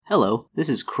Hello, this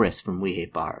is Chris from We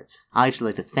Hate Bards. I'd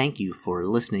like to thank you for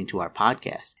listening to our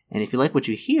podcast. And if you like what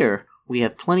you hear, we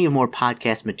have plenty of more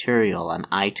podcast material on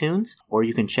iTunes, or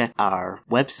you can check our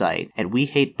website at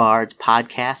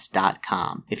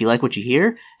wehatebardspodcast.com. If you like what you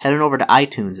hear, head on over to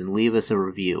iTunes and leave us a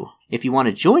review. If you want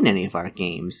to join any of our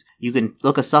games, you can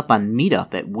look us up on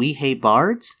Meetup at We Hate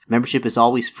Bards. Membership is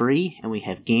always free, and we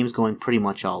have games going pretty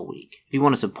much all week. If you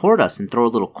want to support us and throw a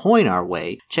little coin our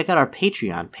way, check out our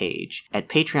Patreon page at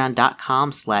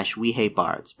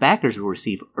patreon.com/WeHateBards. Backers will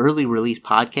receive early release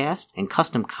podcasts and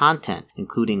custom content,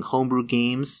 including homebrew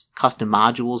games, custom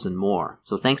modules, and more.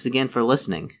 So thanks again for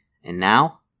listening. And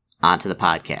now, on to the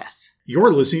podcasts.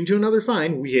 You're listening to another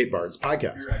fine We Hate Bards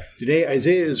podcast. Today,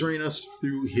 Isaiah is running us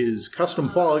through his custom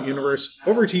Fallout universe.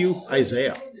 Over to you,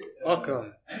 Isaiah.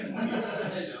 Welcome.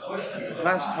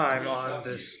 Last time on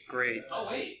this great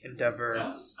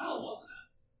endeavor,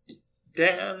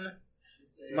 Dan,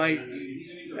 Mike,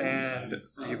 and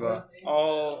Reba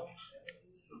all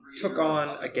took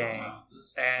on a gang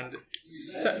and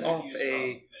set off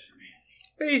a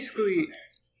basically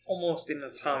almost an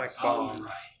atomic bomb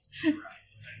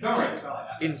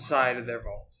inside of their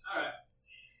vault.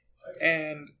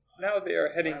 And now they are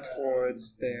heading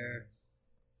towards their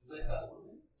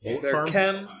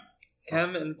chem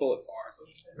and bullet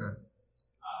farm.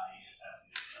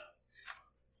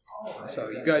 So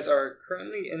you guys are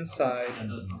currently inside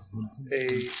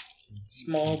a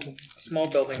small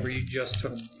building where you just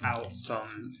took out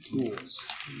some ghouls.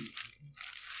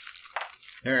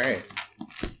 All right.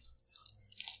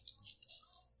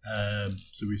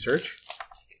 So we search?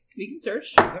 We can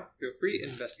search. Yep, feel free.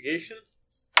 Investigation.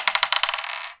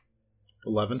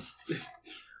 11.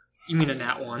 You mean a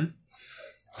nat 1?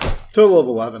 Total of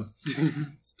 11.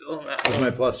 Still a nat 1. With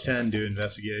my plus 10 to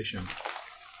investigation.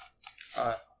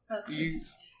 You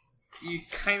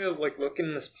kind of like look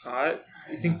in this pot.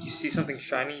 You think you see something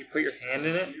shiny. You put your hand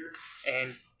in it,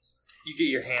 and you get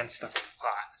your hand stuck in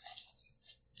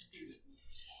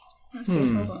the pot.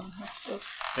 Okay, hold on.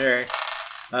 All right.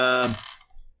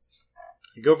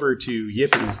 I go over to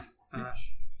Yippee.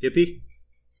 Yippee?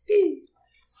 Can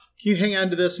you hang on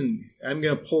to this? And I'm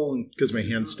going to pull because my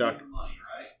hand's stuck.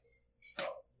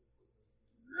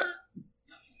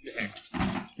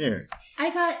 Here. I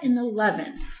got an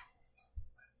 11.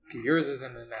 Yours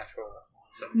isn't a natural one.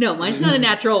 So. No, mine's not a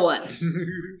natural one.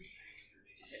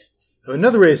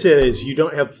 Another way to say it is you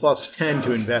don't have plus 10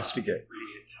 to investigate.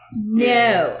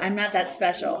 No, I'm not that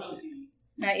special.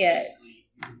 Not yet.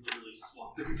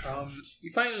 You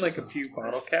find like a few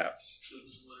bottle caps.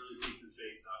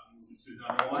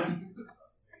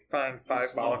 Find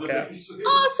 5 bottle caps.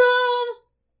 Awesome!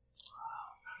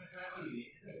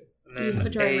 And then a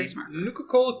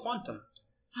Nuka-Cola Quantum.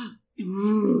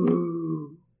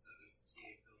 Ooh.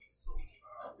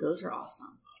 Those are awesome.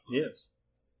 Yes.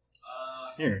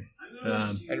 Here.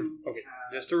 And, okay,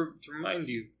 just to remind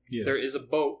you, there is a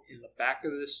boat in the back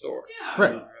of this store.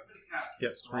 Right.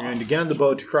 Yes, we're going to get on the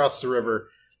boat to cross the river.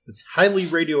 It's highly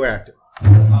radioactive.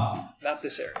 Not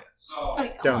this area.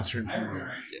 Downstream from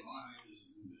there. Yes.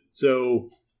 So,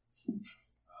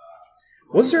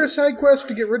 was there a side quest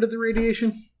to get rid of the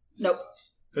radiation? Nope.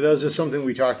 Or that was just something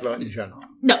we talked about in general?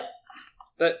 No.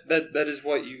 That is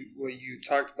what you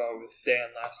talked about with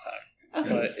Dan last time. Okay,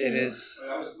 but so it is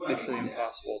literally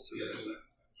impossible to remove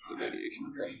the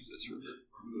radiation from this river.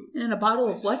 And a bottle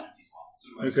of what?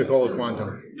 Nuka-Cola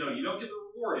Quantum. No, you don't get the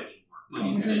reward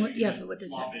anymore. So what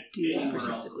does that do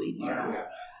perceptively? Yeah.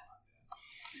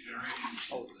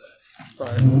 But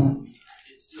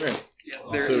Right.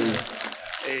 there is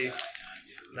a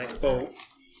nice boat.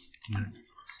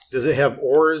 Does it have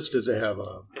oars? Does it have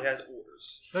a... It has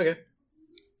oars. Okay.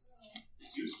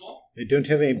 It's useful. They don't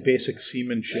have any basic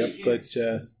seamanship, but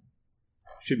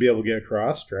should be able to get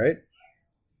across, right?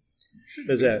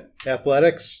 Is that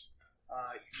athletics?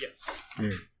 Yes.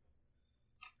 Here.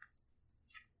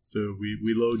 So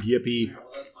we load Yippee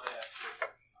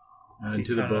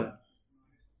into the boat.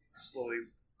 Slowly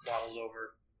waddles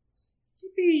over.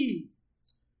 Yippee!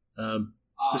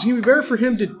 Is it going to be better for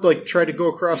him to try to go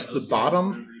across the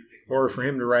bottom, or for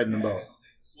him to ride in the boat?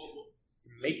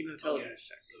 Make an intelligence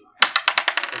check.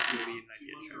 That's going to be an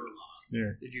idea check.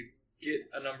 Yeah. Did you get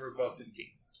a number above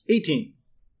 15? 18.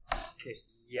 Okay,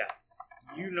 yeah.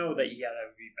 You know that, that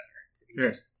would be better. If you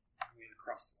just went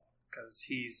across the bottom, because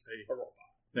he's a robot.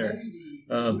 There.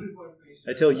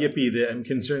 I tell Yippee that I'm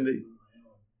concerned that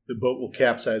the boat will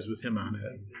capsize with him on it.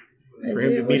 For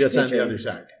him to meet us on the other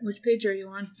side. Which page are you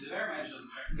on?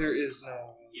 There is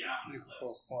no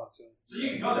Nuka-Cola Quantum. So you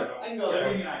can go there. I can go there.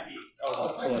 Give me an IP. I'll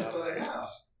pull it out.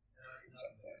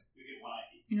 You get 1 IP.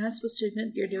 You're not supposed to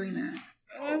admit you're doing that.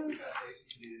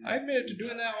 I admit to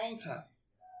doing that all the time.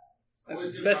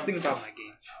 That's the best thing about my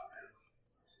games.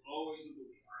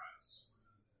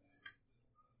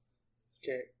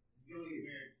 Okay.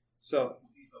 So,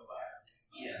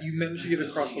 you manage to get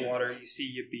across the water. You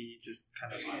see Yippee just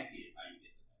kind of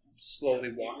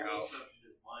slowly walk out.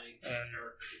 And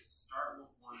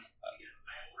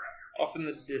off in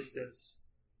the distance,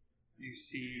 you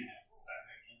see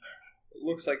what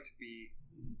looks like to be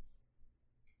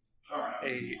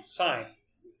a sign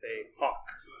with a hawk.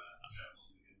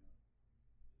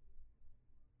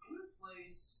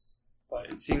 But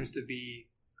it seems to be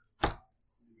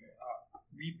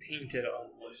repainted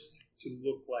almost to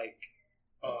look like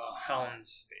a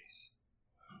hound's face.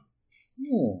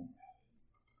 Oh.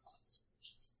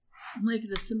 Like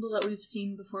the symbol that we've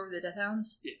seen before with the Death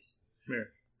Hounds? Yes.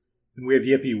 Here. And we have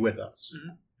Yippee with us.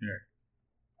 Mhm. Here.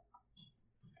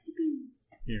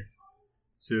 Here.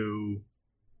 So...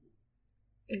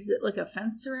 Is it like a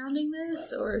fence surrounding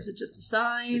this, or is it just a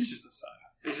sign? It's just a sign.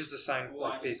 It's just a sign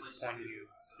like basically pointing you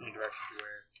in a direction to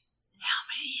where. How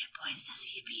many hit points does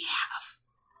Yippee have?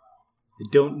 I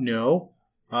don't know.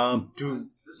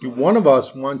 Do one of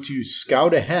us want to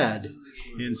scout ahead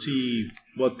and see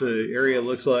what the area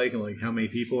looks like and like how many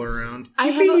people are around? I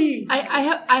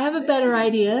have a better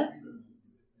idea.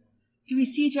 Can we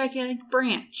see a gigantic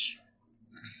branch?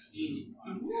 The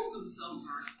rules themselves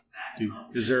aren't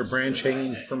that Is there a branch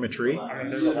hanging from a tree? I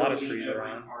mean, there's a lot of trees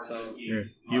around, so. Here.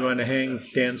 You want to hang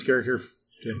Dan's character?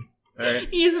 To, all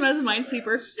right. Use him as a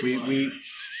minesweeper. We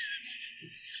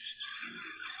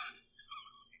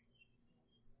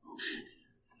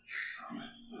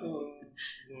Oh,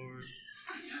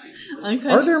 Lord.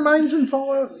 are there mines in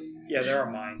Fallout? Yeah, there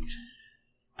are mines.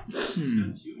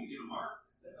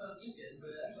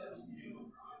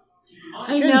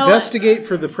 I Can know. investigate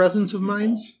for the presence of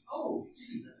mines?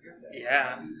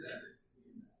 Yeah.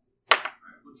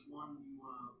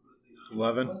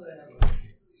 11.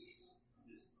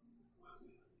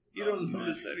 You don't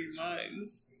notice any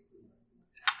mines.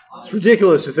 It's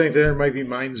ridiculous to think that there might be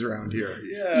mines around here.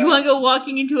 Yeah. You want to go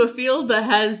walking into a field that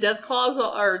has death claws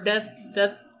or death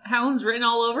hounds written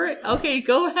all over it? Okay,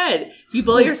 go ahead. You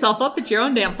blow yourself up, it's your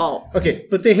own damn fault. Okay,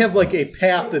 but they have like a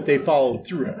path that they follow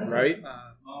through it, right?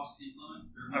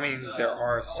 I mean, there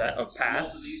are a set of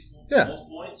paths. Yeah.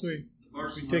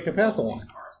 We take a path along.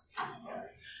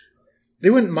 They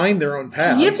wouldn't mind their own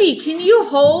paths. Yippee, can you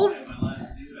hold What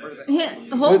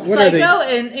are they? Psycho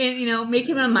and make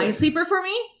him a minesweeper for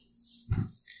me?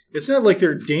 It's not like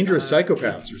they're dangerous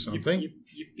psychopaths or something.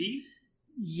 Yippee?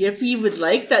 Yippee would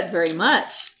like that very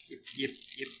much.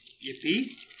 Yippee?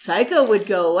 Psycho would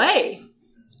go away.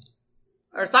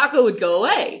 Or Sako would go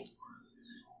away.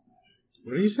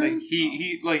 What are you saying?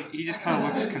 Like, he just kind of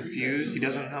looks confused. He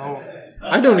doesn't know.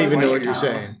 I don't even know what you're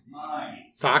saying.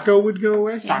 Thaco would go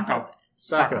away? Sako.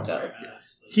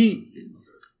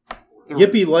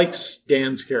 Yippee likes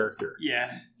Dan's character.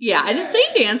 Yeah. Yeah, I didn't say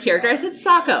Dan's character, I said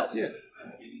Sako. Yeah.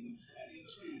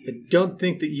 I don't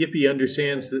think that Yippee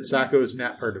understands that Sako is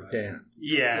not part of Dan.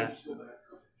 Yeah.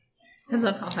 Depends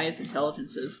on how high his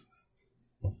intelligence is.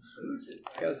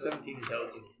 Got a 17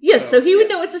 intelligence. Yes, so he would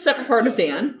know it's a separate part of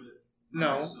Dan.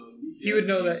 No. He would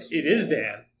know that it is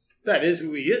Dan. That is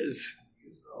who he is.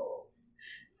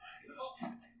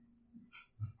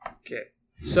 Okay.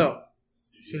 So,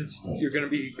 since you're going to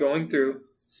be going through,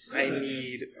 I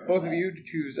need both of you to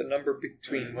choose a number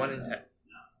between 1 and 10.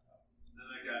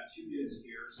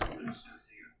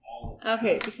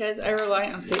 Okay, because I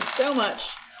rely on fate so much.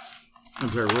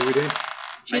 I'm sorry, what are we doing?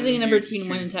 Choosing a number between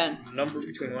 1 and 10. A number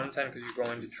between 1 and 10 because you're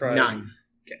going to try... 9.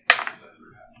 Okay.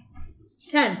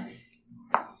 10.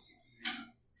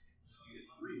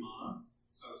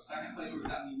 So second place would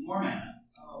that mean more mana?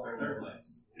 Or third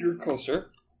place? You're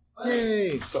closer.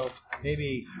 Yay! So,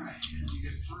 Maybe. Alright, and you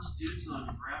get first dibs on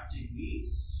drafting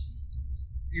these.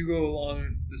 you go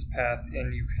along this path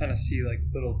and you kind of see like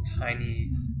little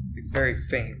tiny, like, very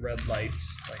faint red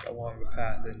lights like along the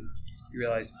path, and you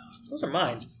realize those are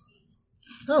mines.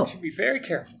 Oh, You should be very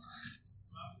careful.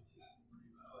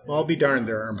 well, I'll be darned,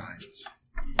 there are mines.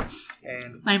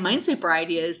 And My minesweeper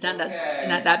idea is not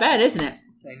that bad, isn't it?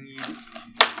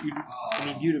 I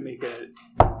need you to make an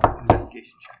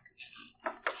investigation check.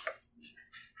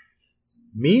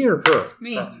 Me or her?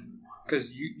 Me.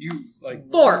 Because you like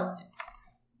 4.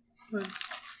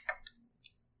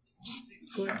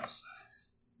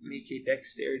 make a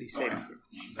dexterity saving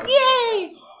throw.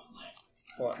 Yay!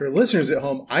 What? For listeners at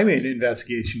home, I made an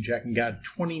investigation check and got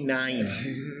 29.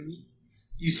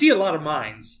 You see a lot of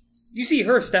mines. You see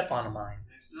her step on a mine.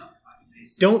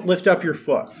 Don't lift up your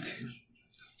foot.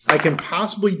 I can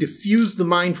possibly diffuse the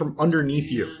mine from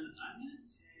underneath you.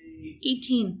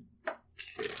 18.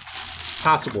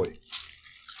 Possibly.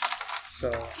 So,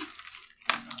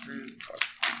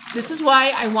 This is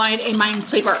why I wanted a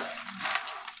Minesweeper.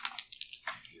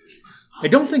 I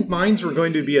don't think mines were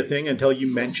going to be a thing until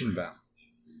you mentioned them.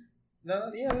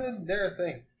 no, yeah, they're a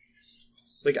thing.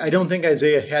 Like, I don't think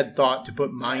Isaiah had thought to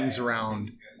put mines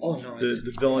around Oh no,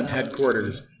 the villain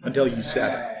headquarters until you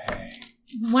said it.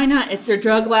 Why not? It's their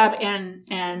drug lab and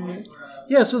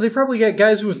Yeah, so they probably got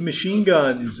guys with machine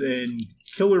guns and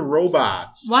killer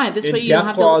robots. why? This and way you don't death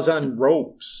have claws on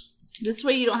ropes. This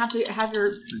way you don't have to have your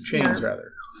Or chains, your-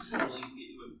 rather.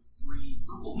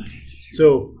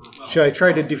 So, should I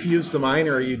try to defuse the mine,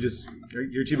 or are you just...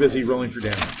 You're too busy rolling for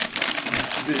damage?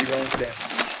 busy rolling for damage.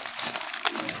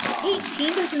 18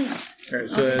 doesn't. All right,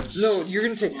 so that's... No, you're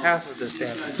gonna take half of this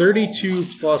damage. 32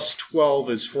 plus 12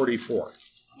 is 44.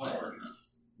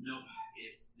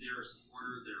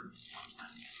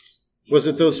 Was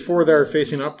it those four that are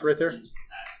facing up right there?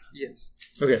 Yes.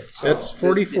 Okay, that's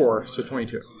 44, so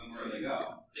 22.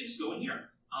 They just go in here.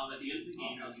 At the end of the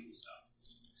game, I'll give you stuff.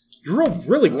 You rolled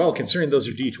really well considering those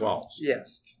are D12s.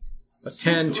 Yes. A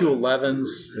 10, 2 11s,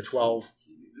 a 12.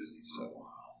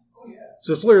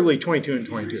 So it's literally 22 and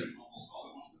 22.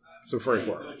 So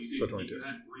 44. So 22.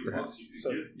 For half.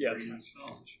 So yeah.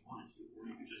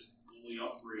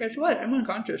 Guess what? I'm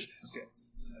unconscious. Okay.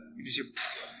 You just hear.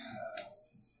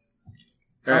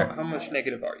 All right. How much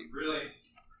negative are you?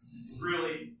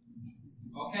 Really?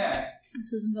 Okay.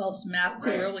 This involves math too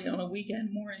early on a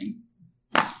weekend morning.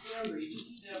 Remember, you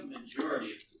just have a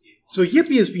majority of the people. So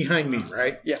Yippee is behind me,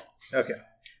 right? Yeah. Okay.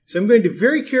 So I'm going to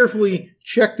very carefully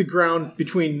check the ground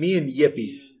between me and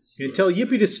Yippee. And tell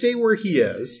Yippee to stay where he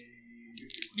is.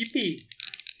 Yippee!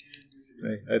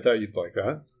 I thought you'd like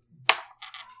that.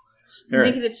 All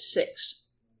right.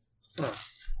 -6.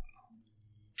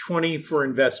 20 for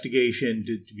investigation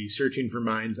to be searching for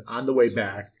mines on the way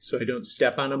back so I don't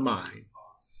step on a mine.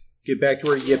 Get back to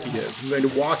where Yippee is. I'm going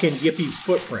to walk in Yippie's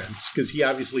footprints because he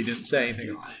obviously didn't say anything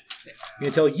on it. I'm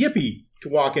going to tell Yippee to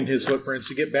walk in his footprints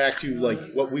to get back to like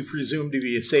what we presume to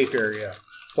be a safe area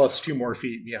plus 2 more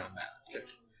feet beyond that.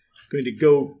 I'm going to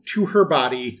go to her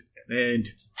body and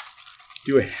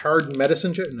do a hard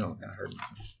medicine check. No, not hard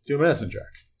medicine. Do a medicine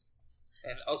check.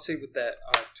 And I'll say with that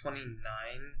 29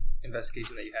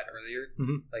 investigation that you had earlier,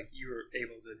 like you were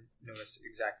able to notice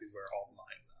exactly where all the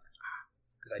mines are.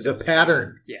 There's a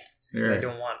pattern. Yeah. All Because right. I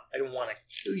don't want to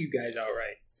kill you guys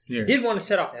outright. Here. I did want to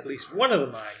set off at least one of the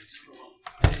mines.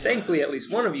 Thankfully, at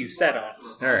least one of you set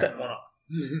right. one off.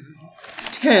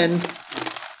 10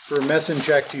 for a medicine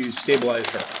check to stabilize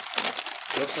her.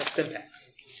 You also have stim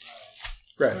packs.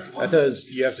 Right. I thought it was,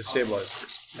 you have to stabilize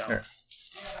first. No. All right.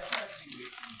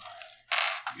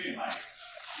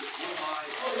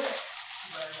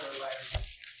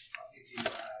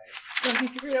 Have you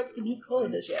figured out what the new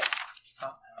code is yet?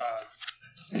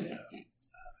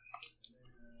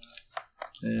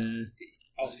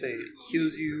 I'll say it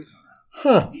heals you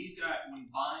Huh. These guys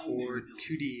combined. for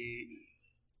 2d8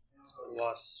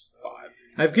 plus 5.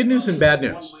 I have good news and bad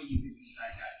news. One way you can use that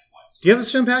guy twice. Do you have a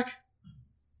stim pack?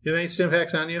 Do you have any stim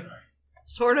packs on you?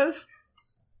 Sort of.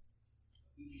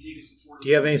 Do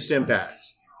you have any stim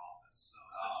packs?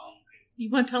 You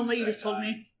want to tell them what you just told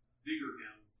me?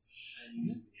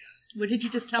 What did you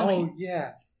just tell me? Oh,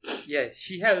 yeah. Yeah,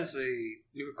 she has a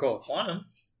Nuka-Cola Quantum.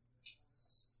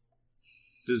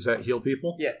 Does that heal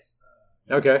people? Yes.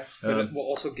 Okay. But it will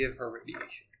also give her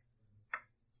radiation.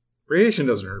 Radiation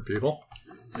doesn't hurt people.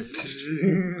 Yeah,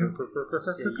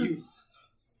 you.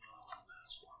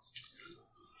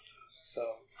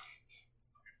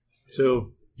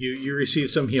 So you receive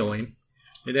some healing.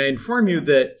 And I inform you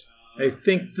that I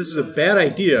think this is a bad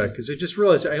idea because I just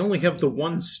realized I only have the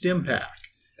one stim pack.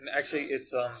 And actually,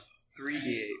 it's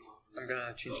 3d8. I'm going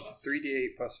to change it to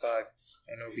 3d8 plus 5,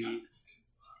 and it'll be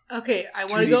Okay, I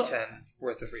want to go 2d10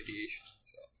 worth of radiation.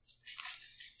 So.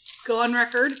 go on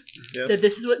record Yes. that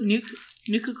this is what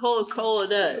Nuka Cola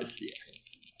does.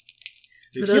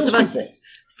 It For those heals of us- people.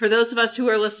 For those of us who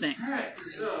are listening,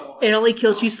 it only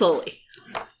kills you slowly.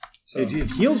 So, It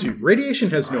heals you.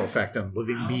 Radiation has no effect on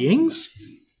living beings.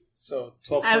 so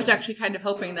 12 I was points. actually kind of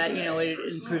hoping that,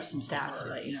 it improves some stats,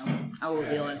 but, I will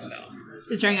deal it.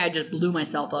 Considering I just blew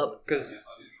myself up. Because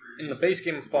in the base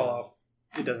game of Fallout,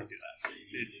 it doesn't do that.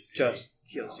 It just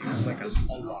heals you, like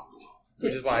unlocked.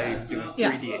 Which is why I'm doing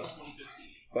 3d8.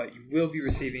 But you will be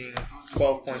receiving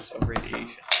 12 points of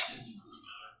radiation.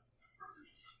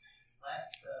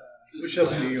 Which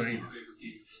doesn't do you any.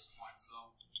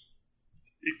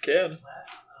 It can.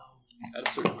 At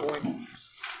a certain point.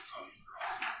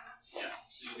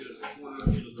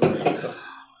 So,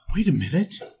 Wait a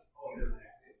minute.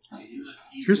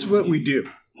 Here's what we do.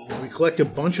 We collect a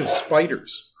bunch of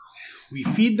spiders. We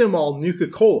feed them all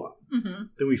Nuka-Cola. Mm-hmm.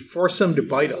 Then we force them to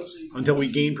bite us until we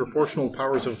gain proportional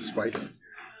powers of a spider.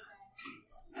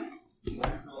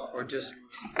 Or just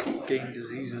gain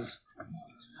diseases.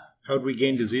 How would we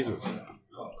gain diseases?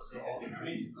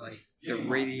 Like the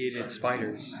radiated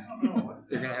spiders.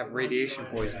 They're going to have radiation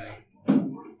poisoning.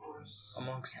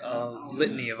 Amongst a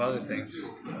litany of other things.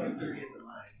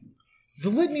 The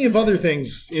litany of other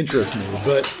things interest me,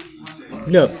 but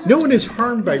no one is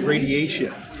harmed by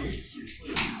radiation.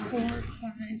 4, 5,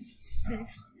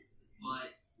 6.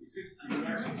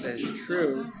 That is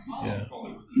true. Yeah.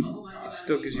 It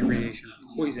still gives you radiation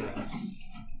poisoning.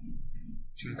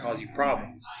 Which can cause you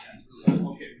problems. I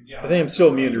think I'm still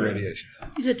immune to radiation.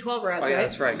 You said 12 rats, Oh yeah, right?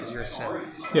 that's right, because you're a synth.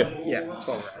 Yeah. Yeah,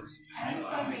 12 rats.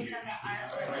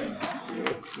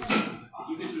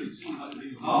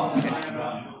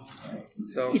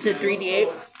 So You said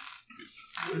 3d8?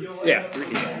 yeah,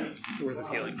 3D worth of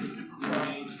healing.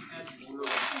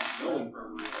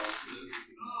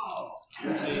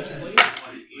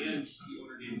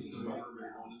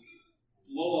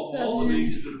 Seven,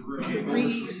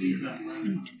 3,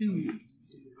 and 2.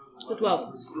 So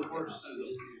 12.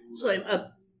 So I'm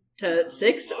up to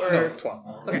 6 or? No,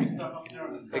 12.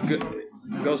 Okay.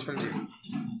 It goes from 0.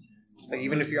 Like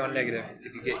even if you're on negative,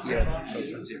 if you get healed, it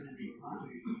goes from 0.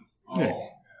 Yeah.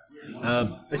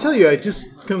 I tell you, I just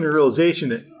come to the realization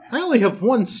that I only have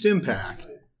one stim pack.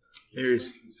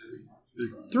 There's the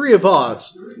 3 of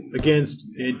us against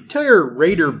an entire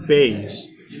raider base,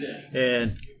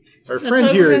 and our friend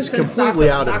here is completely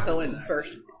out of it. in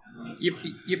first.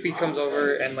 Yippee comes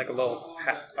over and like a little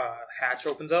hatch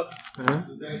opens up. Uh-huh.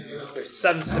 There's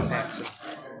 7 stim packs.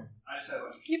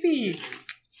 Yippee!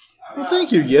 Well,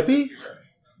 thank you, Yippee.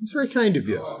 It's very kind of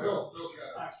you.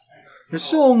 There's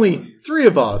still only 3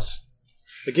 of us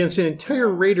against an entire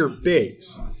raider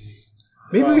base.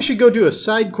 Maybe we should go do a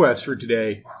side quest for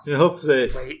today in hopes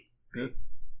that... Wait. Huh?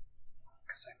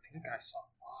 Because I think I saw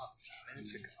Bob a few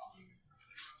minutes ago.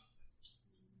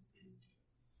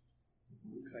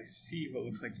 Because I see what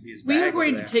looks like to be his We bag are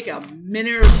going over to there. take a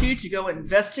minute or two to go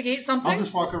investigate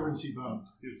something. walk over and see Bob.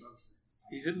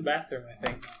 He's in the bathroom, I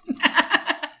think.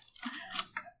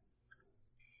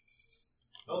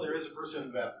 Oh, there is a person in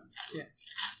the bathroom. Yeah.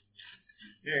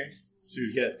 Here. So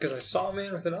you get... Because I saw a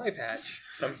man with an eye patch.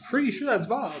 I'm pretty sure that's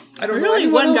Bob. I don't There's know only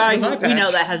anyone one else guy with an eye who we know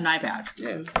patch. that has an eye patch.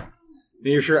 Yeah.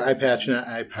 You're sure eye patch, not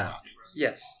eye pout.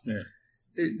 Yes. Yeah.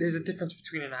 There's a difference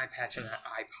between an eye patch and an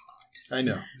iPod. I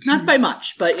know. Not by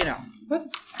much, but you know. What?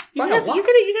 You By can a have, lot. you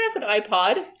can have an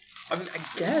iPod. I mean, I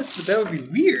guess, but that would be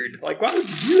weird. Like, why would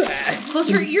you do that? Close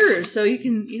your ears so you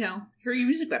can, hear your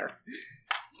music better.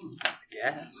 I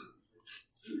guess.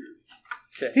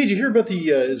 Hey, did you hear about the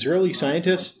Israeli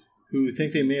scientists who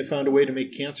think they may have found a way to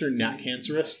make cancer not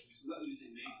cancerous?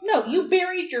 No, you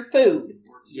buried your food.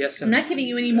 Yes, I'm and not giving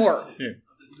you any more. Yeah.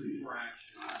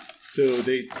 So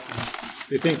they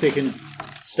think they can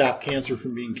stop cancer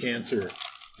from being cancer,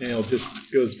 and it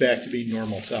just goes back to being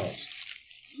normal cells.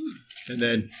 And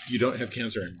then you don't have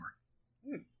cancer anymore.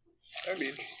 that'd be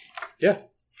interesting. Yeah.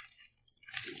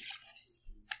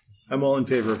 I'm all in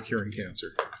favor of curing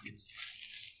cancer.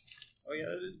 Oh, yeah,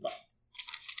 that is Bob.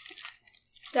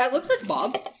 That looks like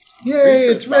Bob. Yay,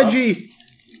 Pretty it's sure it's Bob. Reggie!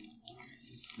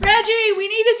 Reggie, we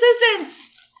need assistance!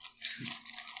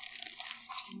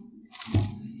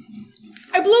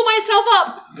 I blew myself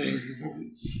up!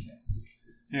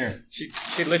 Here. She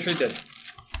literally did.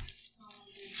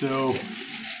 So...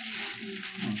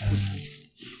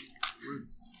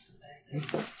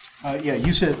 yeah,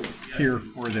 you said here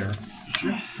or there.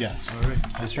 Yes. All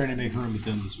right. I was trying to make room, but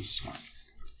then this was stuck.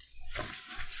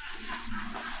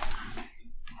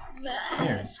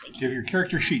 Here, you have your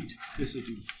character sheet. This is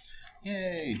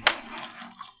yay.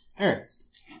 All right.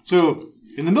 So,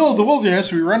 in the middle of the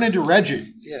wilderness, we run into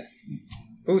Reggie. Yeah.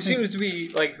 Who seems to be,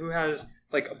 like, who has,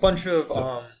 like, a bunch of,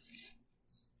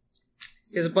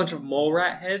 he has a bunch of mole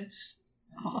rat heads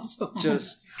Awesome.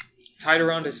 just tied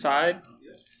around his side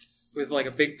with, like,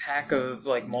 a big pack of,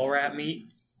 like, mole rat meat.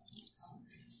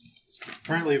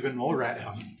 Apparently, I've been mole rat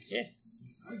hunting. Yeah.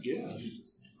 I guess.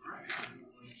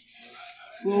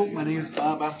 Hello, my name is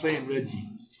Bob. I'm playing Reggie.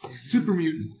 Super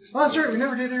mutant. Oh, that's right. We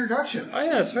never did introduction. Oh,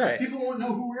 yeah, that's right. People won't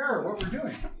know who we are or what we're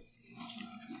doing.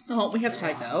 Oh, we have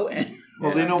Psycho and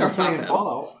Well, they know we're playing Garfunkel.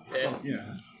 Fallout. Yeah.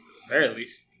 Yeah. Very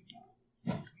least.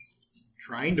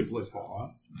 Trying to play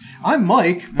Fallout. I'm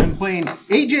Mike. I'm playing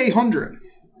AJ100.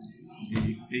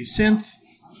 A synth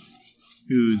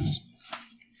who's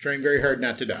trying very hard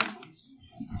not to die.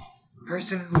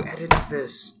 Person who edits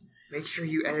this, make sure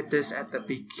you edit this at the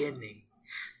beginning.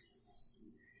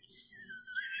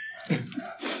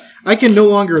 I can no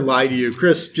longer lie to you.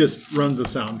 Chris just runs a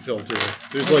sound filter.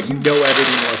 There's like no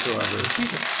editing whatsoever.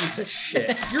 He's a piece of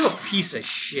shit. You're a piece of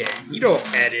shit. You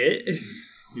don't edit.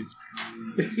 He's,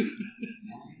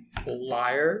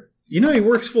 Liar. you know, he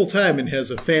works full time and has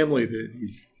a family that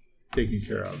he's taking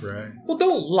care of, right? Well,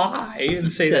 don't lie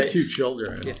and say He's got that. 2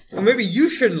 children. Yeah. Well, maybe you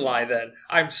shouldn't lie then.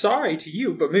 I'm sorry to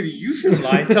you, but maybe you shouldn't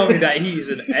lie and tell me that he's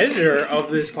an editor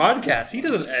of this podcast. He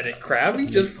doesn't edit crap. He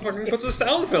just fucking puts a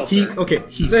sound filter.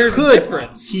 There's a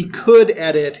difference. He could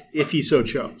edit if he so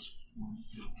chose.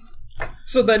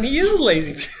 So then he is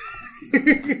lazy.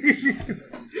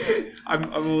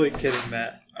 I'm only kidding,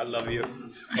 Matt. I love you.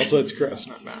 Also, it's Chris,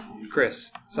 not Matt.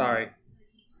 Chris, sorry.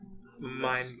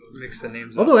 Mine mixed the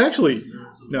names up. Although, actually,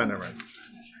 no, never mind.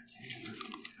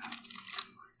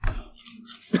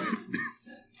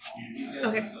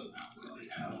 Okay.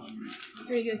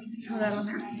 Very good. Some of that on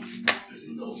there.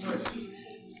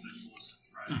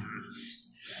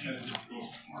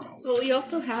 Well, we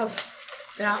also have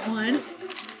that one.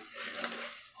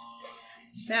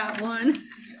 That one.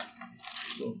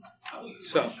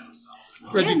 So,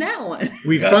 And that one.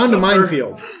 We found a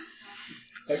minefield.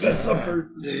 I got supper.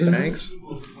 Thanks.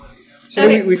 So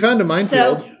Okay. we found a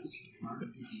minefield.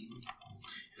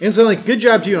 And so, like, good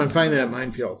job to you on finding that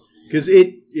minefield. Because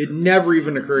it never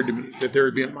even occurred to me that there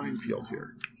would be a minefield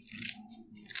here.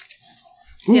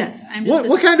 Yes, I'm just.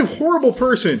 What kind of horrible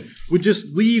person would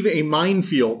just leave a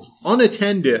minefield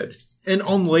unattended and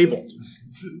unlabeled?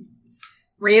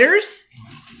 Raiders?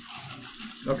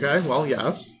 Okay, well,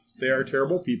 yes. They are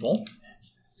terrible people.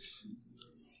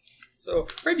 So,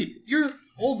 Brady, your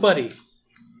old buddy,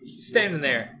 standing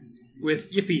there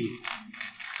with Yippee.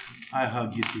 I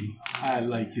hug Yippee. I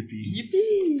like Yippee.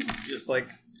 Yippee! Just like,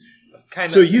 kind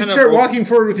of. So you start walking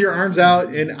forward with your arms out,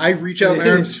 and I reach out my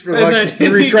arms for And hug, then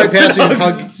and reach he right goes past you and and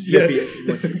hug hugs- yeah.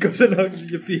 Yippee. Goes and hugs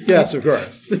Yippee. Yes, of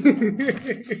course.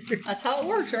 That's how it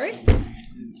works, right?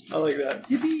 I like that.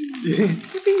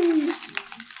 Yippee!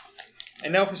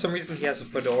 And now for some reason he has a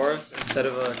fedora instead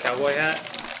of a cowboy hat.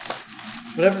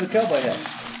 Whatever the cowboy hat.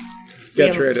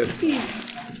 Get traded.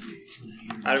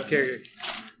 I don't care.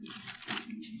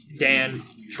 Dan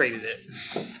traded it.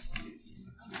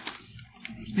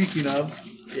 Speaking of,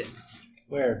 Yeah.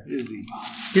 where is he?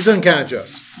 He's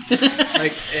unconscious,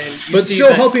 Like, and you but see still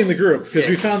that- helping the group because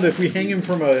we Yeah. found that if we hang him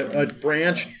from a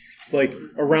branch, like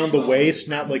around the waist,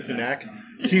 not like the neck,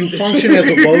 he function as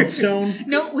a lodestone.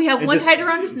 No, we have And one just- tied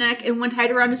around his neck and one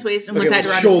tied around his waist and one Okay, tied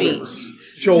well, around shoulders. his feet.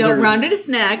 Shoulders. No, round at his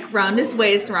neck, round his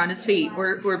waist, around his feet.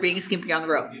 We're being skimpy on the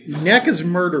rope. Neck is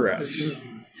murderous.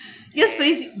 Yes, but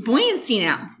he's buoyancy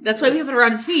now. That's why we have it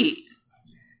around his feet.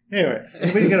 Anyway,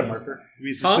 Anybody got a marker?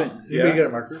 we suspend. Anybody Yeah. got a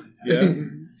marker? Yeah.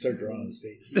 Start drawing his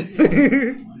face.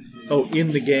 Oh,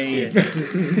 in the game.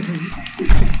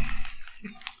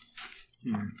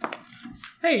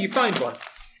 Hey, you find one.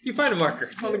 You find a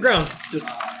marker on the ground. Just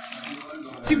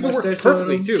seems to work Mustache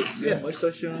perfectly on him. too. Yeah, Yeah.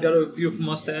 mustache on him. Got a beautiful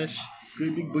mustache.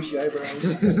 Great big bushy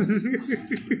eyebrows.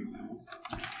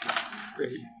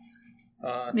 Great.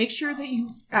 Make sure that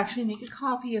you actually make a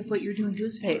copy of what you're doing to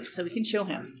his face so we can show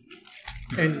him.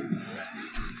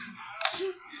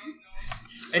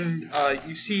 And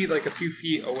you see, like a few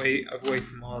feet away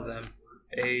from all of them,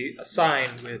 a sign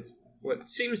with what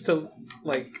seems to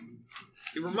like.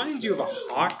 It reminds you of a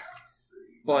hawk,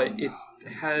 but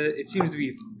it seems to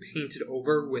be painted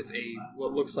over with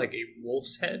what looks like a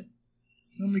wolf's head.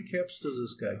 How many caps does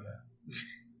this guy got?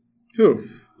 Who?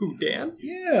 Who, Dan?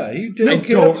 Yeah, he did I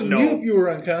get don't up from know. you if you were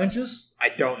unconscious. I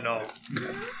don't know.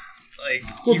 Like,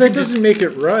 Well, you that could just- doesn't make it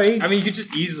right. I mean, you could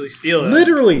just easily steal it.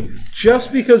 Literally,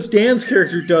 just because Dan's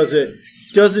character does it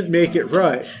doesn't make it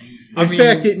right. I In mean-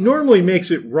 fact, it normally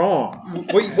makes it wrong.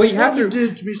 What you have Brother to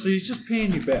did it to me, so he's just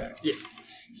paying you back.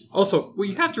 also what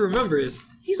you have to remember is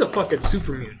he's a fucking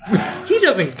super mutant. He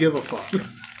doesn't give a fuck.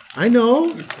 I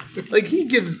know. Like, he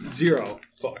gives zero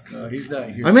fucks. No, he's not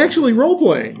here. I'm actually role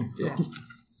playing. Yeah.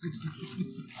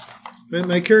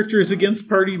 My character is against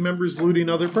party members looting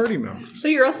other party members. So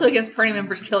you're also against party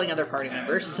members killing other party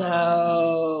members.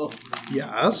 So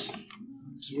Yes.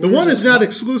 The one is not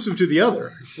exclusive to the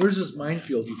other. Where's this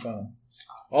minefield you found?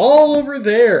 All over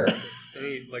there. And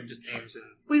he like just aims it.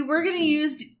 we were gonna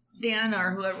use Dan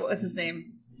or whoever. What's his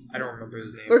name? I don't remember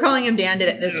his name. We're calling him Dan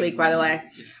this week, by the way.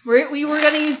 We were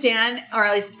going to use Dan, or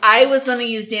at least I was going to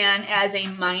use Dan as a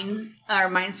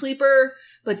minesweeper,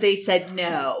 but they said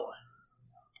no.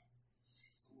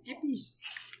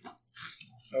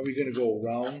 Are we going to go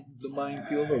around the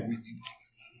minefield, or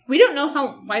We don't know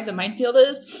how wide the minefield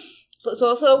is, but it's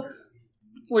also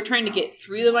we're trying to get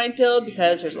through the minefield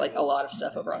because there's like a lot of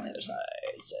stuff over on the other side.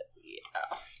 So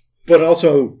yeah. But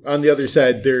also, on the other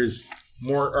side, there's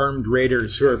more armed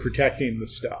raiders who are protecting the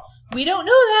stuff. We don't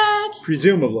know that.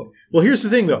 Presumably. Well, here's the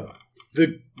thing, though.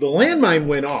 The landmine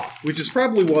went off, which is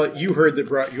probably what you heard that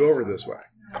brought you over this way.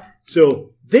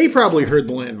 So they probably heard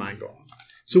the landmine go off.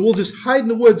 So we'll just hide in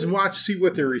the woods and watch to see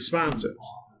what their response is.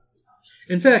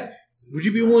 In fact, would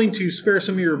you be willing to spare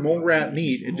some of your mole rat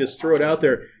meat and just throw it out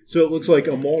there so it looks like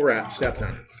a mole rat stepped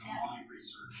on it?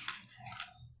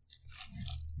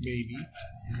 Maybe.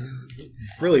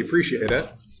 Really appreciate it.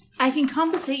 I can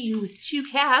compensate you with 2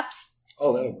 caps.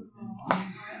 Oh, that'll work.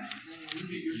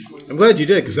 I'm glad you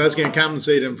did, because I was going to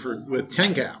compensate him with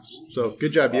 10 caps. So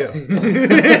good job, you.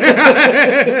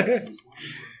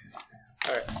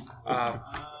 All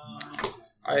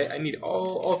right. I need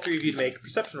all 3 of you to make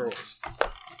perception rolls.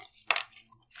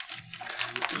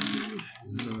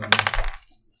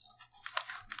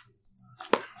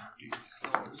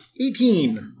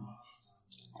 18.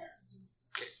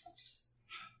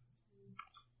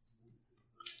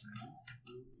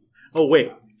 Oh,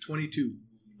 wait. 22.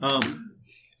 How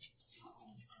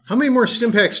many more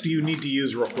stim packs do you need to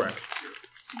use real quick?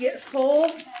 Get full.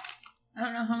 I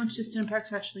don't know how much distant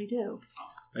packs actually do.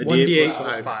 A 1d8 plus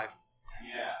plus 5. 5.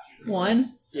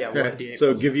 1. Yeah, Okay, 1d8.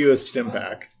 so give you a stim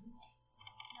pack.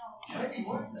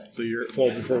 So you're at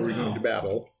full before we go into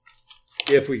battle.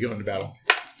 If we go into battle.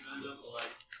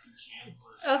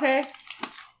 Okay.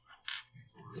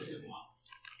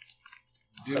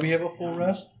 Do we have a full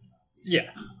rest? Yeah.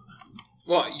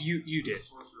 Well, you did.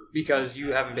 Because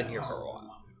you haven't been here for a while.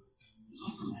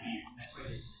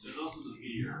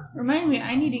 Remind me,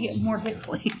 I need to get more hit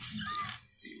points.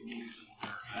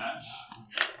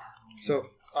 So,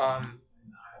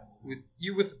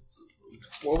 with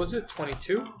what was it?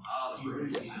 22?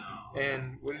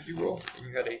 And what did you roll? And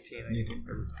you got 18. I think.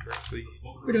 Correctly.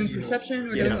 We're doing perception.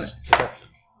 We're doing Yes. what? Perception.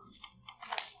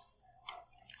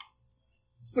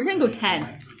 We're gonna go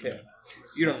 10. Okay.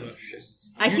 You don't know shit.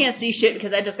 I can't see shit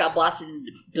because I just got blasted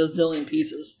into bazillion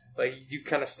pieces. Like, you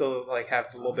kind of still, like, have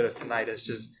a little bit of tinnitus,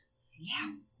 just...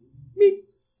 Yeah. Meep,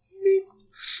 meep.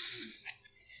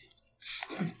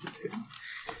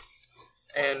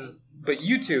 But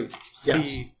you two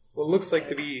see what looks like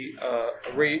to be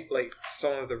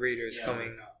some of the raiders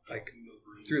coming, like,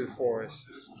 through the forest.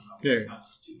 Okay.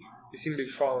 They seem to be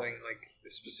following, like,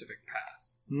 a specific path.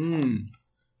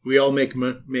 We all make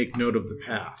note of the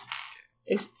path.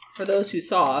 For those who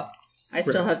saw, I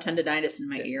still have tendinitis in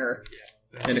my ear.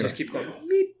 And Anyway. they just keep going,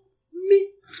 meep, meep.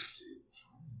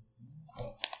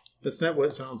 That's not what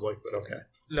it sounds like, but okay.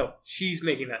 No, she's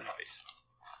making that noise.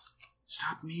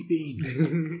 Stop meeping.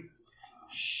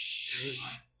 Shh.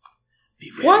 Be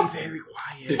very, What? very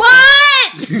quiet.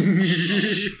 What?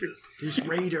 There's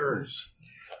raiders.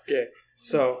 Okay,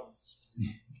 so...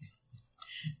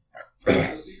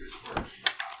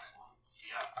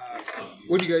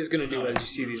 what are you guys going to do as you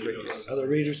see these raiders? Are the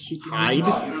raiders super? Hide.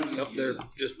 Nope, they're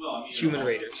just human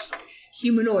raiders.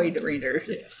 Humanoid raiders.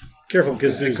 Careful,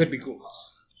 because They there's could be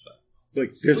ghouls.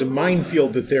 there's a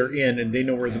minefield that they're in, and they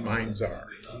know where the mines are.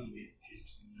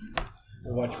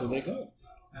 We'll watch where they go.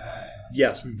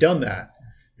 Yes, we've done that.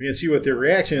 We're gonna see what their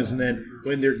reaction is, and then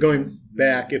when they're going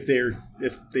back, if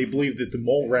they believe that the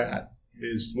mole rat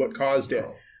is what caused it,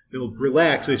 they'll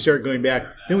relax. They start going back.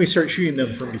 Then we start shooting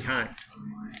them from behind.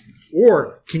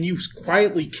 Or can you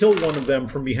quietly kill one of them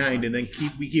from behind, and then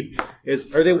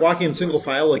are they walking in single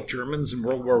file like Germans in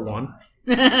World War I?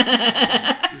 No.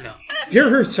 Have you ever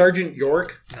heard of Sergeant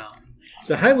York? No. It's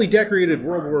a highly decorated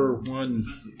World War I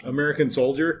American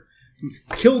soldier who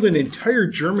killed an entire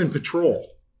German patrol,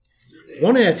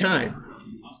 one at a time.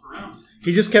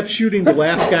 He just kept shooting the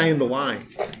last guy in the line.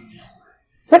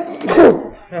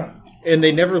 And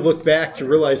they never looked back to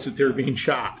realize that they were being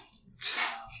shot.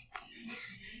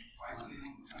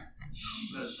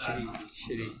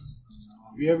 Shitty.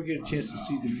 If you ever get a chance to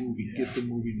see the movie, get the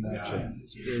movie and watch it.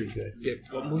 It's very good. Get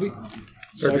what movie?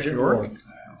 Sergeant York?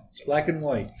 It's black and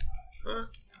white,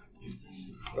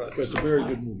 but it's a very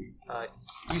good movie.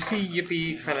 You see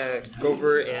Yippee kind of go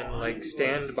over and like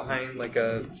stand behind like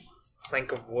a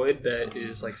plank of wood that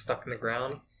is like stuck in the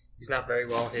ground. He's not very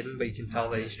well hidden, but you can tell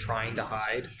that he's trying to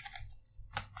hide.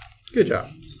 Good job.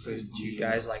 Would you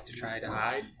guys like to try to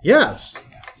hide? Yes.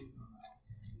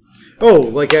 Oh,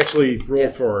 like actually roll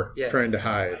for Yeah. trying to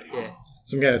hide. Yeah.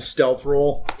 Some kind of stealth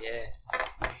roll. Yeah.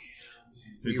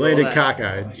 We've You roll landed that.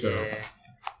 cockeyed, so. Yeah.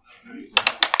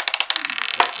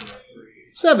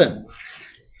 7.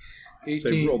 So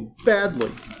 18. I rolled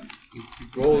badly.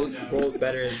 You rolled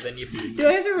better than Yippee. Do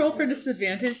I have to roll for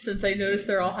disadvantage since I noticed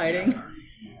they're all hiding?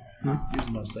 He's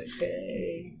gonna say,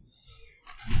 "Hey."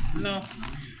 No.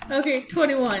 Okay,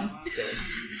 21.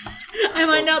 I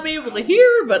might not be able to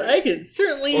hear, but I can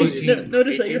certainly What was your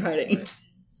notice that 18? you're hiding.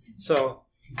 So,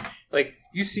 like,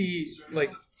 you see,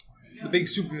 like, the big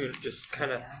super mutant just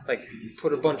kind of, like,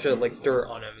 put a bunch of, like, dirt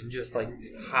on him and just, like,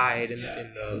 hide in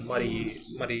the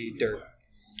muddy dirt.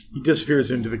 He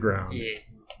disappears into the ground. Yeah.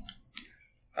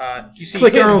 You see It's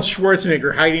like him, Arnold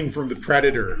Schwarzenegger hiding from the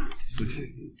Predator.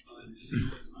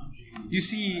 You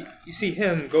see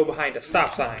him go behind a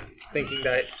stop sign, thinking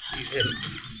that he's hidden.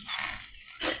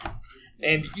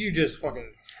 And you just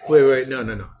fucking Wait, no.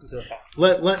 into the fog.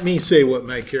 Let me say what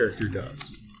my character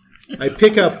does. I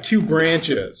pick up 2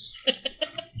 branches.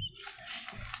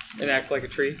 And act like a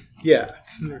tree. Yeah.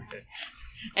 Okay.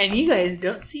 And you guys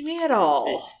don't see me at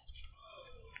all.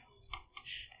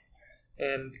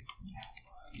 And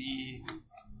the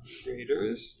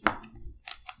raiders.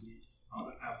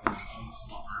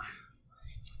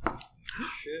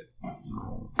 Shit.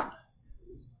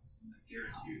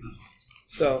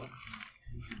 So,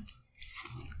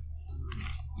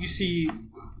 you see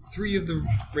 3 of the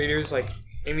raiders, like,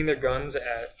 aiming their guns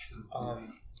at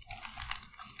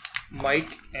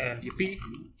Mike and Yippee.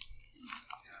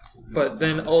 But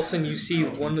then all of a sudden you see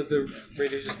one of the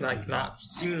raiders just not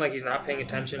seeming like he's not paying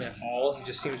attention at all. He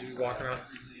just seems to be walking around.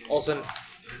 All of a sudden,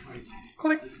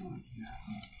 click.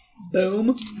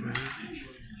 Boom.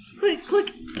 Click,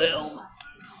 click, boom.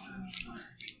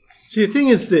 See, the thing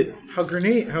is that how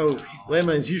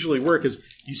landmines usually work is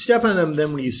you step on them,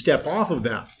 then when you step off of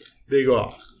them, they go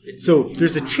off. So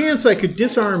there's a chance I could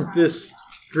disarm this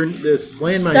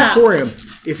landmine for him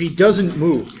if he doesn't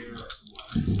move.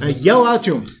 I yell out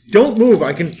to him, "Don't move!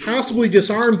 I can possibly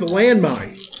disarm the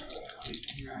landmine."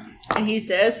 And he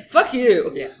says, fuck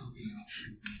you. Yeah.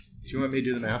 Do you want me to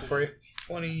do the math for you?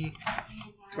 20,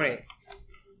 28.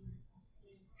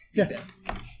 Yeah.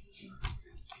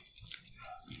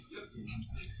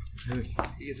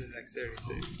 He is a dexterity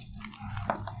save.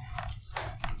 God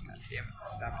damn it!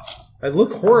 Stop it. I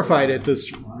look horrified at the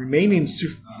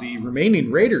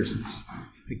remaining raiders. It's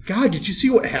like, God, did you see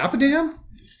what happened to him?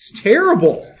 It's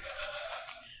terrible.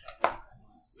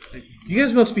 Like, you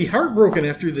guys must be heartbroken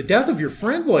after the death of your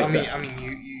friend like that. I mean,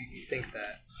 you think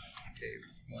that? Okay,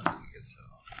 one doesn't get set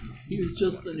off. He was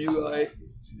just the new guy.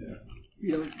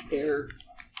 You don't care.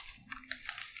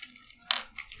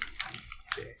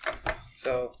 Okay,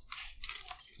 so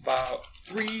about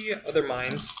 3 other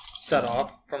mines set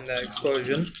off from that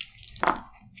explosion.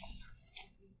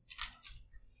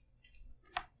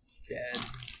 Dead.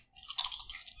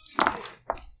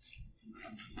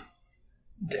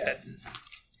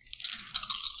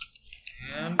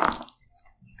 And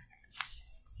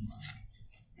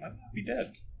might be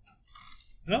dead.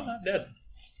 No, not dead.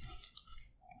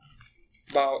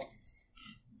 About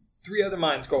 3 other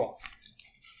mines go off.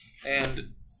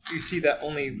 And you see that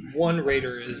only one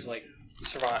raider is like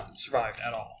survived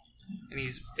at all. And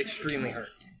he's extremely hurt.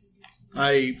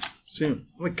 I assume,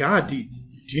 oh my God, do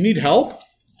you need help?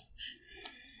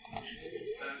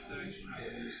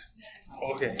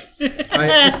 Okay.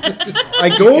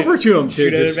 I go over to him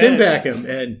Shoot to at stim back him,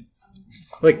 and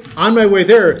like on my way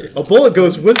there, a bullet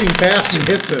goes whizzing past and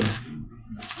hits him.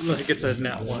 Like it's a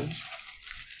nat 1.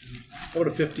 What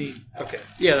a 15. Okay.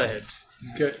 Yeah, that hits.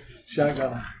 Okay.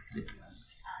 Shotgun.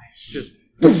 Just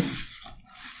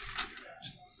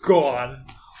gone.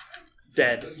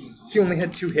 Dead. He only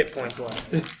had 2 hit points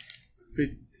left. But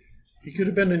he could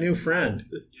have been a new friend.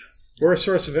 Or a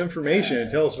source of information and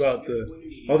tell us about the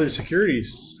other security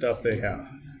stuff they have.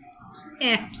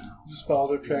 Just follow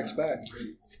their tracks back.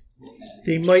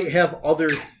 They might have other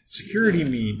security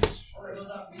means.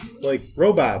 Like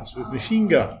robots with machine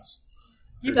guns.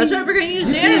 That's why we're going to use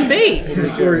Dan as bait.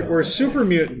 Or super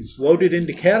mutants loaded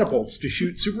into catapults to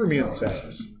shoot super mutants at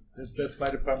us. That's my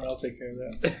department. I'll take care of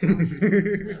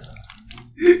that.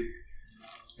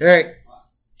 All right.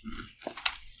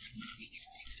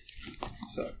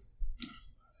 So,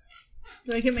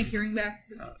 Do I get my hearing back?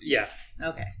 yeah.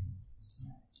 Okay.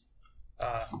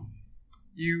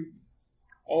 You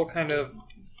all kind of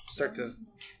start to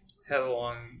head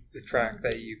along the track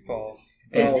that you follow.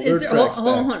 Is there,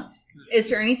 hold on. Is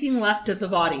there anything left of the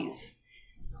bodies?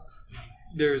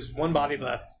 There's one body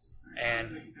left,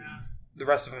 and the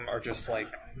rest of them are just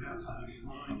like,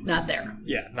 Not there.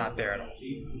 yeah, not there at all.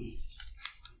 You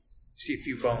see a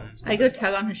few bones. I go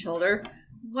tug on his shoulder.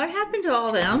 What happened to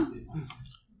all them?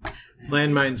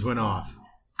 Landmines went off.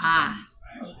 Ah.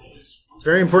 It's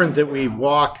very important that we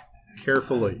walk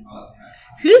carefully.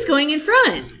 Who's going in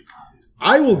front?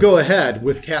 I will go ahead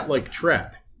with cat-like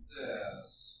tread.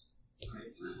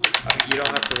 You don't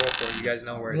have to roll for it. You guys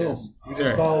know where it is. We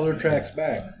just follow their tracks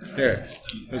back. There.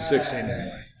 It was 16.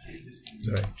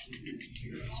 Sorry.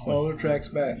 Smaller tracks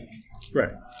back.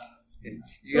 Right. You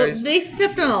Well, guys, they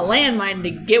stepped on a landmine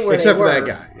to get where Except they for were.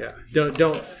 that guy. Yeah.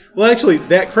 Don't. Well, actually,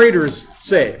 that crater is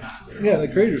safe. Yeah, the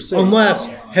crater's safe. Unless,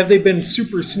 have they been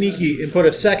super sneaky and put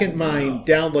a second mine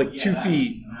down like 2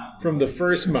 feet from the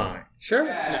first mine? sure.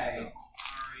 No.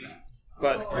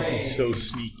 But So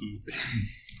sneaky.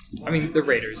 I mean, the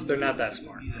Raiders, they're not that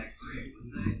smart.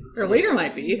 Their leader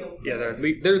might be. Yeah, their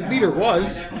leader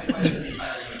was.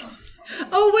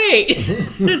 Oh wait,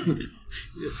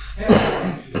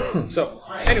 So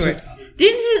anyway,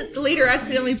 didn't his leader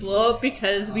accidentally blow up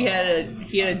because he had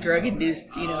a drug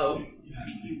induced, We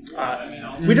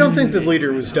don't think the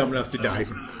leader was dumb enough to die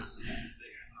from this.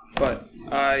 but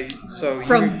so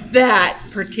from that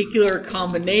particular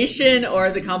combination,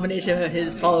 or the combination of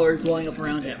his followers blowing up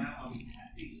around him.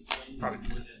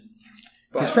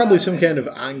 He's probably some kind of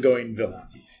ongoing villain.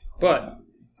 But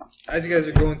as you guys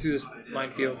are going through this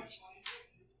minefield,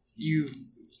 you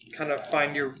kind of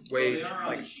find your way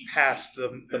like past the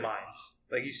mines.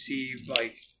 Like you see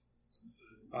like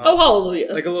Oh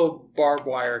hallelujah! like a little barbed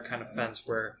wire kind of fence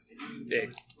where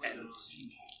it ends.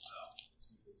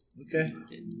 Okay.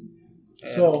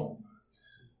 So,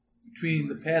 between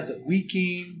the path that we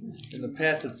came and the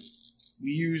path that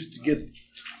we used to get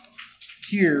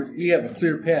here, we have a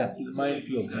clear path to the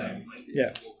minefield now.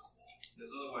 Yeah.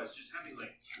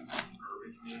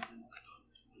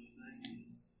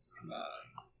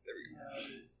 There we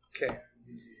go. Okay.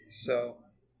 So,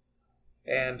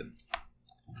 and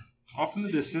off in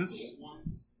the distance,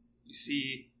 you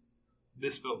see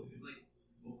this building.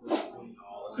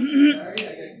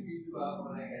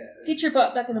 Get your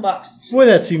butt back in the box. Boy,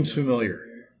 that seems familiar.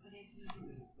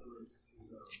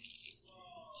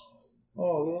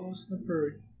 Oh, Little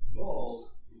Snipper.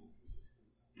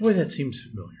 Boy, that seems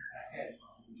familiar.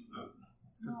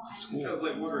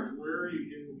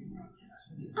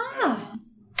 Ah,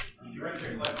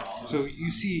 So you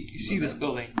see this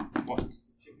building.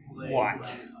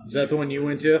 What? Is that the one you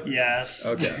went to? Yes.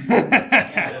 Okay.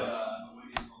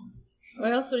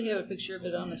 why else would he have a picture of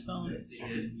it on his phone?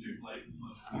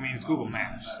 I mean, it's Google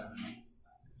Maps.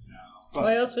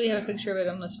 Why else would he have a picture of it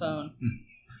on his phone?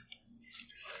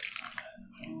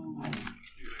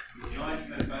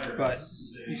 But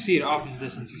you see it off in the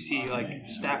distance. You see like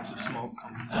stacks of smoke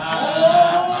coming.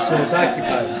 So it's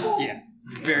occupied. Yeah,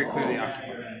 very clearly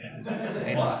occupied.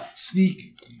 And,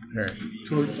 Sneak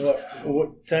towards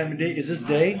what time of day? Is this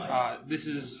day? this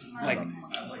is like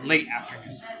late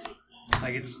afternoon.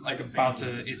 Like it's like about to.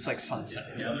 It's like sunset.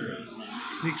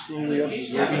 Sneak slowly up,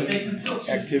 observing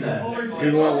activity. Do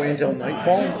you want to wait until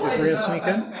nightfall if we're going to sneak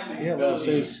in? Yeah, but I'll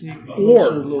say sneak Or-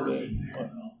 a little bit.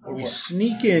 We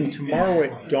sneak in tomorrow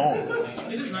at dawn,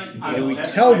 and we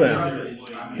tell them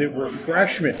that we're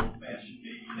freshmen.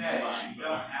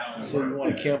 So you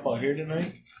want to camp out here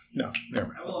tonight? No,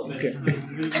 never mind. Okay.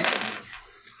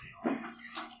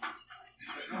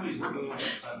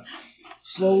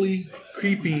 Slowly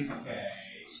creeping,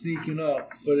 sneaking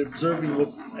up, but observing what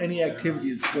any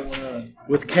activity that's going on.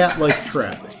 With cat-like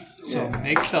trapping. So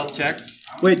make stealth checks.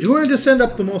 Wait, do you want to just send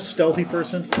up the most stealthy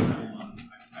person?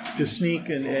 To sneak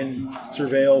and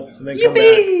surveil and then come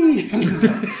back?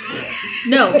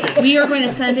 No, we are going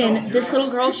to send in this little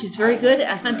girl. She's very good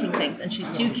at hunting things, and she's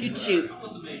too cute to shoot.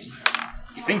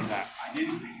 You think that?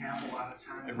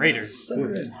 The Raiders.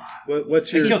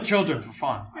 What's They your... kill children for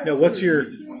fun. No, what's your...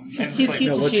 She's too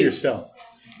cute No, to what's your shoot stealth?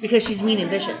 because she's mean and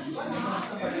vicious.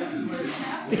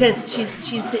 Because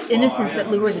she's the innocence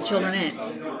that lure the children in.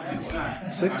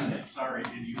 6?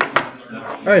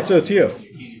 All right, so it's you.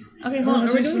 Okay, hold on.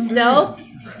 Are we doing stealth?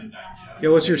 Yeah,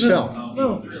 what's your stealth?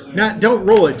 No. Don't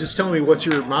roll it. Just tell me what's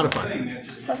your modifier.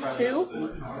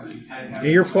 +2.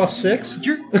 You're +6?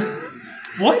 You're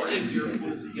what?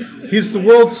 He's the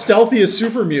world's stealthiest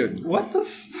super mutant. What the?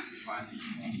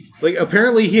 Like,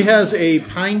 apparently he has a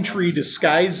pine tree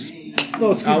disguise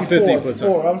No, it's outfit that he 4. puts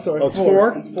 4. on. I'm sorry. Oh, it's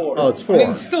 4? It's 4. Oh, it's I 4. mean,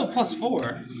 it's still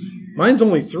 +4. Mine's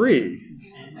only 3.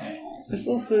 It's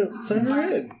supposed to send her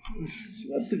in. She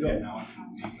wants to go.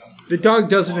 The dog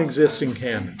doesn't exist in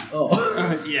canon. Oh.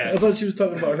 Yeah. I thought she was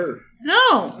talking about her.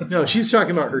 No. No, she's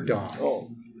talking about her dog. Oh.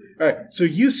 All right, so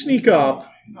you sneak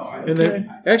up, and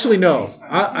then... Actually, no.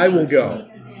 I will go.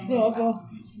 No, I'll go.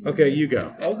 Okay, you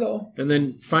go. I'll go. And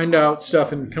then find out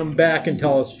stuff and come back and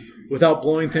tell us without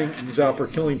blowing things up or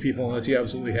killing people unless you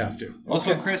absolutely have to.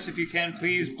 Also, Chris, if you can,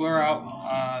 please blur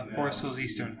out Forest Hills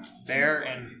Eastern there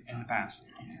and in the past.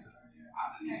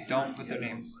 Don't put their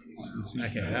names. It's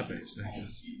not going to happen. It's not gonna...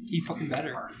 He fucking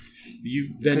better.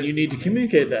 You need to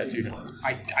communicate that to him.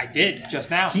 I did just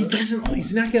now. He doesn't.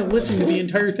 He's not going to listen to the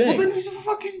entire thing. Well, then he's a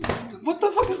fucking. What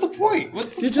the fuck is the point?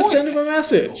 What's the You point? just send him a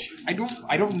message. I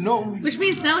don't know. Which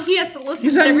means now he has to listen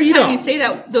He's to on every Meetup. time you say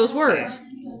those words.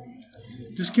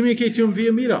 Just communicate to him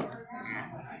via Meetup.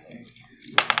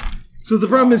 So the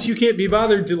problem is you can't be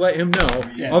bothered to let him know,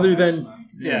 other than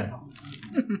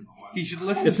He should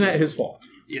listen. it's not his fault.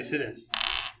 Yes, it is.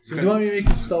 So do you want me to make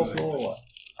a stealth roll or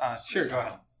what? Sure, go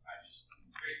ahead.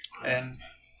 And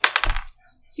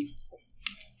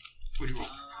what do you roll?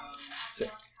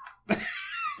 6.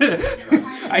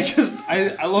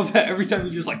 I love that every time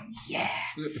you're just like, yeah.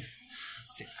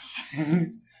 6.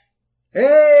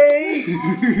 Hey!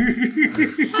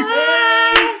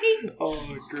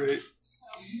 Oh, great.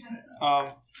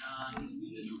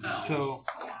 So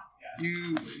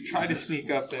you try to sneak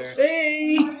up there.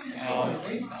 Hey!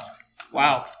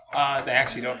 Wow. They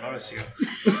actually don't notice you.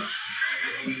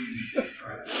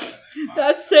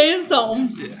 That's saying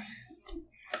something. Yeah.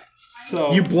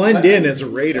 So You blend in as a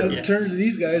raider. I turn to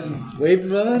these guys and wave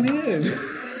them on in.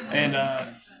 and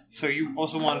so you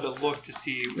also wanted to look to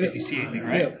see if you see anything,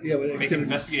 right? Yeah, but Make an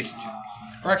investigation check.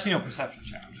 Or actually, no, perception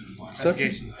check.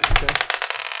 Investigation.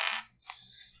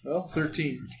 Well,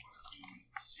 13.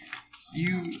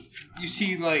 You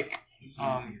see like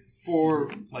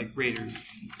 4 like raiders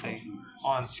like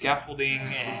on scaffolding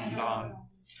and on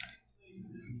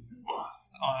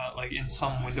like in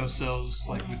some windowsills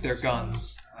like with their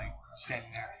guns like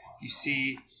standing there. You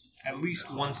see at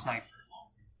least one sniper.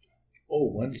 Oh,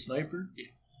 one sniper? Yeah.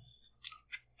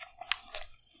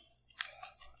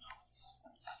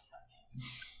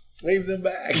 Wave them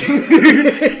back.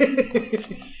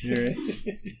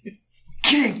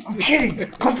 I'm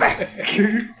kidding. Go back.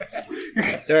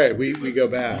 All right, we go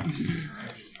back.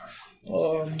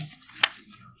 4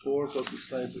 plus a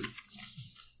sniper.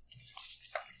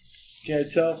 Can I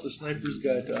tell if the sniper's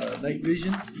got night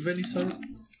vision of any sort?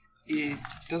 It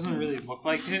doesn't really look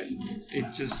like it.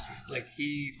 It just like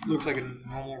he looks like a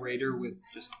normal raider with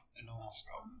just a normal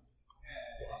scope.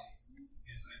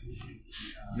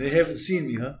 They haven't seen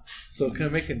me, huh? So can I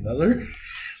make another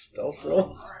stealth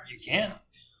roll? You can.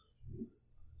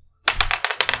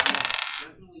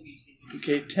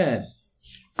 Okay, 10.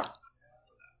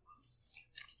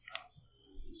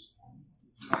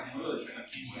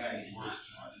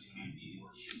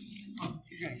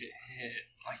 You're gonna get hit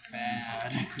like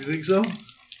bad. You think so?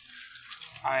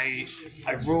 I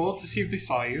rolled to see if they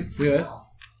saw you. Yeah.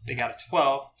 They got a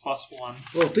 12 plus 1.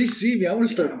 Well, if they see me, I'm going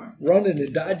to start running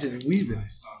and dodging and weaving.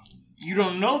 You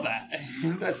don't know that.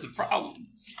 That's the problem.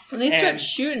 When they start And,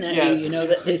 shooting at yeah, you, you know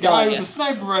that they Guy saw with you. a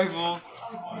sniper rifle,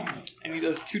 and he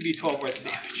does 2d12 worth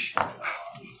of damage.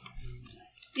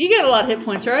 You get a lot of hit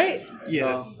points, right?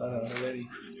 Yes. Already.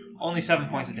 Only 7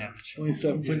 points of damage. Only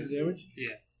 7 points of damage?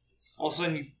 Yeah. All of a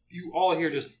sudden, you all hear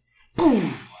just boom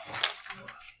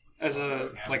as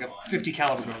a 50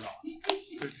 caliber goes off.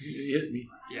 He hit me.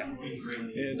 Yeah.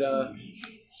 And,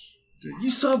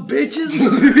 you son of bitches!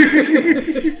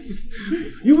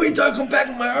 You wait till I come back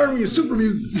with my army of super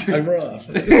mutants. I run off.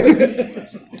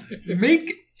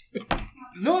 Make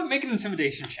an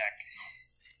intimidation check.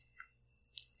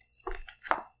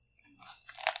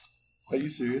 Are you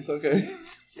serious? Okay.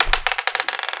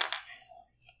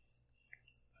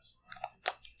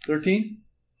 13?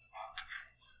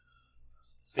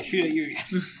 They shoot at you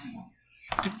again.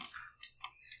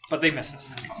 But they miss this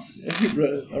time.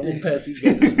 I run past these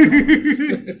guys.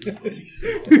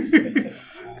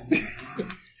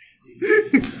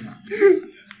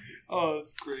 Oh,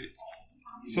 that's great.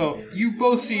 So you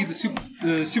both see the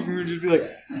super mutants be like,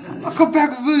 "I'll come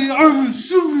back with the army of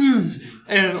super mutants,"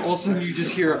 and all of a sudden you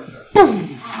just hear a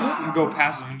boom and go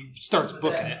past him, and he starts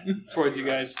booking it towards you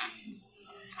guys.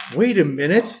 Wait a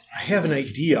minute. I have an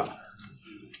idea.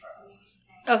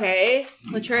 Okay,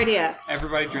 what's your idea?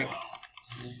 Everybody drink.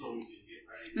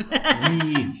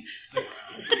 We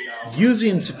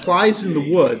using supplies in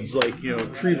the woods, like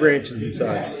tree branches and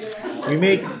such. We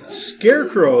make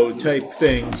scarecrow type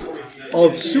things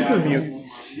of super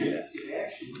mutants.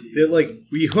 That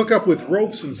we hook up with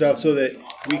ropes and stuff so that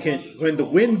we can, when the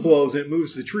wind blows and it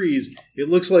moves the trees, it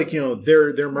looks like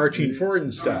they're marching forward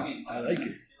and stuff. I like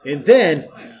it. And then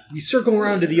we circle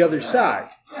around to the other side.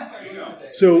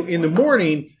 So in the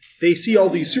morning, they see all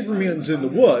these super mutants in the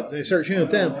woods, and they start shooting at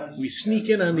them. We sneak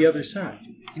in on the other side.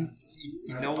 You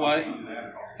know what?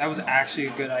 That was actually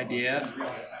a good idea.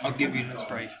 I'll give you an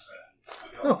inspiration.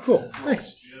 Oh, cool.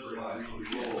 Thanks.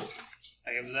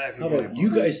 Exactly. How about you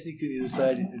guys sneak to the other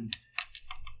side and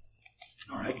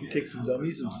I can take some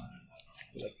dummies and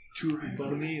two in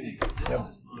front of me and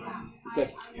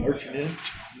like arching in.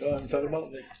 You know what I'm talking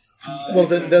about? Like, Well,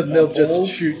 then they'll just Balls?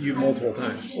 shoot you multiple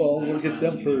times. well, we'll get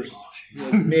them first. You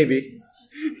know, Maybe.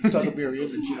 talk about your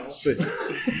image, you know. But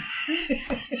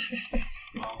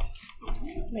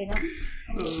Wait, no.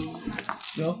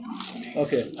 No?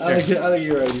 Okay. I like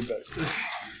your idea better.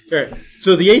 all right.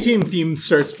 So the A-Team theme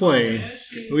starts playing.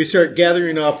 And we start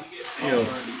gathering up,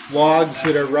 logs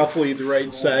that are roughly the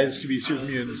right size to be super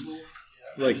mutants.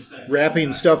 Like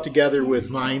wrapping stuff together with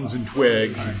vines and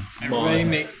twigs. And Everybody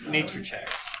mud. make nature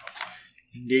checks.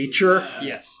 Nature.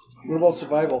 Yes. What about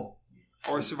survival?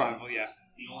 Or survival, yeah.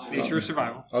 Nature or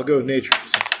survival. I'll go with nature.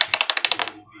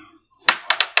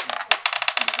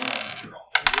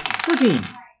 14.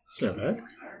 It's not bad.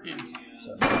 Yeah.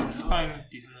 You find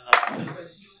decent enough.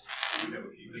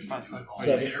 You find some.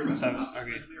 7.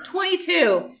 Okay.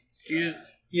 22. You just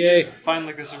Yay. find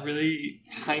like this really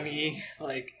tiny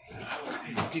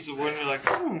piece of wood and you're like,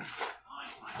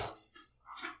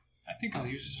 I think I'll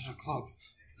use this as a club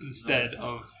instead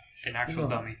of an actual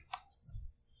dummy.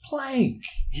 Plank.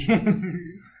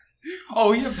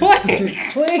 Oh, yeah, plank!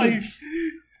 Plank.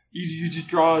 You just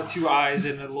draw 2 eyes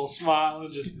and a little smile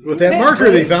and just... With that marker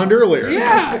they found earlier.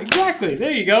 Yeah, exactly. There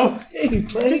you go. Hey,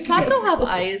 plank. Does Taco have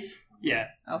eyes? Yeah.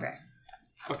 Okay.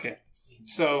 Okay.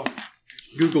 So,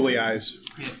 Googly eyes.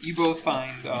 yeah, you both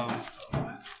find,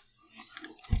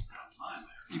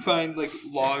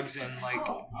 logs and,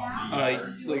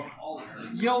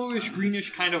 yellowish, greenish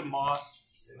kind of moss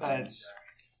that's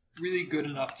really good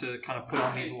enough to kind of put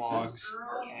on these logs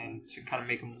and to kind of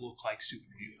make them look like super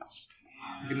mutants.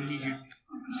 I'm going to need you,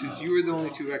 since you were the only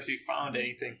two who actually found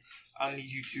anything, I'll need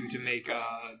you two to make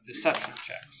deception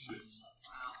checks.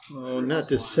 Oh, not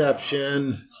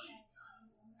deception.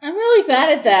 I'm really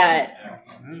bad at that.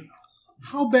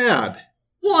 How bad?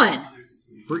 1.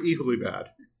 We're equally bad.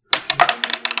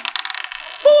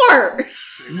 4.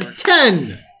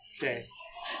 10. Okay.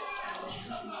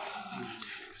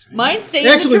 Mine stays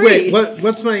Actually, in the tree. wait.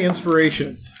 What's my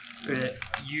inspiration?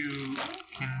 You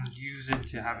can use it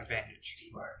to have advantage.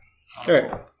 All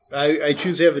right. I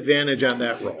choose to have advantage on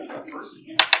that roll.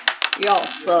 Y'all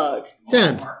suck.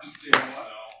 10.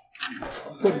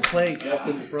 Put the plank up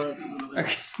in the front.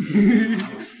 Okay.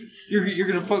 You're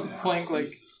gonna put plank In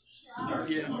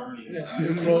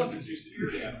front.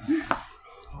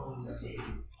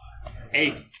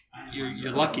 Hey,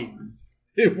 you're lucky.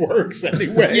 It works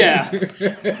anyway. Yeah.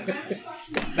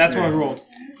 That's what I rolled.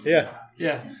 Yeah.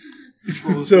 Yeah.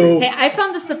 So, Hey, I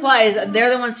found the supplies.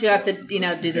 They're the ones who have to,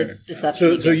 do the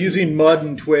deception. so using mud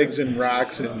and twigs and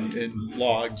rocks and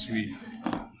logs, we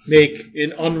make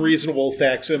an unreasonable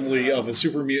facsimile of a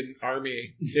super mutant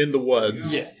army in the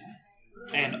woods. Yeah.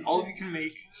 And all you can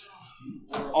make,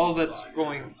 all that's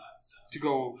going to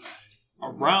go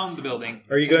around the building.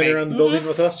 Are you going around the building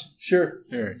with us? Sure.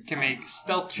 All right. Can make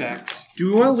stealth checks. Do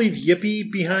we want to leave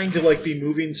Yippee behind to be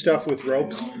moving stuff with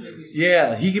ropes?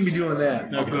 Yeah, he can be doing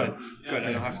that. Oh, good. Good.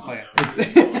 I don't have to play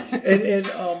it.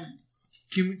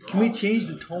 And can we change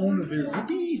the tone of his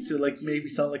yippee to maybe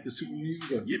sound like a super mutant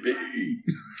going yippee?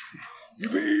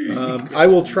 Yippee. I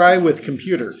will try with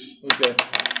computers. Okay.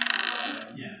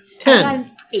 10.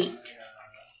 I'm 8.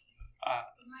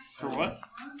 For what?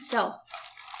 Stealth.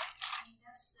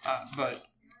 But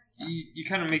you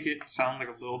kind of make it sound like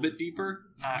a little bit deeper.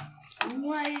 Not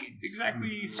quite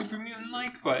exactly super mutant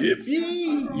like, but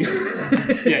Yippee.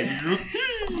 yeah,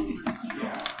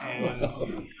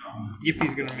 and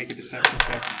Yippie's gonna make a deception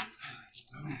check.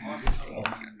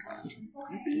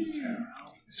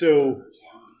 So,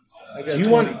 I got do you 20.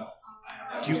 want...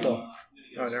 Stuff.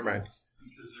 Oh, never mind.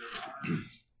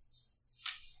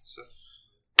 So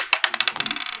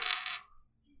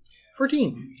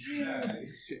 14.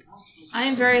 I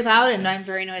am very loud and I'm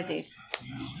very noisy.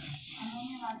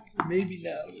 Maybe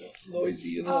not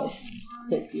noisy enough.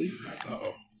 Hopefully.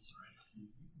 Uh-oh.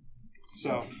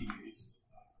 So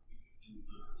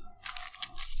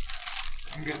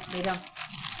I'm good. Lay down.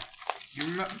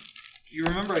 You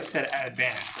remember I said at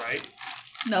advantage, right?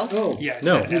 No. Oh. Yeah, I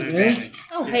No. said at advantage.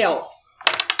 Oh, hell.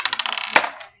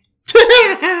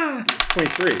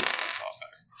 23.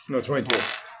 No, 22.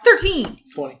 13.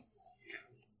 20.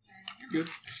 You're good.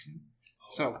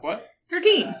 So what?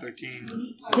 13. 13,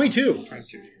 22.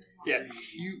 22. Yeah,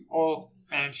 you all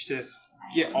managed to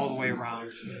get all the way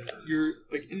around. You're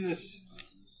in this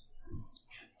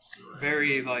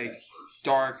very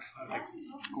dark,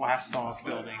 glassed off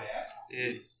building.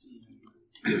 It's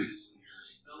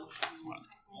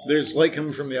There's light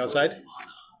coming from the outside?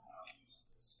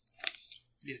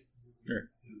 yeah. All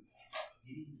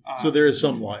right. So there is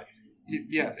some light.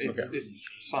 It's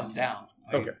sundown.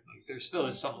 Okay. There still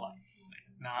is sunlight.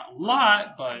 Not a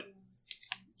lot, but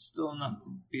still enough to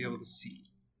be able to see.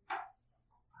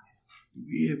 Do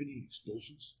we have any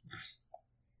explosions?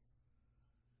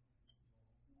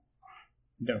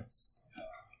 No.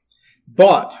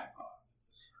 But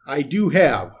I do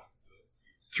have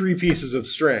 3 pieces of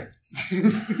string.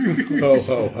 Ho,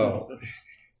 ho, ho.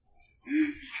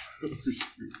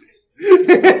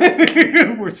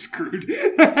 We're screwed.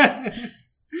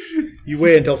 You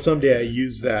wait until someday I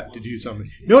use that to do something.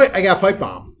 No, wait, I got a pipe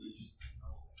bomb.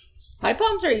 Pipe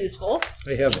bombs are useful.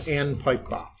 I have an pipe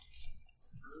bomb.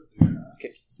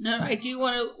 No, I do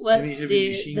want to let Any heavy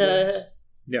machine guns?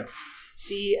 No.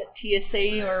 the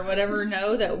TSA or whatever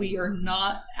know that we are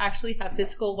not actually have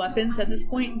physical weapons at this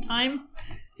point in time.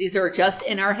 These are just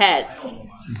in our heads.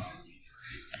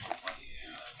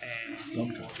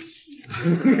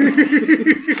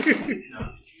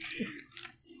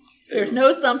 There's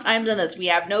no sometimes in this. We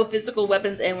have no physical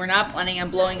weapons and we're not planning on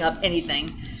blowing up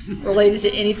anything related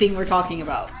to anything we're talking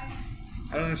about.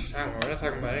 I don't know what you're talking about. We're not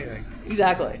talking about anything.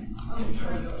 Exactly.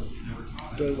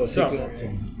 Talking about So- taking out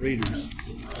some raiders.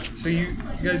 So you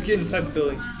guys get inside the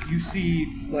building. You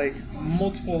see like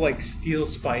multiple like steel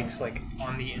spikes like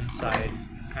on the inside,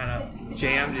 kind of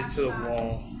jammed into the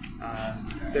wall.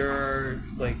 There are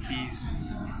like these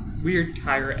weird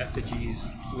tiger effigies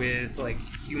with like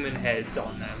human heads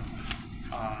on them.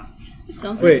 It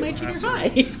sounds Wait. like my junior That's high.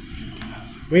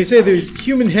 When you say there's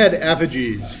human head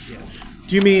effigies,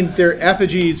 do you mean they're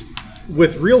effigies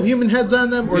with real human heads on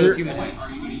them? Or Real they're human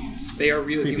heads. They are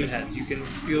real human heads. You can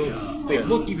still. They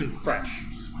look even fresh.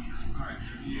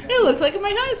 It looks like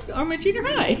my high school or my junior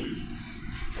high.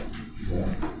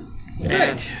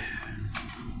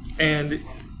 And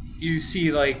you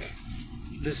see like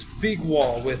this big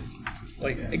wall with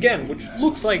like again, which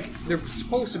looks like there's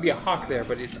supposed to be a hawk there,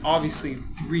 but it's obviously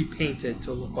repainted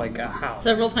to look like a house.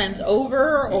 Several times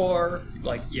over, or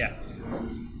Like yeah.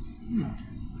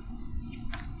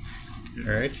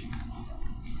 all right.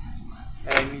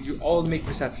 And you all make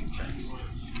perception checks.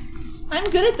 I'm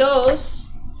good at those.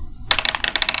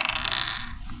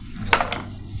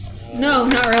 No,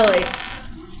 not really.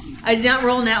 I did not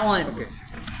roll in that one. Okay.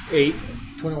 8.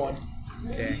 21.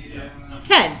 Okay.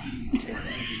 10.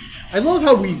 I love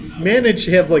how we managed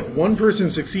to have like one person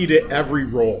succeed at every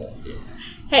roll.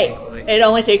 Hey, it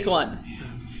only takes one.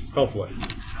 Hopefully.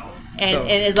 And So-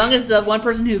 and as long as the one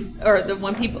person who, or the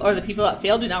one people, or the people that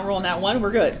failed do not roll in that one,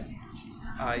 we're good.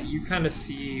 You kind of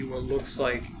see what looks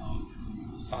like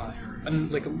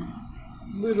a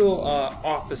little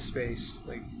office space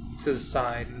like to the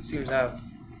side, and seems to have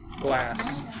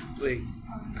glass like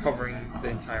covering the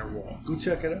entire wall. Go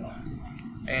check it out.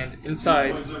 And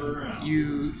inside,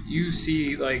 you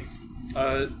see like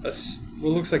what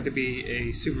looks like to be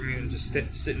a super mutant just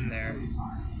sitting there,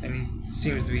 and he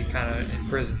seems to be kind of in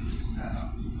prison.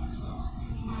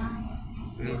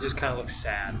 And he just kind of looks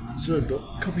sad. So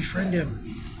come befriend him.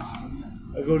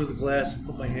 I go to the glass and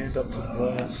put my hand up to the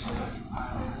glass.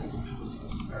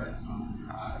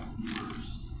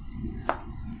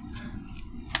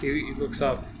 He looks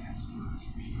up.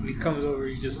 When he comes over,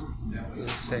 he just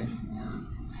say,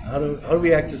 How do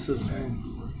we access this room?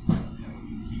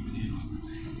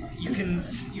 You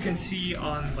can see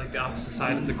on like the opposite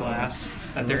side of the glass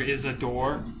that there is a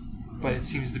door, but it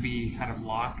seems to be kind of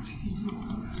locked.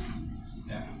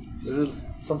 Is it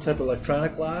some type of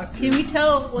electronic lock? Can we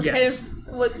tell what Yes.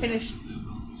 kind of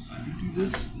Do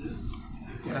this?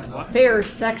 fair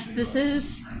sex this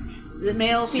is? Is it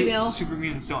male, female? Super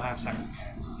mutants don't have sexes.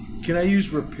 Can I use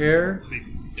repair? They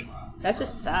don't. That's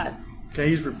just sad. Can I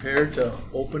use repair to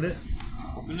open it?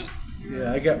 Open it.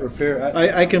 Yeah, I got repair.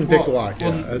 I can pick the Well, lock.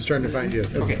 Yeah. I was trying to find you.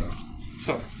 Okay,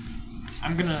 so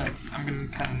I'm gonna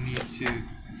kind of need to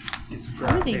get some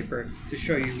graph Everything. paper to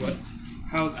show you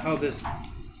how this,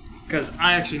 because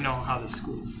I actually know how this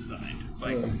school is designed,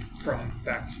 like from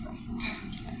back to front.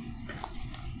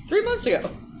 3 months ago.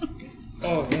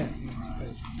 Oh yeah.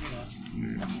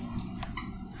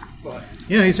 But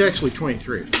Yeah, he's actually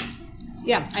 23.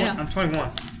 Yeah, I know. I'm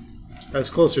 21. I was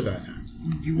closer that time.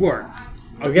 You were.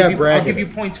 We got I'll bragging. give you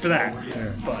points for that.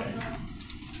 But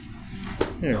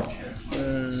Yeah.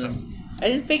 I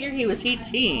didn't figure he was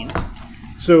 18.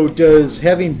 So does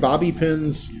having bobby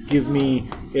pins give me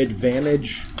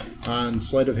advantage on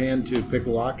sleight of hand to pick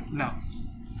the lock? no.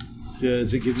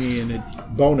 Does it give me a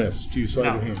bonus to sleight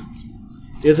No. of hands?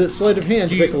 Is it sleight of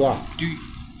hand to pick the lock? Do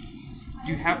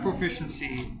you have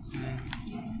proficiency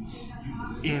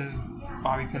in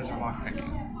bobby pins or lock picking?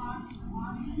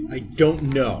 I don't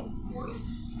know.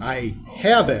 I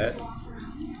have it.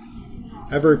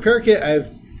 I have a repair kit. I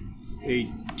have a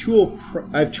tool.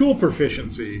 I have tool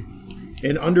proficiency,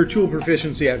 And under tool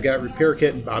proficiency, I've got repair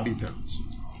kit and bobby pins.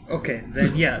 Okay,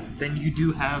 then you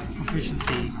do have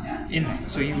proficiency in that.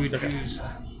 So you would use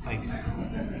like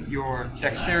your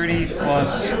dexterity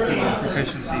plus the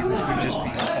proficiency, which would just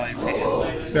be sleight of hand.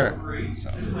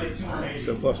 All right.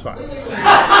 So +5.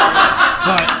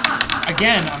 But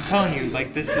again, I'm telling you,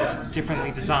 like this is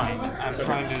differently designed. I'm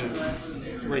trying to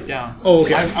write down. Oh,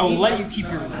 okay. I will let you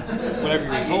keep your whatever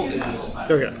your result is,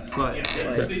 Okay. but like,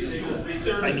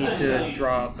 I need to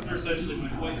draw the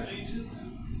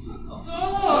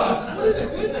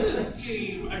With this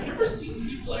game, I've never seen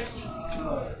people actually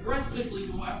aggressively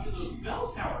go after those bell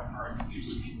tower cards.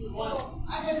 Usually people want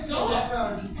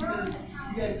stuff.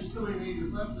 You guys are so many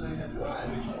majors left, and I have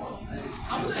one.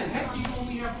 How the heck do you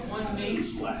only have one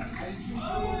mage left?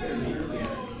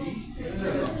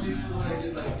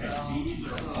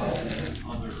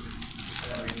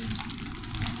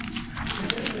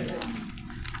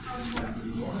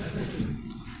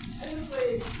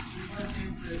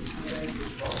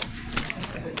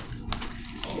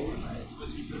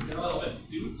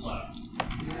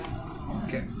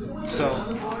 Okay, so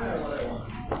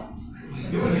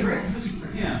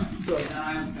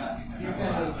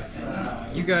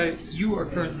you are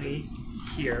currently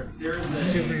here.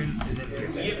 Superman is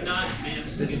in here.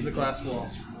 This is the glass wall.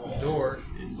 The door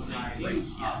is right here.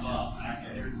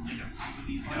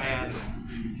 And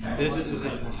this is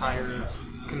an entire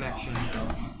connection.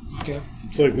 Okay.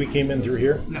 So like we came in through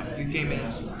here? No, you came in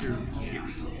through here.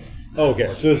 Oh,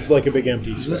 okay. So this is like a big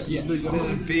empty space. Yes, this is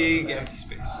a big empty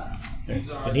space. Okay.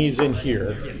 And he's in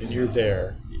here, and you're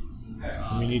there.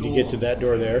 And we need to get to that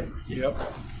door there. Yep.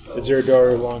 Is there a door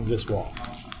along this wall?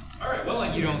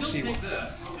 You don't see one.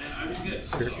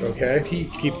 Okay. Keep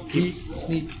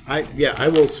sneak. I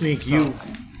will sneak you.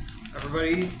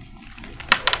 Everybody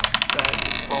that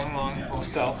is following along, roll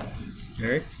stealth. All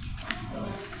right.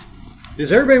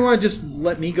 Does everybody want to just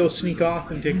let me go sneak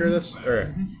off and take care of this? All right.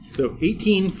 So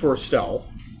 18 for stealth.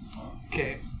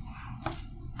 Okay.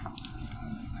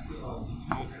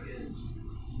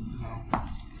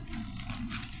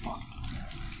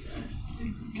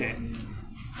 Okay.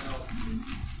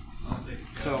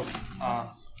 So,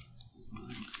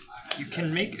 you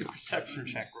can make a perception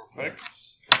check real quick.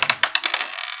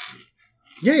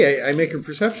 Yeah, I make a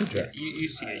perception check. You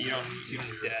see it. You don't need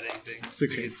to add anything.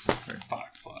 16. It's 5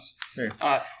 plus.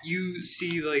 Right. You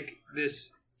see like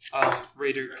this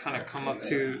raider kind of come up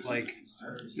to like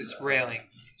this railing.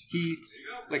 He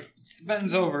like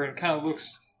bends over and kind of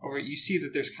looks over. You see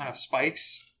that there's kind of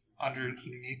spikes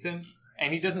underneath him,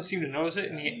 and he doesn't seem to notice it,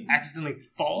 and he accidentally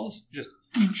falls. Just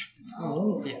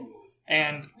yeah.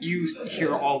 And you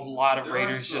hear a lot of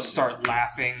raiders just start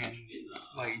laughing and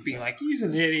like being like, "He's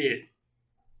an idiot."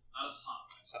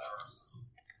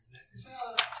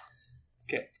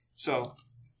 Okay, so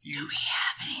you. Do we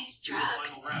have any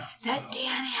drugs that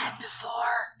Dan had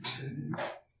before?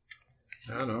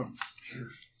 I don't know.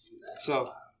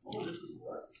 So,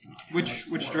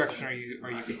 which direction are you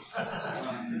going?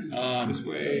 This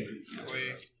way, that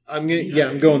way. I'm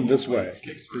going this way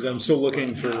because I'm still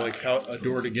looking for like how a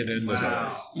door to get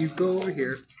into. You go over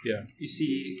here. Yeah. You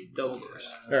see double doors.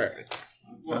 All right.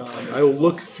 I will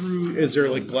look through. Is there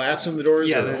like glass in the doors?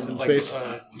 Yeah, or there's open like space.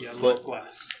 little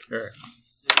glass. All right.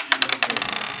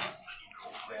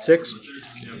 6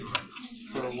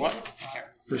 For what?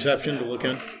 perception to look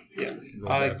in. Yeah. You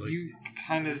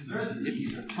kind of.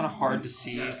 It's kind of hard to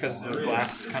see because the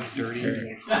glass is kind of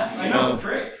dirty. I'll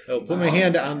put my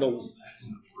hand on the.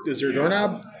 Is there a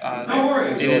doorknob?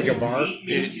 It is like a bar?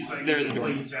 There's a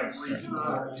door.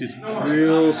 Just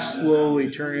real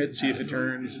slowly turn it. See if it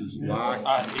turns. Is it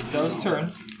locked? It does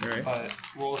turn. All right.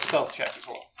 Roll a stealth check as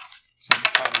well. So I'm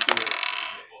trying to do it.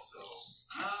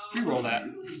 Reroll that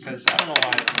because I don't know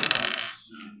why.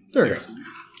 There we go.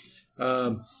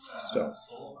 Stealth.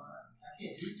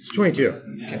 It's 22.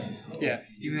 Okay. Yeah,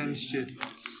 you managed to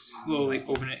slowly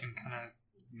open it and kind of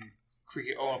creak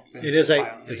it open. It is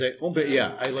as I open it,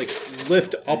 yeah, I like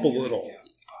lift up a little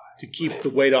to keep the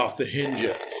weight off the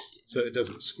hinges so it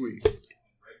doesn't squeak.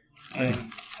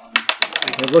 And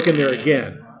I look in there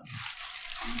again.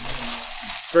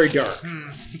 It's very dark.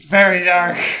 It's very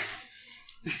dark.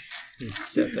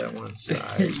 Set that one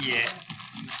aside. Yeah.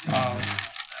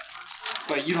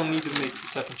 But you don't need to make a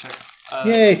perception check.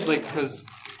 Yay! Like, because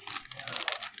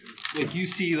like you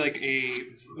see like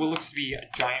what looks to be a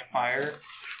giant fire,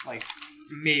 like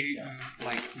maybe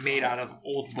like made out of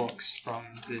old books from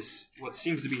this what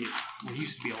seems to be what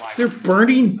used to be a library. They're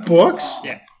burning books?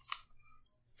 Yeah.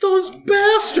 Those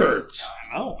bastards!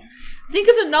 I know. Think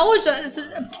of the knowledge that is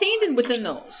obtained within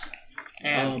those.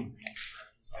 And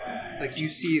like you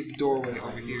see the doorway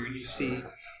over here, and you see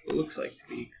It looks like to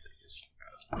be, because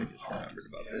I just remembered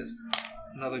about this.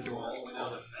 Another door.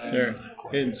 There.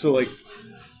 And so, like,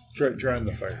 draw on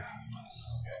the fire.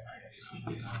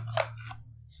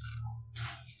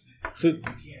 So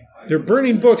they're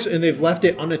burning books and they've left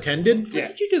it unattended? Yeah.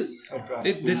 What did you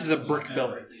do? This is a brick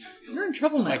building. You're in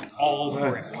trouble now. Like, all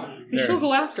brick. You should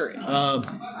go after it.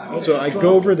 So I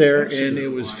go over there and it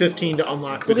was 15 to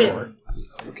unlock the door.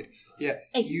 Okay. Yeah.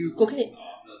 Hey, go get it.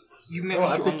 You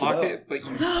managed to unlock it, but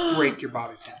you break your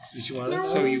bobby pins. Did you want it?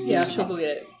 So you Yeah, lose she'll it. go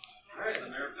get it.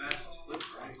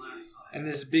 And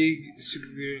this big super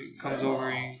mutant comes over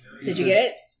and he Did you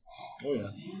get it? Oh, yeah.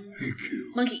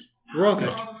 Monkey. You're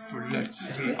welcome. for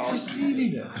letting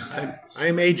me out.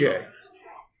 I'm AJ.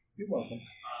 You're welcome.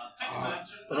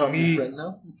 Me, Friend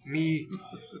now? me,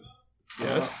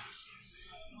 Yes?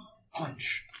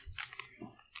 punch.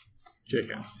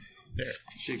 Shake hands. There.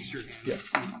 Shakes your hand. Yeah.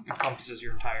 Encompasses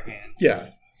your entire hand. Yeah.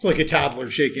 It's like a toddler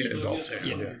shaking an adult's hand.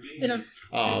 Yeah. You know,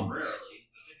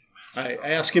 I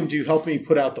ask him to help me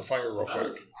put out the fire real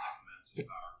quick.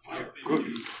 Good.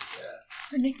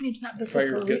 her nickname's not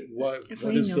Fire. Bissell Get, what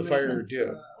does the fire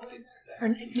do? Her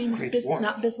nickname is Great warmth.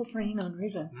 not Bissell for any known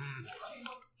reason.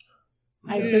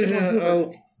 I have Bissell Yeah, Hoover.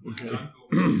 oh,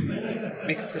 okay.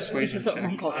 Make a persuasion This is what check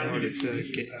Mom calls in it. order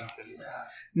to get into.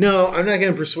 No, I'm not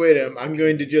going to persuade him. I'm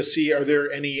going to just see, are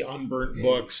there any unburnt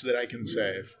books that I can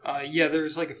save? Yeah,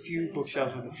 there's like a few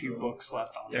bookshelves with a few books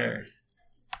left on there.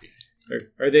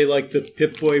 Are they like the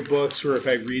Pip-Boy books where if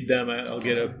I read them, I'll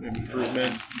get an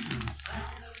improvement?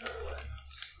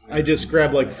 I just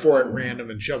grab like 4 at random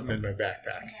and shove them in my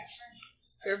backpack.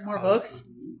 There are more books?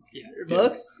 Yeah. Your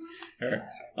books? All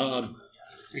right.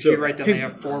 If So- you write down, they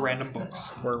have 4 random books.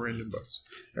 4 random books.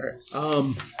 All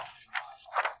right.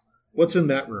 What's in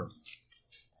that room?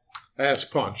 I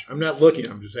ask Punch. I'm not looking.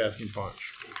 I'm just asking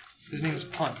Punch. His name's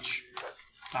Punch,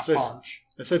 not So Punch.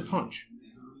 I said Punch.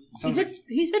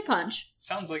 He said punch.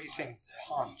 Sounds like he's saying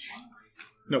Punch.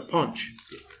 No, Punch.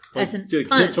 As in to hit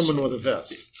punch. someone with a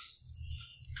vest.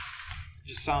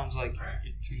 Just sounds like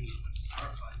it to me.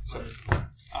 So,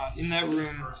 in that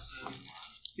room,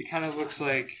 it kind of looks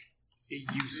like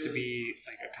it used to be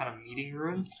like a kind of meeting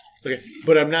room. Okay,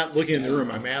 but I'm not looking in the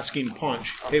room. I'm asking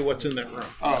Punch. Hey, what's in that room?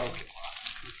 Oh, okay.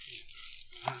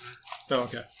 Oh,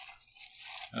 okay.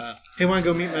 Hey, want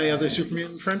to go meet my other super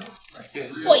mutant friend? Yeah,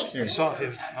 Wait. I saw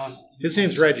him. His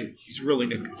name's Reggie. He's a really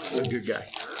a good guy.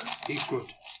 He's good.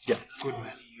 Yeah. Good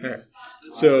man. All right.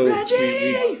 So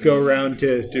we go around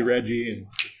to Reggie and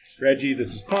Reggie.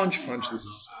 This is Punch. Punch. This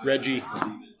is Reggie.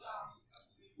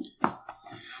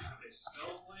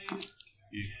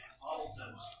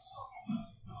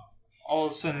 All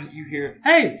of a sudden, you hear,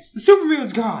 "Hey, the super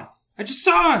mutant's gone! I just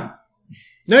saw him!"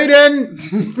 No, he didn't.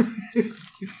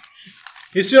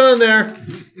 He's still in there.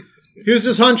 He was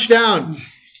just hunched down.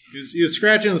 He was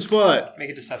scratching his foot. Make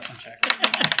a deception check.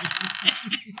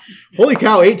 Holy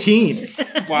cow, 18.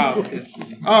 Wow.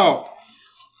 Oh.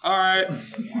 All right.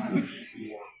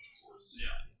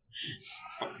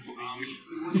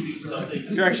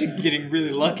 You're actually getting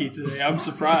really lucky today. I'm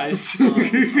surprised.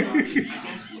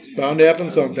 It's bound to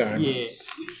happen sometime. Yeah.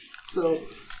 So,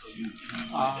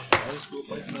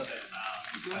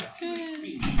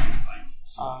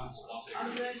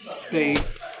 they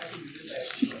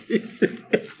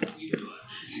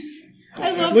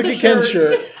I love Look the at Ken's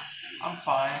shirt. shirt. I'm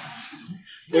fine.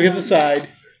 Look at the side.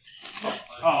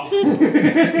 Oh.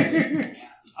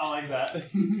 I like that.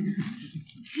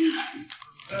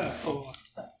 Oh.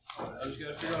 I was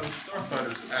gonna figure out if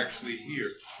Starfighter's actually here.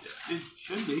 It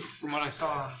should be, from what I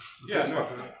saw. On Yeah, no.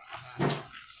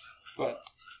 But,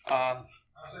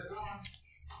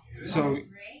 so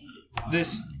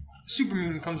this super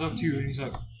mutant comes up to you and he's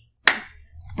like,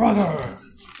 "Brother!"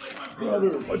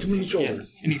 Brother, punch him in the shoulder.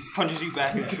 And he punches you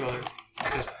back in the shoulder.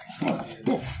 Just poof,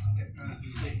 poof.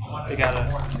 They got a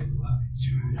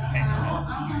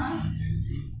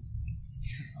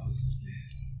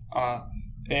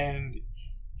and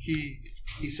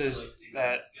he says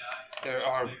that there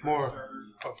are more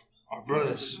of our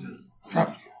brothers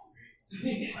trapped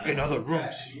in other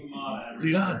rooms.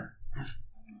 Lead on.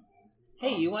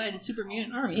 Hey, you wanted a super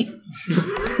mutant army.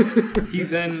 He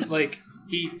then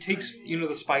he takes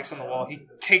the spikes on the wall. He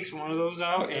takes one of those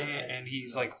out and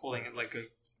he's like holding it like a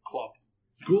club.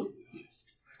 Cool.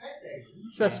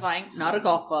 Specifying not a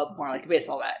golf club, more like a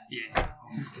baseball bat. Yeah.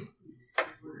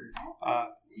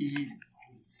 He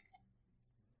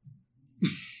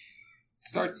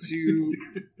starts to.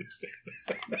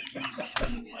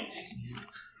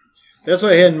 That's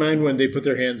what I had in mind when they put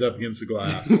their hands up against the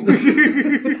glass.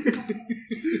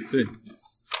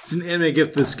 It's an anime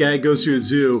gift. This guy goes to a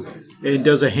zoo and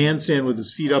does a handstand with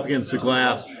his feet up against the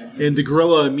glass. And the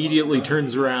gorilla immediately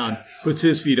turns around, puts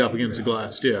his feet up against the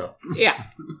glass too. Yeah,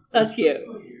 that's cute.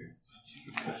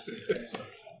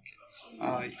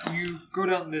 You go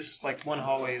down this one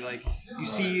hallway, you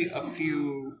see a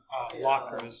few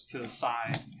lockers to the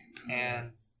side,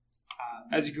 and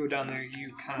as you go down there,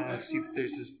 you kind of see that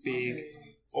there's this big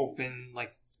open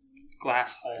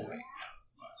glass hallway.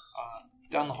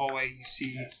 Down the hallway, you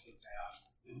see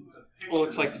what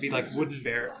looks like to be wooden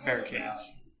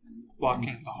barricades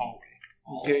blocking the hallway.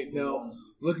 Okay, now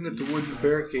looking at the wooden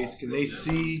barricades, can they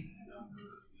see?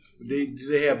 Do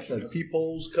they have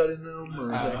peepholes cut in them or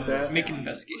like that? Make an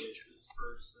investigation check.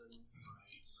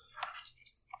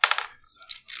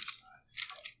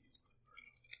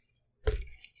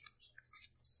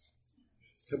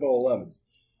 About 11.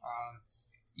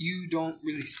 You don't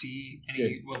really see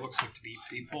any what looks like to be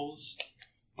peepholes,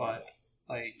 but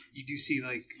you do see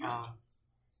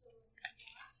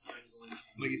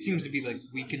it seems to be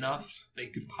weak enough that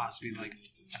you could possibly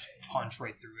punch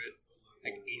right through it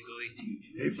easily.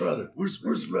 Hey brother, where's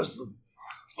the rest of them?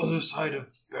 Other side of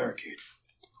the barricade.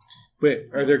 Wait,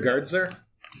 are there guards there?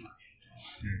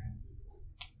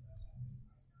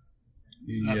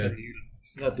 Not that you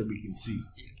Not that we can see.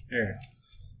 There.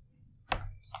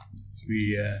 So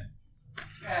we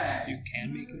you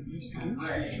can make an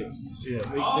investigation. Yeah,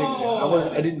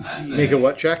 I didn't see. make a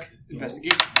what check?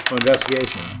 Investigation. Oh,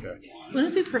 investigation. Okay.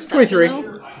 Wouldn't it be perception? 23. though?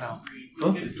 No,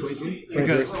 Huh? 23?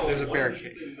 because there's a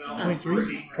barricade.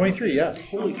 23, yes.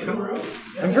 Holy cow.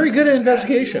 I'm very good at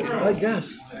investigation. I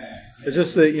guess. It's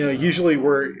just that, usually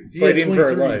we're fighting for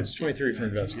our 23. lives. 23 for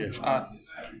investigation.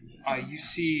 You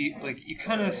see, you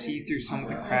kind of see through some of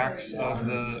the cracks of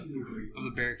the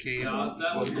barricade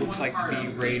what looks like to be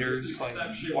raiders,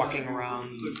 walking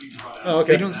around. Oh,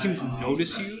 okay. They don't seem to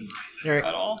notice you All right.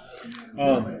 at all.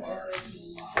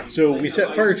 So we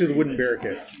set fire to the wooden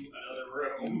barricade.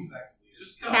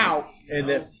 How? And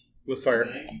then, with fire,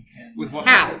 With what?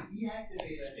 How?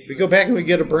 we go back and we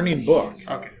get a burning book.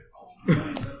 Okay.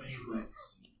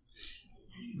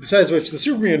 Besides which, the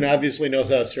Superman obviously knows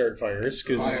how to start fires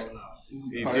because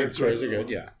fires are good.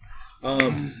 Yeah.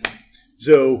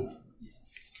 So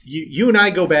you and I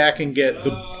go back and get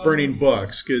the burning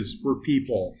books because we're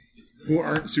people who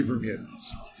aren't super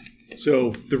mutants.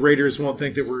 So the raiders won't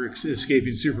think that we're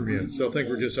escaping super mutants. They'll think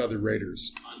we're just other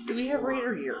raiders. Do we have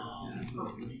Raider gear?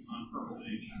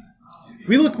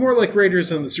 We look more like raiders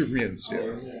than the super mutants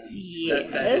do.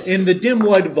 Yes. In the dim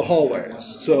light of the hallways.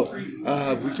 So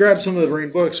we grab some of the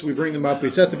burning books, we bring them up, we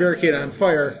set the barricade on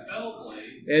fire,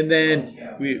 and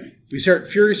then we start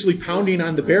furiously pounding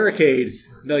on the barricade,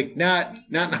 not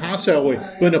in a hostile way,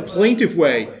 but in a plaintive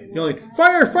way.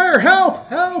 Fire, fire, help,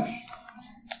 help!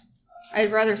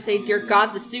 I'd rather say, dear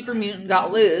God, the super mutant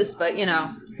got loose, but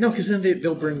No, because then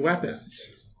they'll bring weapons.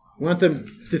 We want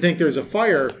them to think there's a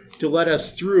fire to let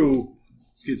us through,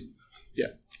 because,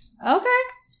 Okay.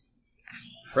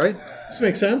 right? This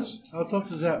makes sense? How tough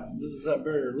does that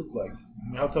barrier look like?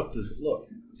 How tough does it look?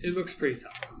 It looks pretty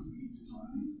tough.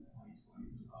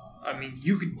 I mean,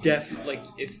 you could definitely,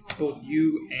 if both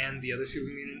you and the other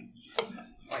super mutant,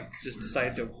 just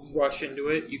decided to rush into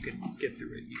it, you could get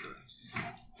through it easily.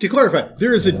 To clarify,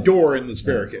 there is a door in this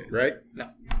barricade, right? No.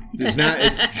 There's not.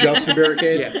 It's just a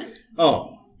barricade? Yeah.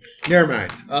 Oh, never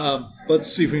mind.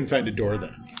 Let's see if we can find a door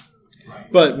then.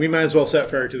 But we might as well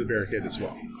set fire to the barricade as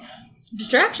well.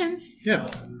 Distractions. Yeah.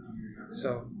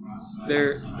 So,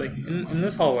 they're, in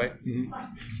this hallway,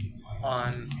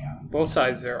 on both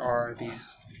sides there are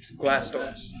these glass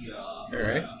doors. All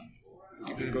right.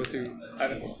 You can go through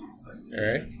either one. All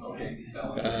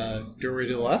right. Doorway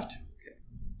to the left?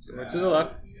 Door to the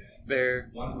left,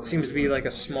 there seems to be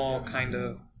a small kind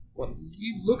of what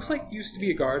looks like used to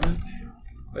be a garden,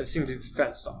 but it seems to be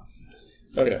fenced off.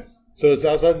 Okay. So it's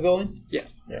outside the building? Yeah.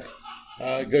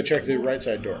 Yeah. Go check the right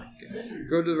side door.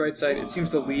 Go to the right side. It seems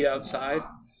to lead outside,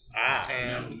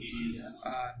 and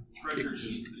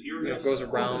it goes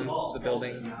around the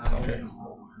building. So,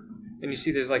 and you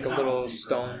see there's a little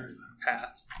stone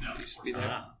path. That used to be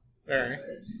there. All right.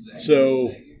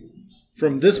 So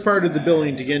from this part of the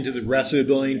building to get into the rest of the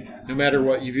building, no matter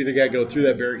what, you've either got to go through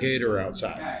that barricade or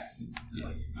outside.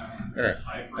 All right.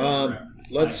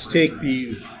 Let's take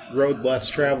the road less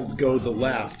traveled, go to the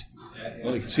left.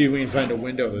 See if we can find a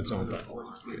window that's open.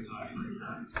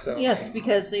 So, Yes,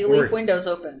 because they leave windows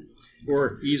open.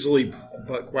 Or easily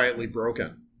but quietly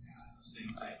broken.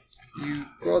 you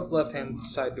go out the left-hand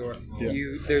side door.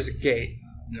 Yeah. There's a gate,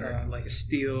 like a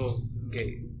steel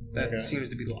gate that Okay. seems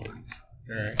to be locked.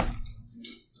 All right.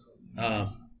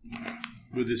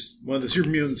 would this one of the super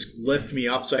mutants lift me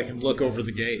up so I can look over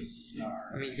the gate?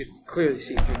 I mean, you can clearly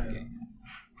see through the gate.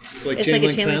 It's like It's chain like a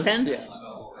link chain link fence. fence?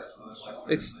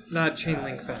 It's not chain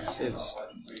link fence. It's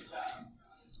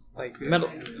like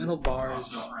metal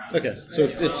bars. Okay, so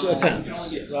it's a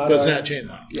fence, Yeah. but it's not chain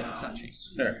link. Yeah, it's not chain.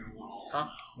 All right. Huh?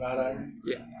 Wrought iron.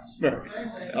 Yeah. All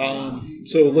right.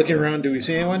 So looking around, do we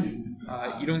see anyone?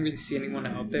 You don't really see anyone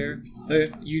out there.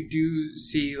 Okay. You do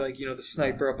see, like, you know, the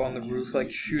sniper up on the roof,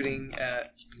 like, shooting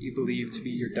at, you believe to be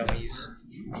your dummies.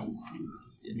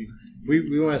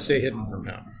 We want to stay hidden from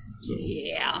him. So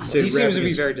Yeah. say He seems to be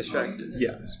Ravenous- very distracted.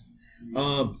 Yes.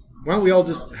 Why don't we all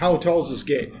just? How tall is this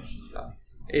gate?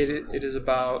 It is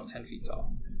about 10 feet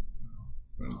tall.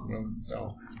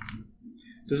 Well,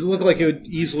 does it look like it would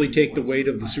easily take the weight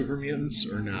of the super mutants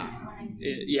or not?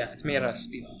 Yeah, it's made out of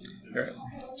steel. All right.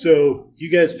 So you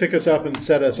guys pick us up and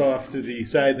set us off to the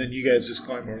side, then you guys just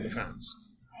climb over the fence.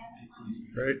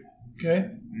 Right? Okay.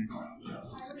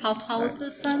 How tall is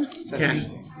this fence? Yeah.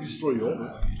 You just throw you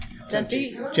over. 10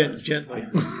 feet. Gently.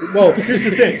 Well, here's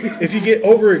the thing. If you get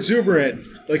over exuberant,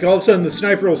 like all of a sudden the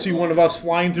sniper will see one of us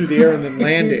flying through the air and then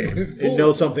landing and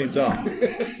know something's up.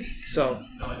 So,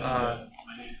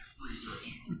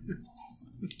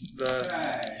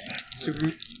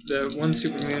 the one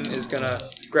super mutant is gonna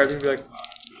grab you and be like,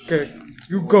 okay,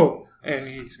 you go. And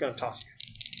he's gonna toss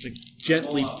you. Like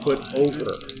gently put over.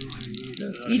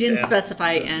 You didn't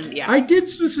specify, and yeah. I did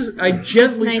specify. I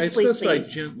Nicely, specified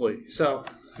please. gently. So,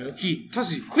 he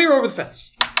tosses you clear over the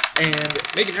fence. And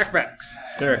make an acrobatics.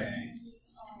 All right.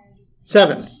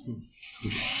 7.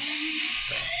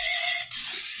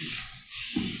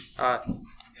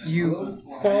 You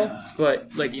fall, but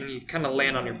like you kind of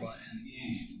land on your butt.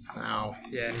 Ow.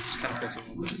 Yeah, and it just kind of hurts a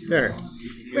little bit. There.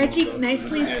 Reggie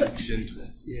nicely put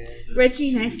Yeah.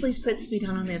 me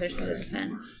down on the other side of the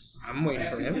fence. I'm waiting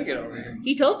for him to get over here.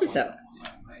 He told me so.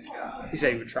 He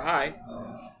said he would try.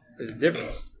 There's a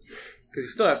difference. Because he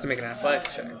still has to make an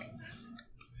athletics check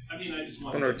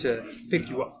in order to pick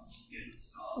you up.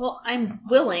 Well, I'm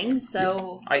willing,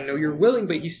 so I know you're willing,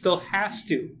 but he still has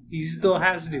to. He still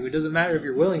has to. It doesn't matter if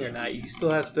you're willing or not. He still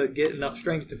has to get enough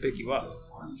strength to pick you up.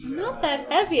 I'm not that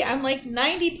heavy. I'm like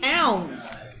 90 pounds.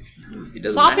 It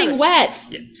doesn't Sopping matter. wet.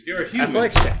 Yeah. You're a human.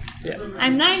 Athletics check. Yeah.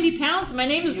 I'm 90 pounds. My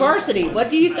name is Varsity. What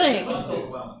do you think?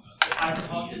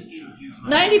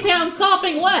 90 pounds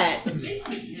sopping wet. Its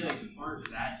mechanics aren't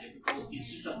that difficult.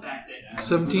 It's just the fact that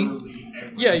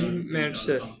 17? Yeah, you managed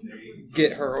to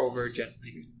get her over gently.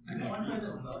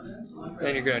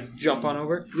 Then you're going to jump on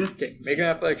over? Yeah. Okay, make an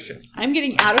athletics check. I'm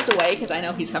getting out of the way because I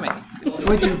know he's coming.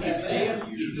 22.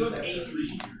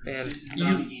 And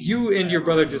you and your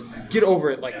brother just get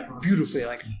over it like beautifully,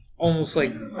 like almost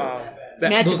like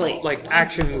Magically. those, like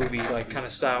action movie like kind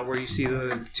of style where you see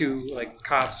the two like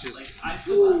cops just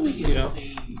you know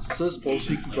So it's supposed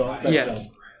to you can draw it back yeah down.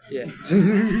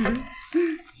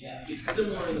 yeah it's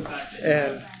similar in the fact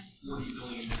that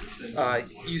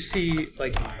and you see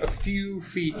like a few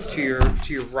feet to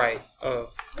your right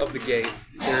of the gate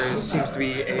there seems to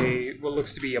be what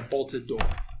looks to be a bolted door.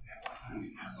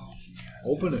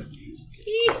 Open it.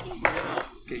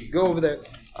 Okay, you go over there.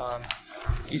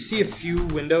 You see a few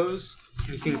windows.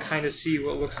 You can kind of see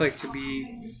what looks like to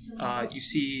be. You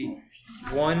see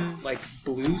one like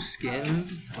blue-skinned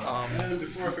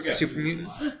Before I forget, super mutant.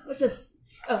 What's this?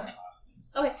 Oh.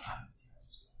 Okay.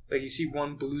 Like you see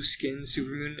one blue-skinned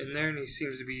super mutant in there, and he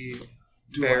seems to be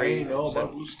Do very. I know upset.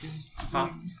 about blue skin? Huh?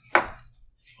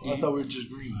 I thought we were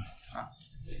just green.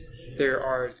 There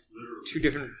are two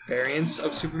different variants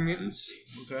of super mutants.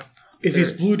 Okay. If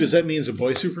he's blue, does that mean he's a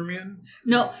boy super mutant?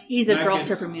 No, he's a Not girl good.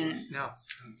 super mutant. No,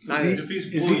 if he's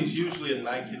Is blue, he- he's usually a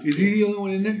Nike. Is he the only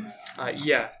one in there?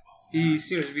 yeah, he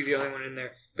seems to be the only one in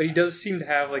there, but he does seem to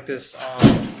have like this.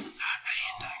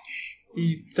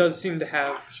 He does seem to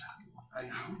have.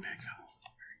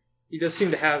 He does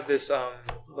seem to have this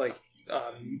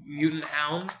mutant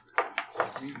hound.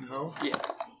 No. Yeah.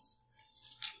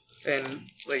 And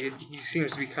like he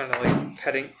seems to be kind of like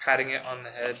patting it on the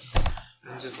head,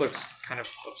 and just looks kind of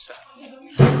upset.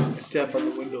 I tap on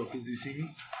the window. Does he see me?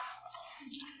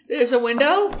 There's a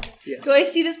window? Yes. Do I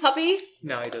see this puppy?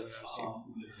 No, he doesn't notice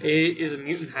you. It is a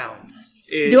mutant hound.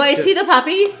 Do I see the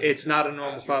puppy? It's not a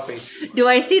normal puppy. Do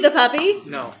I see the puppy?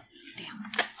 No.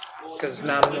 Because it's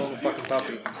not a normal fucking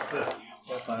puppy.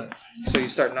 So you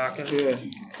start knocking. Yeah.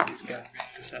 These guys.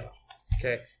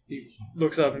 Okay. He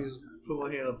looks up. And Put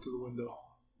my hand up to the window.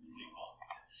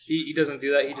 he doesn't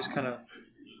do that. He just kind of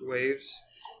waves.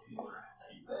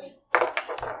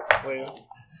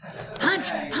 Punch!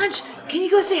 Punch! Can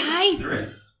you go say hi?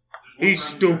 He's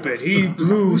stupid. He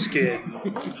blue skin.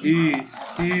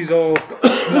 He's all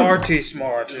Smarty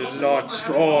smart is not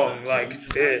strong like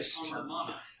Fist.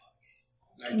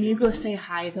 Can you go say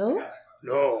hi, though?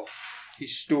 No,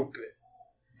 he's stupid.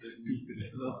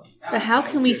 But how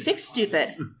can we fix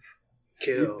stupid?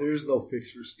 Kill. There's no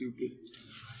fix for stupid.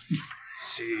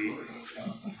 See,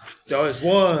 does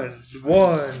one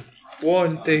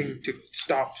thing to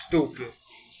stop stupid.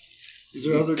 Is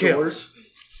there other Kill. doors?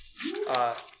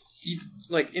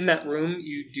 Like in that room,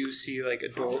 you do see like a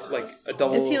door, like a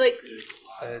double. Is he like...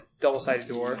 A double-sided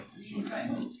door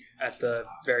at the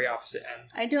very opposite end.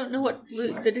 I don't know what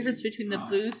the difference between the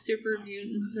blue super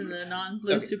mutants and the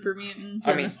non-blue super mutants.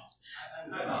 I mean,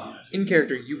 in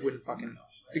character, you wouldn't fucking know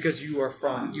because you are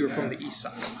from the east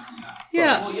side.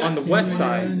 yeah. On the west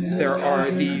side, there are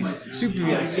these super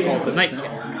mutants called the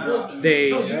Nightkin.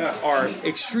 They are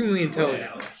extremely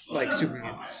intelligent, like super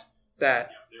mutants.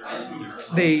 That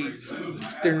they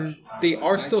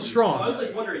are still strong,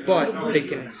 but they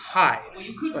can hide.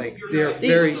 Like they're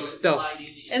very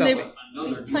stealthy. And they're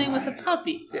playing with a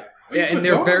puppy. Yeah, and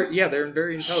they're very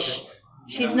intelligent.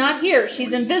 She's not here.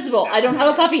 She's invisible. I don't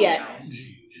have a puppy yet.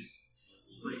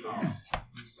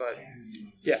 But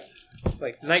yeah,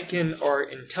 like Nightkin are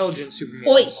intelligent super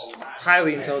mutants,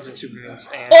 highly intelligent super mutants,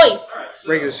 and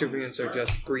regular super mutants are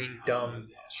just green, dumb,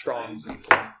 strong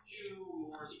people.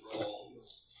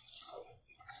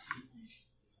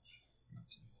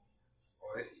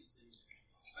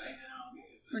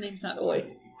 Her name's not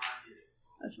Oi.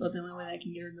 That's about the only way I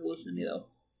can get her to listen to me, though.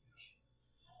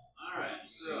 Alright,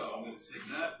 so I'm going to take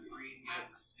that. Green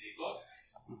gets a book.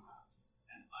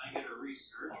 And I get a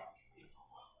research.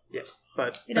 Yeah,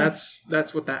 but You know.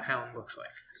 that's what that hound looks like.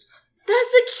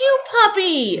 That's a cute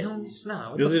puppy! No, it's not.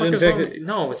 What Because the it fuck didn't is take wrong it- with-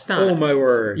 No, it's not. Oh my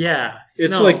word. Yeah.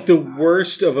 It's no. like the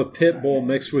worst of a pit bull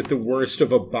mixed with the worst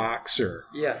of a boxer.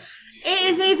 Yes.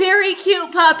 It is a very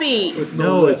cute puppy!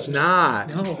 No, it's not.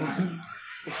 No.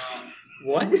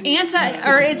 What? It's in What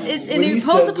he a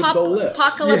said with the lip.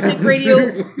 post-apocalyptic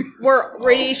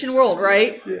radiation world,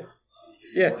 right?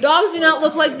 Yeah. Dogs do not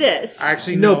look like this.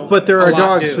 Actually, No, but there a are lot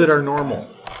dogs do. that are normal.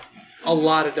 A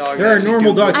lot of dogs. There are actually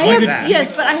normal do dogs. look I You like could- that.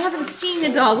 yes, but I haven't seen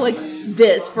a dog like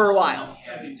this for a while.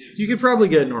 You could probably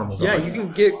get a normal dog. Yeah, you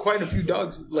can get quite a few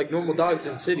dogs, like normal dogs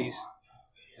in cities.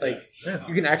 Like,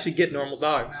 you can actually get normal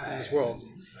dogs in this world.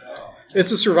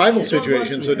 It's a survival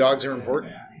situation, so dogs are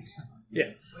important.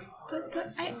 Yes. But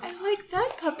I like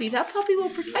that puppy. That puppy will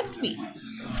protect me.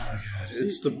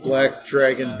 It's the black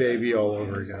dragon baby all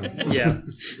over again. Yeah.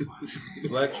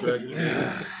 Black Dragon.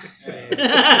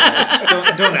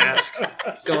 Don't ask.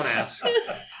 Don't ask.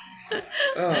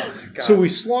 Oh, God. So we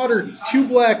slaughtered 2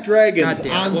 black dragons God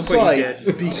damn, on look what you site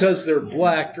did. because they're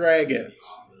black dragons.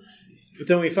 But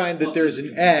then we find that there's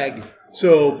an egg,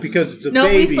 so because it's a No,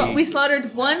 baby... we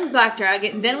slaughtered one black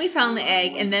dragon, then we found the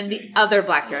egg, and then the other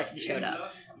black dragon showed up.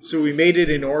 So we made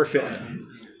it an orphan.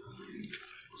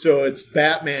 So it's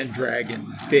Batman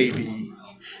Dragon Baby.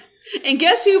 And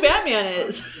guess who Batman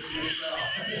is?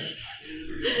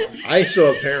 I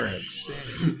still have parents.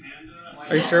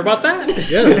 Are you sure about that?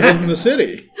 Yeah, they live in the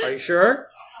city. Are you sure?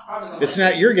 It's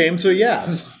not your game, so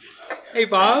yes. Hey,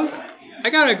 Bob. I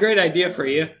got a great idea for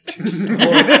you.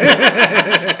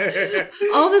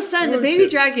 All of a sudden, the baby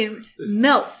dragon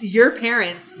melts your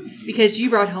parents because you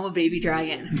brought home a baby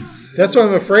dragon. That's what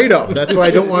I'm afraid of. That's why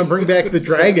I don't want to bring back the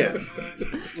dragon.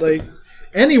 Like,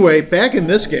 Anyway, back in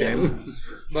this game,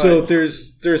 so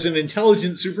there's an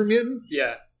intelligent super mutant.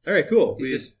 yeah. All right, cool. He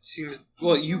just seems.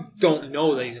 Well, you don't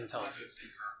know that he's intelligent.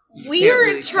 You We can't are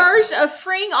really in charge of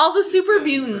freeing all the super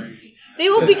mutants. They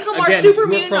will become our Again, super you're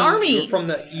mutant from, army. You're from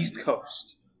the East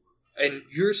Coast, and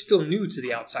you're still new to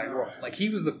the outside world. Like, he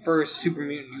was the first super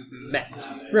mutant you've met,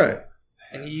 Right.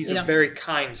 and he's Yeah. a very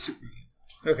kind super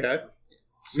mutant. Okay.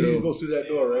 So you go through that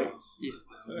door, right?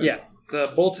 Yeah,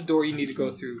 the bolted door you need to go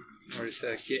through in order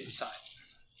to get inside.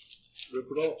 Rip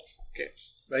it off. Okay.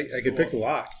 I could pick the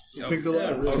lock. You pick the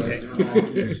lock. Okay.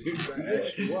 I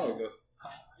asked you a while ago.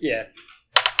 Yeah.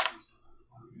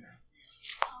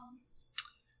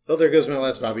 Oh, there goes my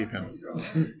last bobby pin.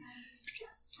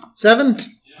 7?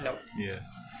 No. Yeah.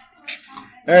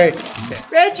 All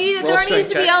right. Reggie, the Roll door strength needs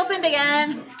to be check. opened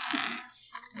again.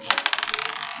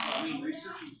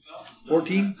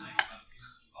 14?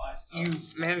 You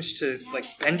manage to like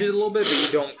bend it a little bit, but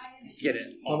you don't get it.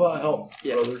 How about help,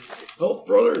 Yeah. brother? Help,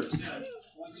 brother!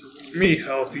 Me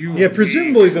help you. Yeah,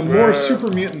 presumably the more super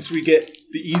mutants we get,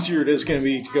 the easier it is going to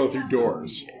be to go through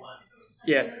doors.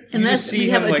 Yeah. You Unless just see we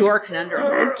have him, a like, door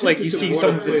conundrum. Like you see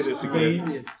some of play this. this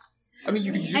again. I mean,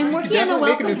 you could I'm working on a definitely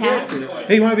make welcome new pack. character.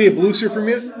 Hey, you want to be a blue super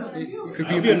mutant? You could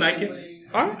be I'll be a Nike.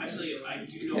 Alright.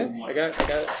 Yeah, I got.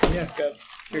 Yeah, got.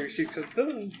 Figure sheet because it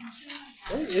doesn't.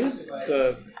 What is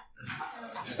the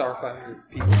Starfighter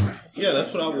people? Yeah,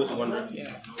 that's what I was wondering.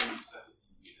 Yeah.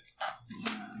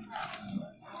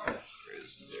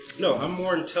 No, I'm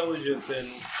more intelligent than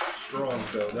strong,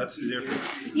 though. That's the difference.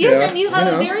 Yes, Yeah, and you have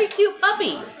I know. a very cute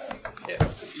puppy. Yeah.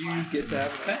 You get to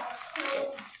have a pet.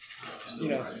 So, you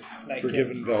know, like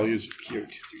Forgiven values of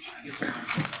cute.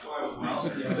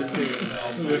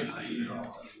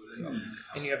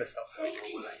 and you have a stealth.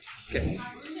 Okay.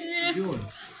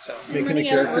 So Making a Running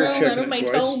out of character, room out checking of my it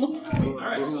twice.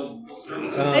 tome.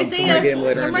 I say for my game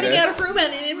later I'm on running today. out of room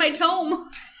in my tome.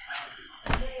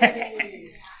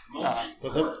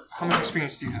 What's up? how much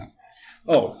experience do you have?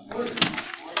 Oh,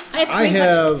 I I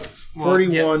have Well,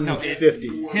 yeah,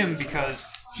 4150. Him because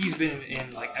he's been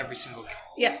in like every single game,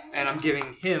 Yeah. and I'm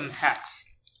giving him half.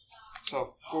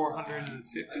 So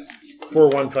 450.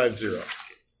 4150.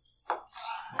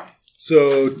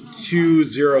 So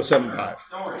 2075.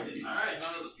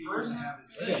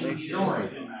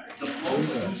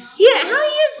 Yeah, how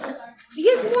he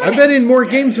has more. I've been in more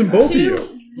games than both of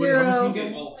you.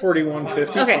 0.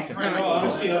 4150. Okay. No,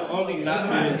 honestly, I've only not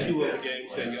been in 2 of the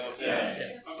games that y'all have.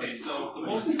 Okay, so the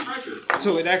most treasures.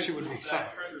 So it actually would make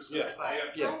sense. Yeah.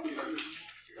 Yeah.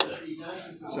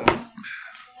 So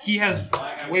he has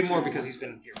way more because he's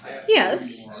been here.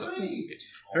 Yes. So,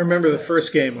 I remember the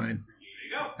first game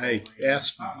I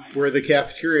asked where the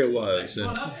cafeteria was,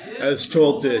 and I was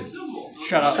told to.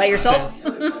 shut up. By yourself?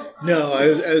 No,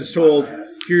 I was told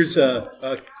here's a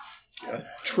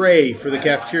tray for the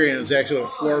cafeteria, and it was actually a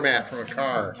floor mat from a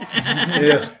car. And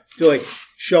it was to like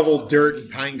shovel dirt and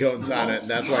pine cones on it, and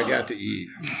that's what I got to eat.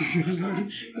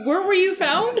 Where were you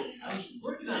found?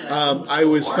 I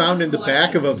was found in the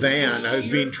back of a van. I was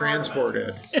being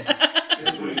transported.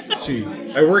 See,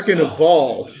 I work in a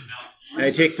vault, and I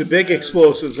take the big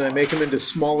explosives and I make them into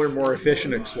smaller, more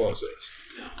efficient explosives.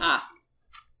 Ah.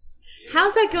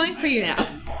 How's that going for you now?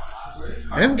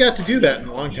 I haven't got to do that in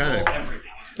a long time.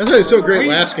 That's why it was so great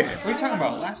last game. What are you talking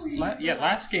about?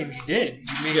 Last game you did.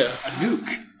 You made Yeah. a nuke.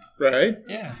 Right?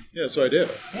 Yeah. Yeah, that's what I do.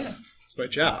 Yeah. It's my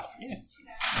job. Yeah.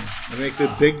 I make the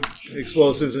big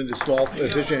explosives into small,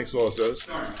 efficient explosives.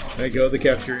 And I go to the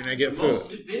cafeteria and I get food.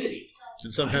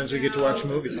 And sometimes we get to watch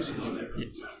movies.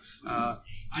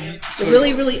 The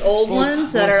really, really old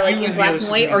ones that are like you in and black the and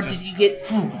other white, or just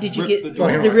did you get the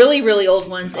door. the really, really old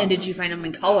ones, and did you find them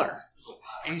in color?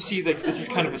 And you see, like, this is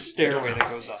kind of a stairway that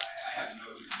goes up.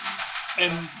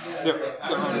 And there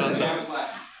are none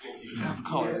that have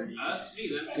color.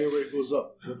 Stairway goes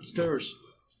up the stairs.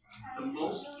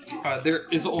 There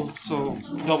is also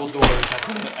double doors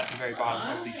at the very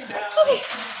bottom of these stairs.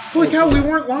 Holy cow, we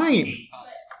weren't lying.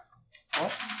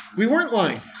 What? We weren't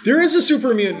lying. There is a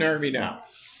super mutant army now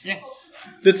Yeah.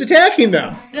 that's attacking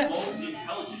them. Yeah.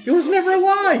 It was never a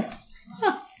lie.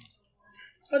 Huh.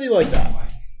 How do you like that?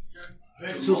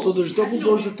 So there's double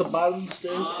doors at the bottom of the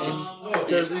stairs and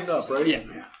stairs leading up, right? Yeah.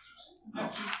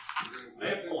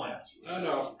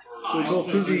 So go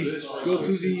through the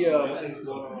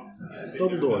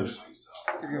double doors.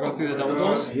 You're going to go through the double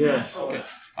doors? Yeah. Okay.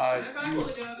 You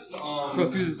go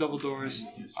through the double doors.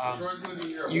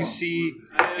 You see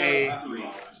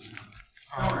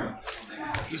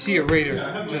a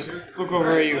raider. Just look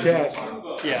over at you. Attack.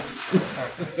 Yeah.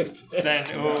 Alright. Then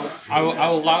I will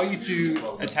allow you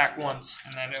to attack once,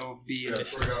 and then it will be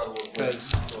initiative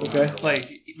because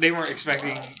like they weren't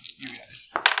expecting you guys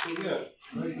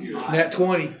Nat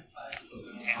 20.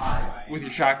 with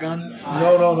your shotgun.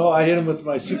 No. I hit him with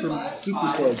my super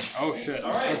sledge. Oh shit.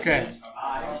 Okay.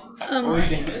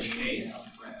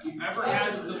 Whoever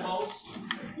has the most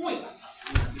points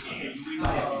wins the game.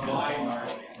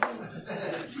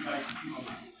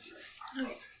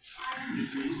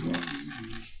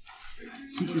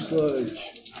 Super sledge.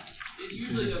 It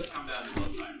usually does come down to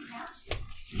those tiebreakers.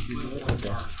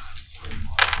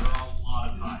 For a lot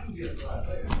of time.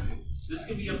 This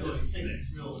could be up to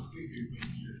 6.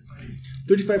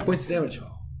 35 points of damage.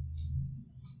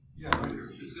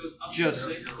 This goes up Just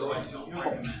to 6, though I don't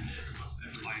recommend it.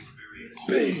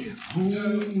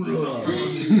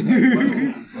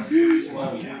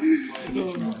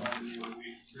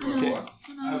 okay.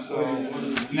 So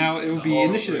now it will be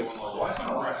initiative.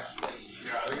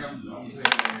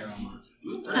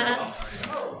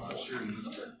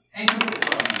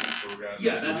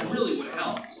 Yeah, that's really what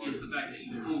helps, is the fact that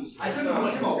you lose.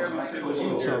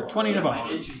 So 20 and above.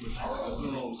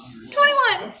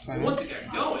 21. Once it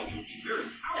got going, it would be very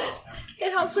powerful.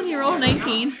 It helps when you roll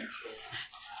 19.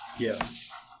 Yes.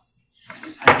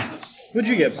 What'd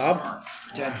you get, Bob?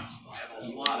 10. A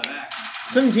lot of action.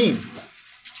 17.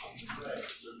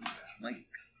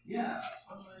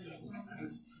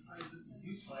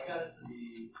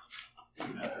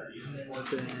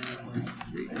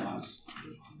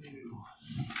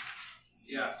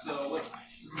 Yeah, so what?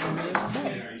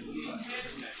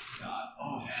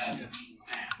 Oh, shit.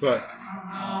 But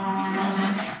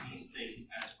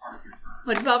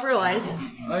What about Real Eyes?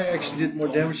 I actually did more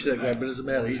damage to that guy, but it doesn't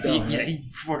matter. He's down. Yeah,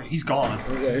 he's gone.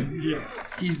 Okay. Yeah,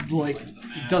 he's like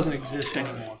he doesn't exist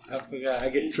anymore. I forgot. I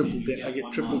get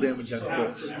triple damage on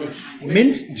crits.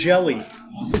 mint jelly.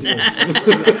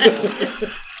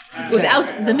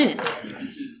 Without the mint.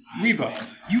 Reba,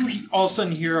 you all of a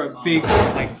sudden hear a big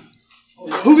like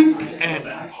clink and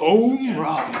home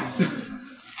run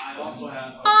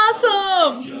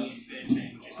Awesome!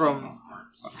 from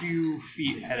a few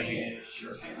feet ahead of you,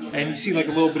 and you see like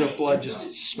a little bit of blood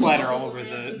just splatter all over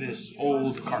this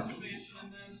old carpet.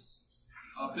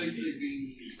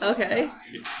 Okay.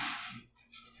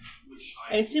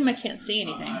 I assume I can't see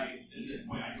anything.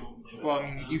 Well, I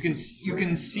mean, you can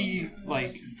see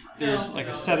like there's like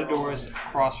a set of doors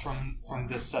across from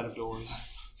this set of doors,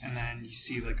 and then you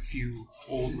see like a few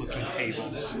old-looking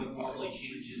tables.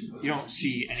 You don't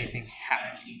see anything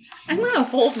happening. I'm gonna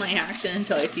hold my action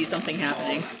until I see something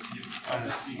happening.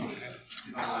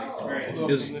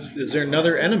 Is there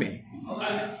another enemy?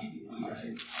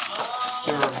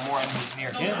 There are more enemies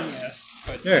near him, yes,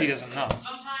 but Yeah. he doesn't know.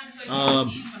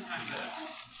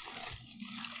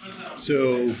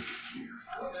 So,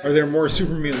 are there more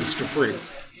super mutants to free?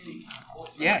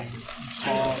 Yeah, you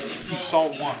saw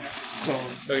one. So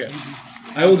Okay.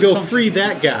 I will go free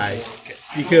that guy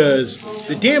because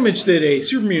the damage that a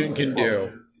super mutant can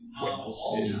do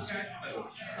is.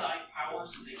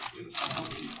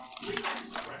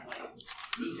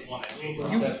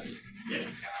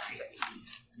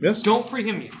 Yes. don't free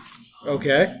him yet.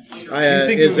 Okay. You think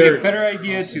it Is would be there? a better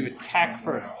idea to attack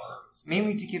first,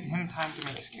 mainly to give him time to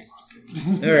make his kick.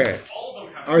 All right.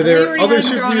 Are We there already other had him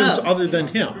super drawn mutants up. other than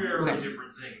him?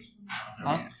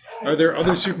 Huh? Are there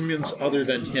other super mutants other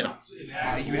than him?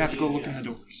 You would have to go look in the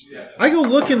doors. I go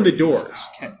look in the doors.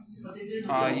 Okay.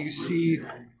 You see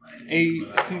a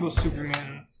single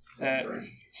Superman that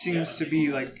seems to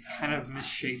be like kind of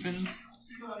misshapen.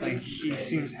 Like he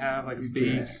seems to have like a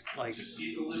big, like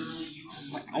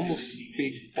almost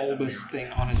big bulbous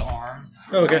thing on his arm.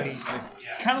 Okay. And he's like,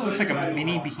 kind of looks like a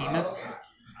mini behemoth.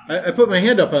 I put my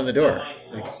hand up on the door.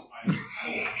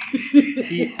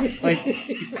 He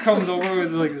comes over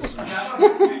with like this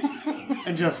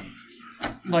and just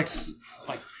like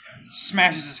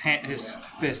smashes his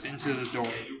fist into the door.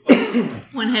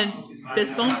 One head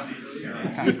fist bump.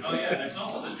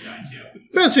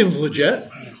 That seems legit.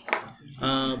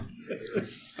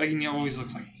 Like he always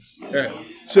looks like this. All right.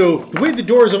 So the way the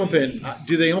doors open,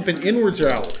 do they open inwards or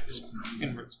outwards?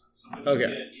 Inwards.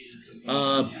 Okay.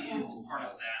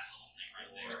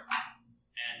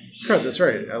 Crap, that's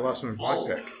right. I lost my block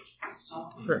pick.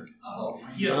 Frick.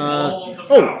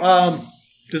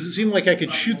 Does it seem like I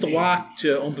could shoot the lock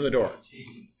to open the door?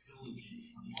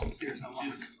 There's no lock.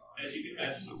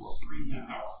 That's a rope.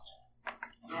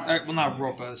 Well, not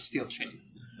rope, a steel chain.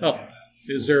 Oh.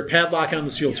 Is there a padlock on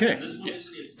the steel chain? Yes.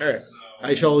 All right.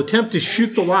 I shall attempt to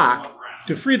shoot the lock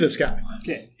to free this guy,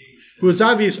 Okay. who is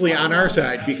obviously on our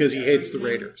side because he hates the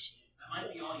Raiders.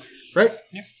 Right?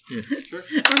 Yeah.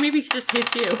 Or maybe he just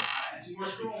hates you.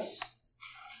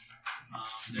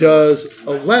 Does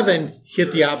 11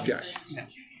 hit the object? No.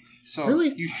 So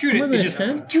Really? you shoot More it, than it a just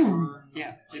 10?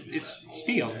 yeah, it's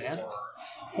steel, man.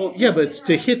 Well, yeah, but it's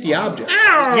to hit the object.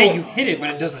 Yeah, you hit it, but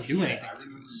it doesn't do anything to it.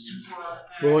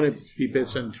 Well, wouldn't it be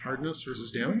based on hardness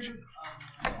versus damage?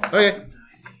 Okay.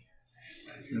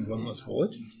 And one less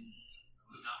bullet.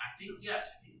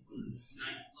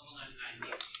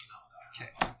 Okay.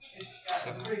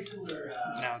 So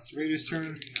now it's the Raiders'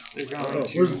 turn. They're going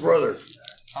to. Where's the brother?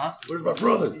 Huh? Where's my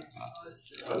brother?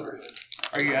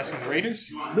 Are you asking the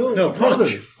Raiders? No,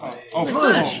 punch.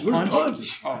 Punch. Where's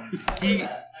Punch? Oh, he.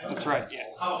 That's right. Yeah.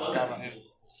 Forgot about him.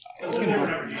 He's gonna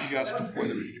go just before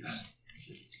the Raiders.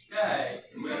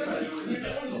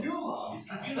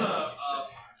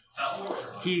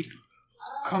 He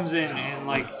comes in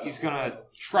and he's gonna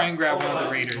try and grab one of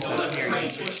the Raiders that's near you.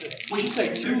 Wait, you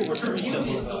said 2 or 3? Is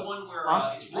the one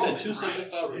where you said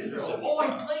 275 Raiders? Oh,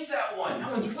 I played that one.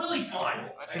 That one's really fun.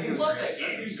 I love that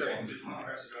game.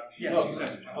 Yeah,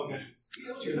 Okay.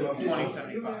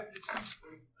 2075.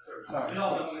 I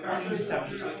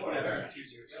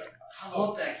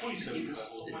love that game. It's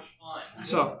so much fun.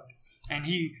 So, and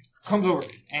he comes over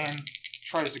and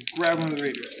tries to grab one of the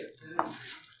Raiders. But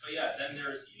yeah, then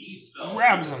there's these spells.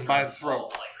 Grabs him by the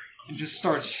throat and just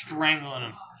starts strangling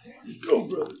him. Go,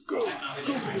 brother. Go. Go,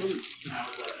 brother.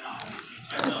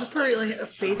 It's pretty like a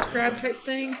face grab type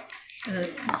thing.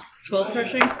 Skull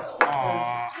crushing?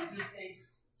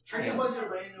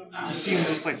 You see him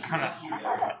just like kind of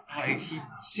like he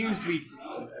seems to be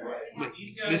like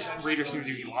this raider seems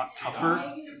to be a lot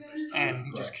tougher, and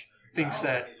he just thinks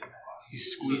that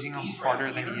he's squeezing him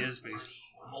harder than he is,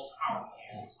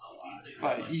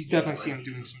 but you definitely see him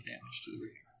doing some damage to the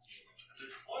raider.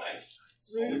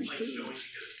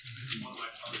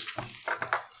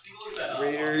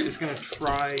 Raider is going to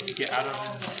try to get out of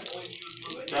his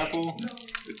grapple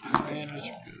with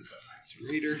disadvantage because it's a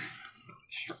raider. It's not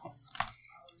that strong.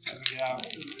 Doesn't get out.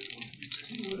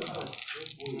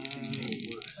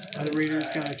 The raider is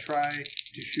going to try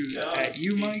to shoot at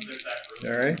you, Mike.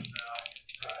 Alright.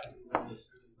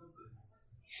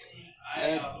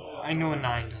 I know a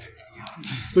 9.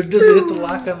 But does it hit the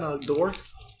lock on the door?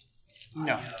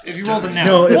 No. If you rolled a net.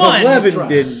 No, if 1, 11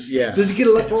 didn't, yeah. Does he get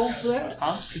a luck roll for that?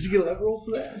 Huh? Does he get a luck roll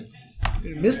for that?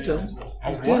 It missed him. A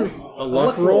He's what? doing A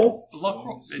luck roll? A luck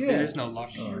roll. Yeah. There is no luck.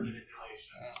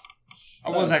 I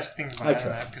was actually thinking about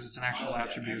that because it's an actual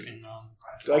attribute in.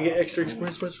 Do I get extra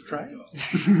experience points for trying?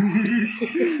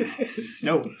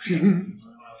 No.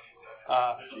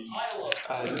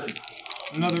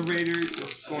 Another raider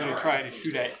is going to try to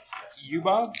shoot at you,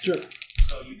 Bob. Sure.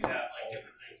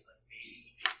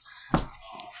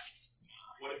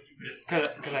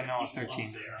 Because I know a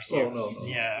 13 doesn't. Oh, no.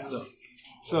 Yeah. No.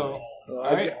 So, I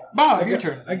alright. got- Bob, I your got,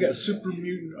 turn. I got super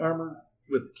mutant armor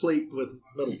with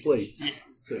metal plates. Yeah.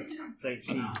 So,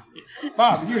 19.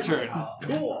 Bob, your turn.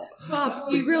 Cool.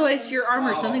 Bob, you realize your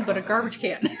armor is nothing but a garbage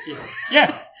can.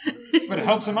 Yeah. But it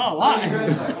helps him out a lot.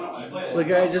 The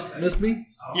guy just missed me?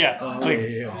 Yeah. Oh, Like,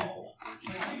 yeah.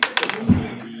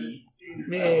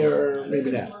 May or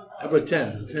maybe not. How about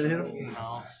 10? Does 10 hit him?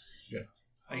 no. Yeah.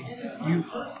 Like, you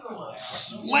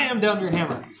slam down your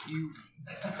hammer. You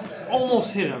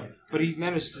almost hit him, but he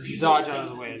managed to dodge out of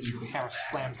the way as your hammer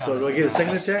slams down. So do I get a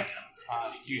second attack?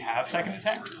 Do you have second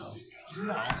attack?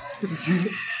 No.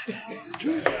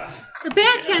 The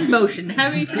backhand motion, how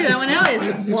do you figure that one out?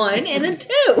 Is 1 and then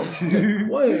 2.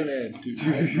 1 and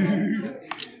 2.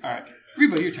 Alright.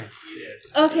 Reba, your turn.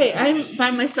 Okay, I'm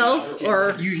by myself,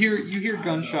 or... You hear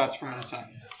gunshots from inside.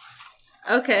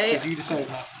 Okay, Because you decided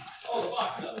not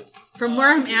to. from where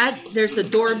I'm at, there's the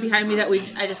door behind me that we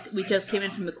just came in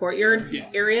from the courtyard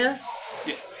area.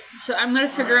 Yeah. So I'm gonna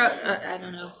figure out. I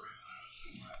don't know.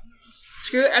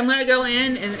 Screw it. I'm gonna go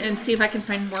in and see if I can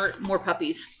find more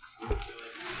puppies.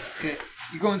 Okay.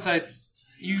 You go inside.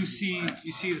 You see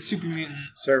the super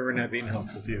mutants. Sorry we're not being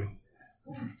helpful to you.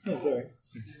 Oh, sorry.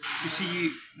 You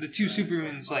see the 2 super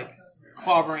mutants like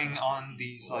clobbering on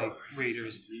these like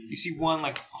raiders. You see one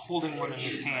like holding one in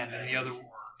his hand, and the other,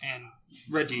 and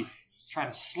Reggie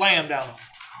trying to slam down him.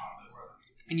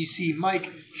 And you see Mike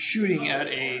shooting at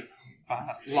a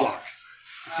lock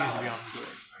that seems to be on the door.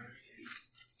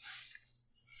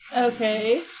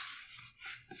 Okay.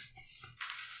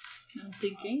 I'm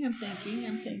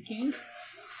thinking.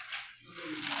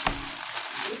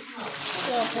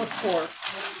 So what's 4?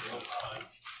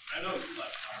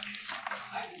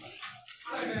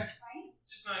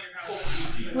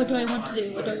 What do I want to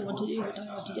do?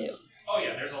 Oh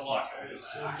yeah, there's a lot.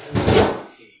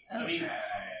 I mean,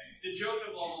 the joke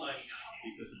of level 9.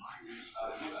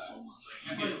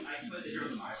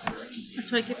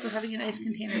 That's what I get for having an ice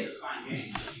container.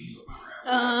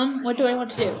 What do I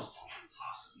want to do?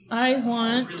 I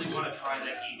want... Really want to try that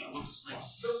game. It looks like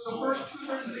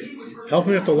Help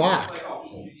me with the lock.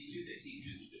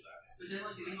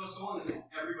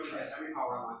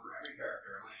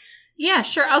 Yeah,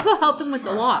 sure. I'll go help him with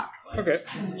the lock. Okay.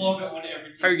 love it when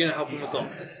everything. How are you gonna help him with all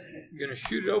this? You gonna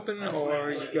shoot it open,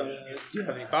 or do you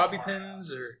have any bobby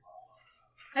pins, or?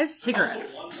 I have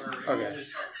cigarettes. Okay.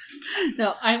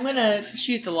 No, I'm gonna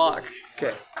shoot the lock.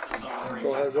 Okay.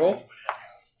 Go ahead, roll.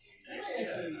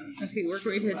 Okay, we're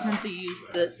going to attempt to use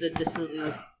the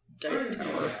disillusioned dice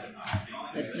tower.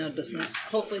 No, it doesn't.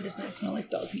 Hopefully, it does not smell like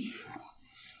dog meat.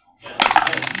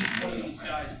 These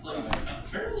guys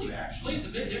plays a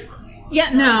bit different. Yeah,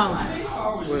 no.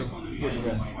 What'd you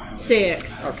roll?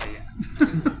 6. Okay.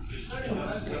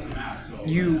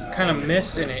 You kind of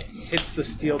miss, and it hits the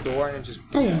steel door, and it just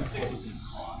boom.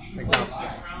 Like knocks it.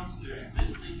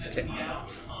 Okay.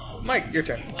 Mike, your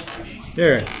turn.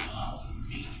 There.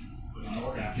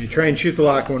 You try and shoot the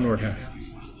lock one more time.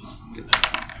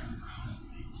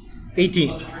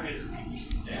 18.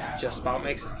 Just about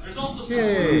makes it.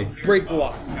 Yay. Break the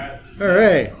lock. All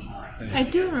right. I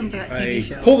do remember that TV I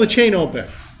show. pull the chain open.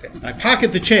 I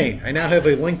pocket the chain. I now have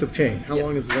a length of chain. How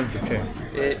long is the length of chain?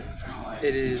 It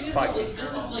is 5.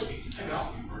 This is like.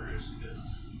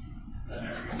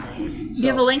 Do you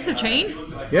have a length of chain?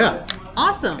 Yeah.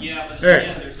 Awesome. All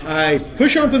right. I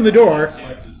push open the door,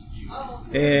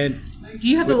 and Do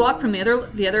you have the lock from the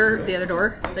other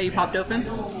door that you popped open?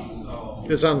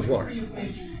 it's on the floor.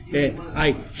 And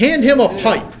I hand him a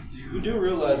pipe. You do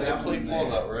realize I play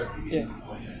Fallout, right? Yeah.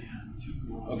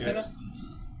 Okay.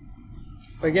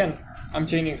 Again, I'm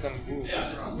changing some rules.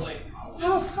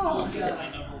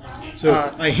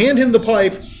 So I hand him the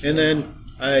pipe, and then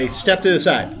I step to the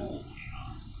side.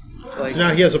 Like, So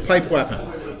now he has a pipe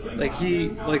weapon. like he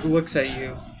looks at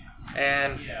you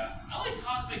and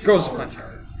goes to punch you.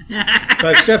 So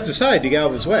I stepped aside to get out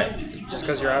of his way. Just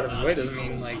because you're out of his way doesn't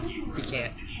mean like he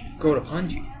can't go to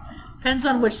punch you. Depends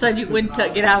on which side you went to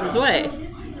get out of his way.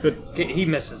 But He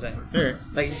misses it. all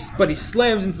right. But he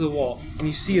slams into the wall, and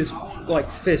you see his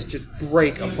fist just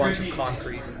break a bunch of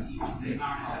concrete.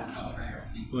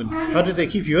 Well, how did they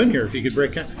keep you in here if you could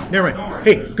break? Never mind.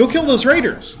 Hey, go kill those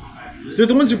raiders. They're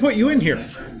the ones who put you in here.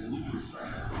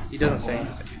 He doesn't say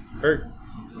anything.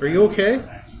 Are you okay?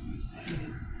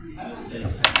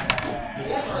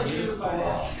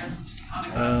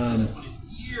 Um,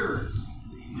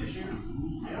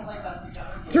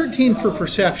 13 for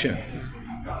perception.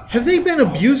 Have they been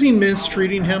abusing,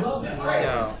 mistreating him? No,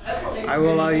 I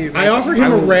will allow you. I offered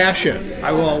him a ration.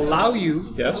 I will allow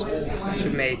you Yes. to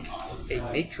make a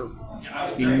nature roll.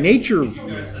 A nature.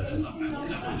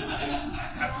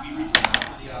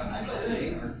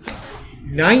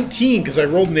 19, because I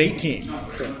rolled an 18.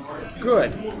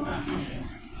 Good.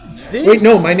 This, Wait,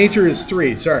 no, my nature is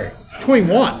 3. Sorry.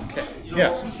 21. Okay.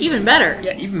 Yes. Even better.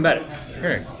 Yeah, even better. All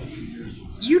right.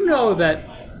 You know that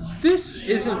this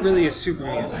isn't really a super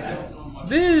mutant.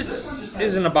 This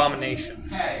is an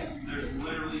abomination.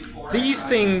 These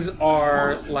things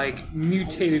are like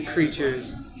mutated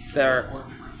creatures that are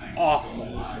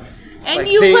awful. And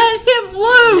Like you they- let him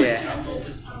loose.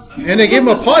 Yeah. And I gave him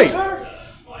a pipe.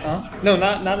 Huh? No,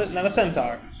 not a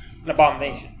centaur. An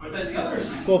abomination.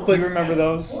 Well, but You remember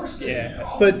those?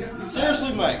 Yeah.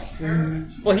 Seriously, Mike.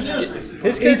 Well,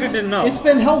 his character didn't know. it's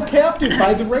been held captive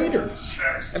by the raiders.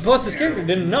 And plus, his character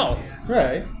didn't know.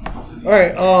 Right. All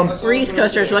right. We're East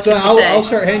Coasters. What So can you say? I'll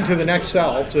start heading to the next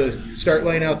cell to start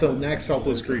laying out the next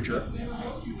helpless creature.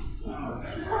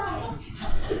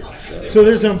 So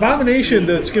there's an abomination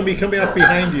that's going to be coming up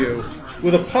behind you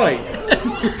with a pipe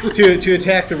to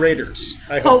attack the raiders.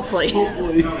 I hope.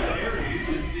 Hopefully.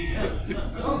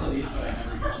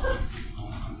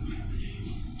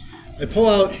 I pull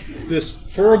out this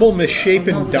horrible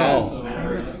misshapen doll.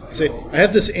 I say, I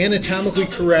have this anatomically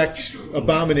correct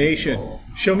abomination.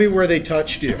 Show me where they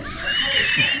touched you.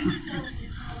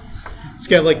 It's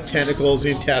got like tentacles,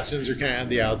 the intestines are kind of on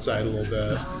the outside a little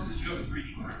bit.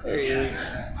 There he is.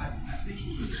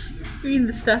 You mean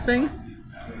the stuffing?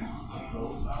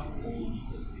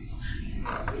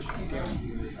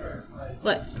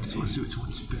 What?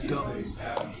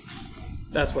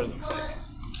 That's what it looks like.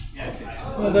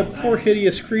 Oh, that poor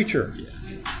hideous creature.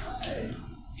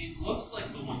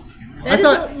 That I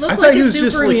thought look he like a was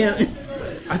just super like mutant.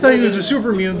 I thought he was a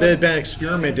super mutant that had been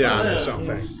experimented on or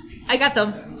something. I got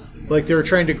them. Like they were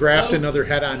trying to graft another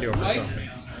head onto him or Mike, something.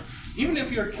 even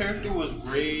if your character was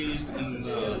raised in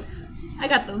the I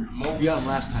got them.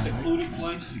 most secluded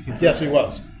place, Yes, he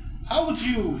was. how would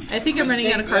you? I think I'm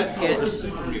running out of cards mistake that again. for a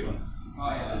super mutant?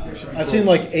 I've seen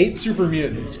like 8 super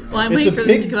mutants. Well, I'm it's waiting a for them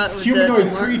to big come out with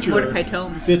humanoid the creature Mordecai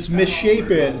tomes. that's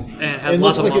misshapen And has looks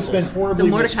lots of like it's been muscles. horribly The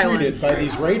Mordecai mistreated ones. by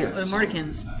these raiders. The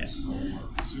Mordecans.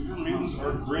 Super mutants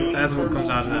are green. That's what comes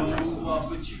out of that.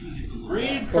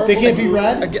 Green, purple, They can't be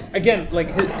red? Again, like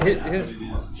his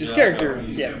character,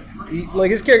 yeah.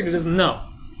 His character doesn't know.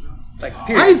 Like,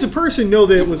 period. I, as a person, know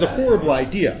that it was a horrible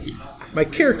idea. My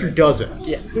character doesn't.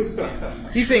 Yeah.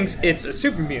 He thinks it's a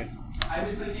super mutant.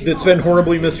 That's been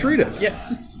horribly mistreated.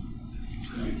 Yes.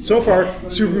 So far,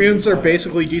 super mutants are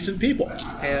basically decent people.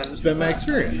 And It's been my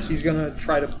experience. he's gonna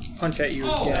try to punch at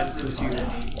you again since you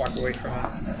walk away from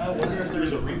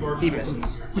him. He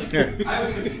misses. Here.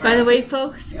 By the way,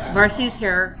 folks, Varsity's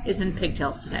hair is in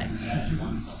pigtails today.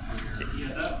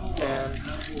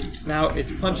 And now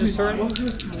it's Punch's turn. Hand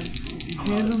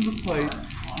on the pipe,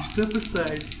 you step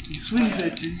aside, he swings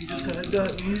at you, you just gotta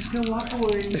duck, you just gotta walk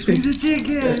away, he swings at you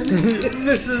again. It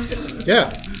misses. Yeah.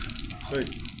 Like,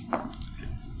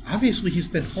 obviously, he's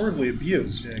been horribly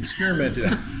abused and experimented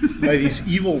on by these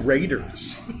evil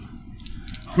raiders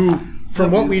who,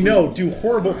 from what we know, do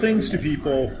horrible things to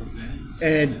people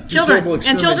and do horrible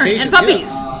Children and experimentation.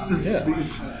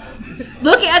 puppies. Yeah.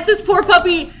 Look at this poor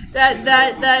puppy that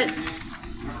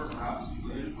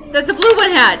the blue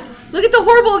one had. Look at the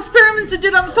horrible experiments it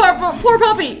did on the poor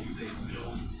puppy.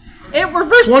 It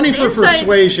reversed 20 its for insides.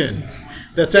 persuasion.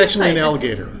 That's actually an Inside.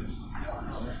 alligator.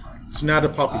 It's not a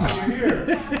puppy.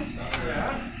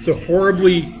 It's a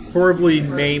horribly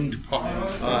named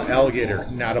alligator,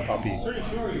 not a puppy.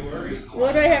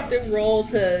 What do I have to roll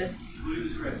to?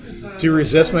 Do you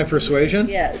resist my persuasion?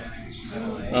 Yes.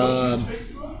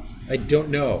 I don't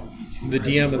know. The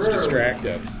DM is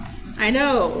distracted. I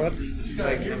know.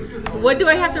 What do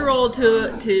I have to roll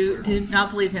to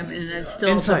not believe him and then still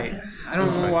Insight. I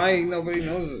don't know why nobody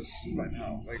knows this by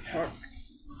now. Like, fuck.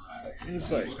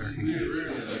 Insight.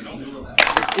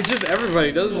 It's just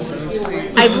everybody does this in this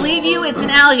thing. I believe you. It's an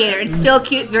alligator. It's still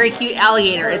cute, very cute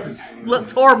alligator. It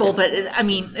looks horrible, but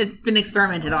it's been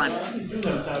experimented on.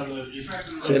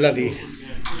 C'est la vie.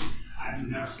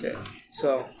 Okay,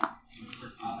 so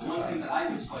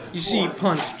you see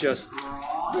Punch just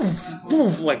boof,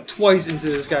 boof, like twice into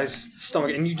this guy's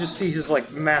stomach, and you just see his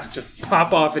like mask just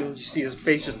pop off, and you see his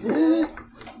face just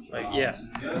like yeah.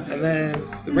 And then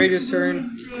the Raiders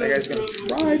turn. That guy's gonna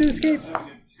try to escape.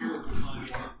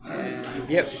 And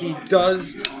yep, he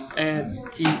does, and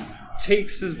he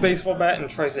takes his baseball bat and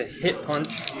tries to hit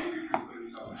Punch.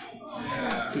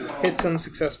 He hits him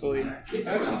successfully.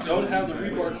 Actually, don't have the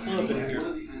rebar club in here.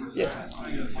 Yeah.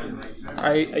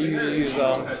 I usually use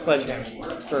sledgehammer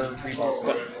for rebar,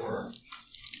 but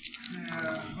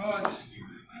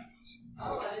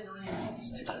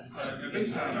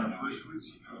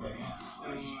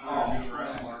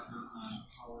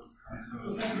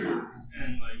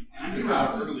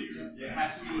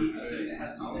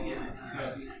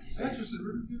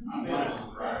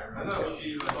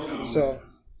so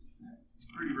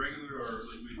Pretty regular, or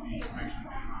like maybe actually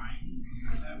behind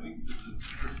that week.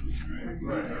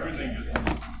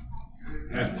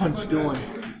 How's Punch doing?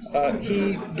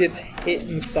 he gets hit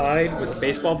inside with a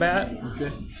baseball bat,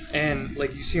 Okay. and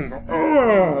like you see him go,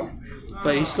 "Ugh!"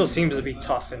 But he still seems to be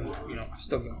tough and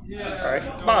still going. All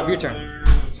right, Bob, your turn.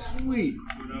 Sweet.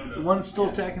 The one's still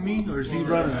attacking me, or is he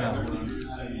running now?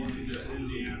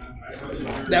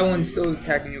 That one still is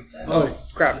attacking you. Oh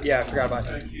crap! Yeah, I forgot about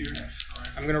that.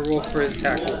 I'm gonna roll for his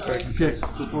attack real quick. Okay,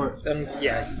 go for it.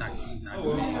 Yeah, he's not.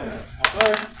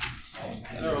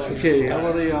 Okay, how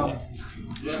about a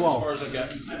That's 12? as far as I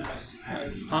got.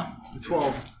 Huh?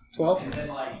 12. 12?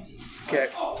 Okay.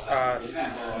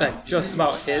 That just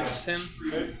about hits him.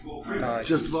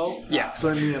 Just about? Yeah. So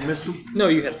I mean, I missed him? No,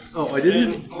 you hit him. Oh, I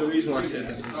didn't? And the reason why I said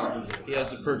that is he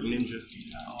has the perk ninja,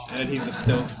 and he's a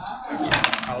stealth.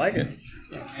 I like it.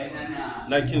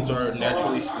 Nightkins are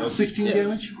naturally stealth. 16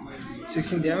 damage?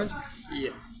 16 damage?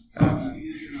 Yeah.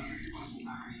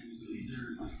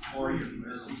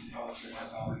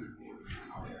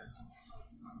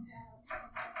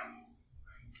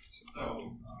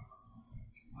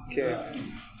 Okay.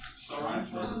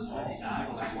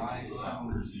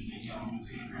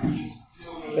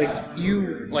 Like,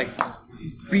 you,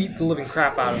 beat the living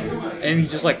crap out of him, and he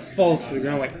just, falls to the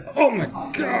ground like, oh my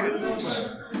god!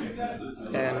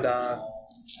 And,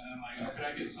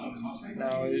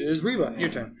 now it is Reba. Your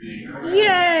turn.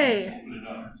 Yay!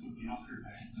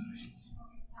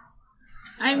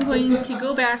 I'm going to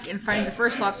go back and find the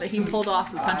first lock that he pulled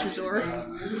off with Punch's door.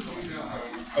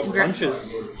 Oh,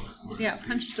 Punches. Yeah,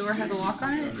 Punch's door had a lock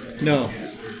on it. No.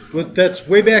 But that's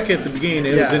way back at the beginning.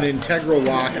 It was Yeah. an integral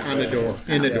lock on a door,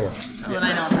 in a door. Oh, then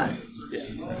I know that.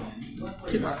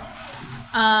 Too far.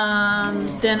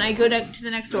 Then I go to the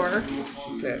next door,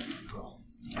 Okay.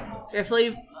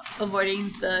 carefully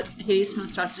avoiding the hideous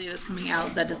monstrosity that's coming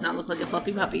out. That does not look like a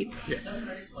fluffy puppy. Yeah.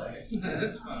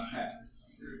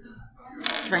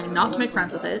 Trying not to make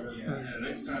friends with it.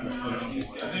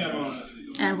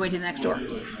 And going to the next door.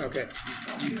 Okay.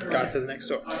 You got to the next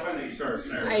door.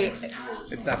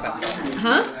 It's not that far.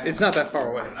 Huh? It's not that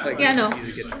far away. Yeah, I know.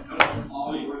 you get there.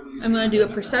 I'm going to do a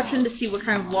perception to see what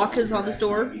kind of lock is on this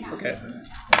door. Okay.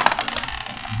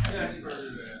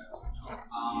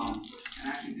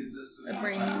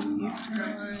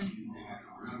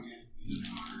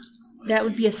 That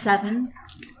would be a 7.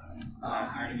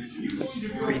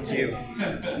 Beats you.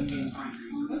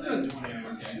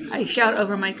 I shout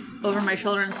over my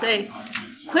shoulder and say,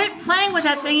 "Quit playing with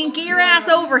that thing and get your ass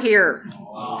over here!"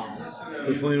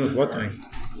 We're playing with what thing?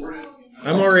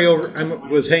 I'm already over. I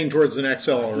was heading towards the next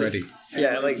cell already.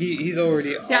 Yeah, he's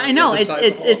already. Yeah, I know. It's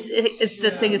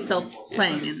the thing is still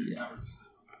playing. And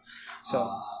So,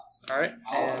 all right,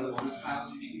 and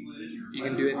you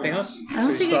can do anything else. I don't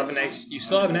you think still have an action. You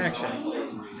still have an action.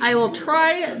 I will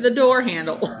try the door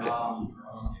handle.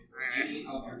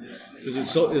 Is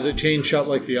it chained shut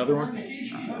like the other one?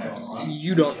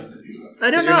 You don't. I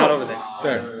don't You're not know. over there.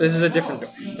 Okay. This is a different door.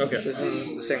 Okay. This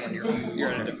isn't the same one you're in.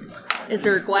 You're in a different one. Is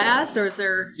there glass or is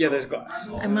there? Yeah, there's glass.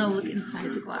 I'm gonna look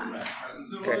inside the glass.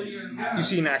 Okay. You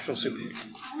see an actual Superman.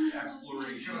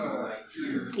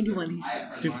 I do want these.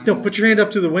 Dude, no, put your hand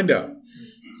up to the window.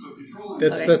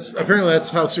 Okay. That's apparently that's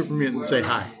how super mutants say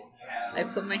hi. I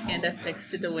put my hand up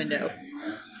next to the window.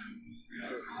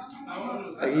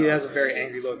 He has a very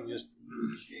angry look and just.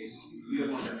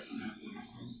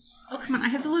 Oh come on! I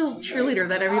have the little cheerleader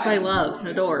that everybody loves and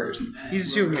adores. He's a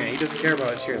Superman. He doesn't care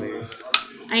about his cheerleaders.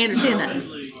 I understand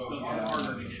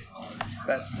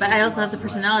that, but I also have the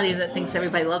personality that thinks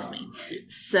everybody loves me.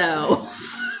 So.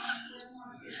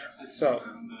 So.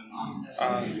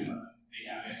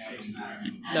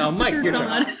 Now, Mike, your turn.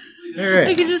 God. All right.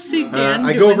 I can just see Dan.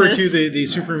 I doing go over this. to the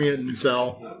super mutant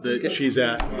cell that she's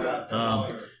at.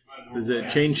 Is it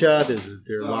chain shot? Is it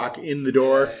their lock in the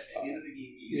door?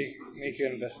 Make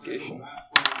an investigation.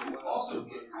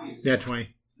 Yeah,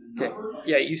 20. Okay.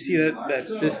 Yeah, you see that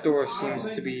this door seems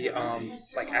to be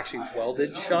like actually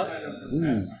welded shut.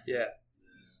 Ooh. Yeah.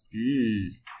 Eee.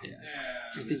 Yeah.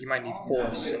 You think you might need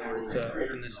force in order to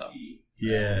open this up?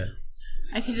 Yeah.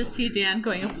 I can just see Dan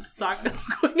going up the sock, going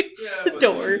up to the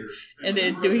door, and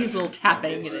then doing his little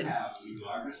tapping, and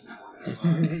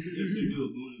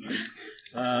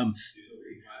Um,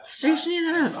 stationing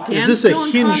it up. Is Dan's this a still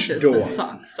hinged unconscious, door? but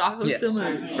Stock Yes. still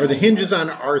moves. are the hinges on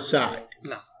our side?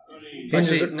 No.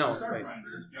 Hinges Actually, no. Wait.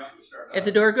 If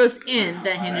the door goes in,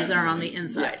 the hinges are on the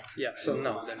inside. Yeah. So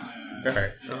no. Then. All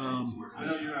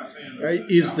right.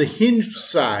 Is the hinged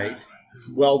side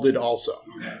welded also?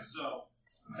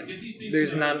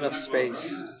 There's not enough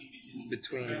space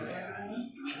between.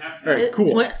 All right,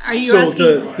 cool. What are you so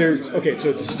asking? so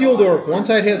it's a steel door. One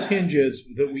side has hinges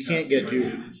that we can't get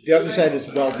to. The other side is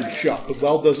welded shut. The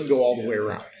weld doesn't go all the way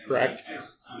around, correct?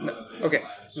 No. Okay.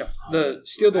 No. The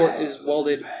steel door is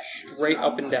welded straight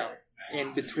up and down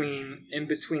in between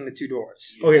the two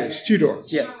doors. Okay, there's two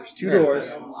doors. Yes, there's two doors.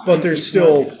 But there's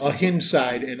still a hinge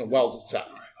side and a welded side.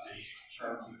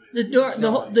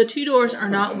 The two doors are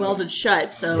not welded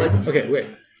shut, so it's Okay, wait.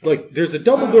 Like, there's a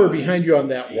double door behind you on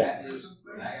that wall.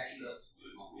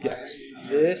 Yes.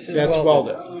 This is That's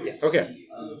welded. welded. Yes. Okay.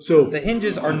 So, The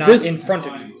hinges are not This- in front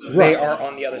of you. They Right. are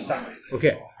on the other side.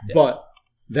 okay. But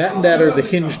that and that are the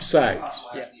hinged sides.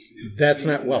 Yes. That's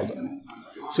not welded.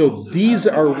 So these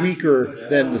are weaker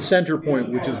than the center point,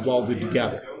 which is welded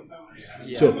together.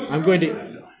 So I'm going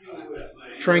to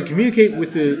try and communicate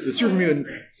with the super mutant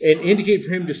and indicate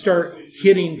for him to start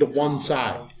hitting the one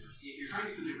side.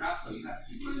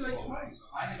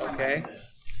 Okay.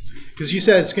 Because you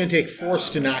said it's going to take force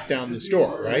to knock down this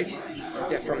door, right?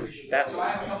 Yeah, from that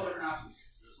side,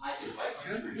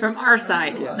 from our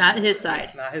side, not his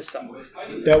side. not his side.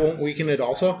 That won't weaken it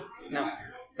also? No.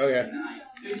 Okay.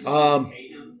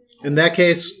 In that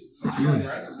case, I'm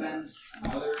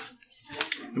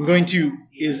going to...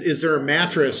 Is there a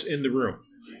mattress in the room?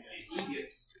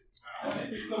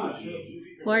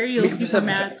 Why are you Make a looking for perception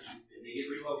check. mats?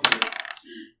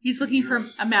 He's looking for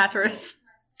a mattress.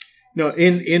 No,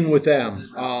 in with them.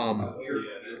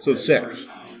 So 6.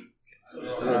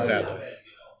 Not bad.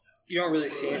 You don't really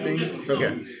see anything.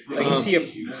 Okay. Like you see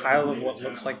a pile of what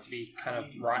looks like to be kind of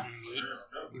rotten meat.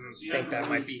 You think that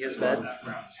might be his bed.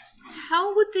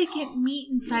 How would they get meat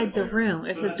inside the room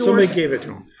if the doors? Somebody gave it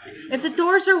to him. If the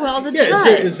doors are welded Yeah,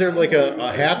 shut, is there like a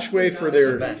hatchway for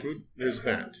their vent. food? There's a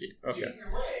vent. Okay.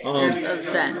 there's a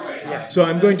vent. So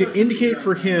I'm going to indicate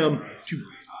for him to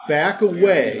back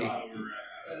away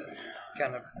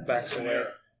Kind of backs away.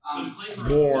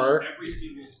 more.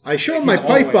 I show him my He's all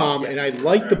the pipe way- bomb, yeah. and I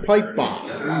light the pipe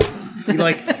bomb.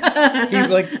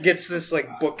 He gets this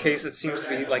like bookcase that seems to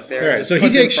be like there. All right, Just so he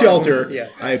puts it in takes front of him. shelter. Yeah.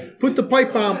 I put the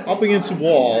pipe bomb up against the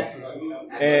wall,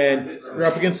 or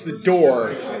up against the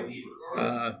door,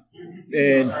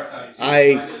 and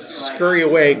I scurry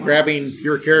away, grabbing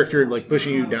your character and like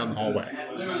pushing you down the hallway.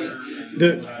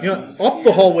 Up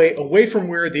the hallway, away from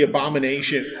where the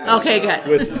abomination is, Okay,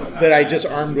 good. that I just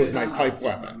armed with my pipe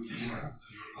weapon.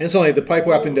 Instantly, the pipe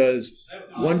weapon does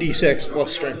 1d6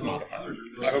 plus strength modifier.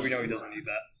 I hope you know he doesn't need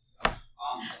that.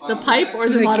 The pipe or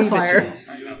the They gave it to modifier?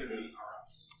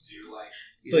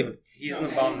 He's an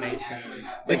abomination.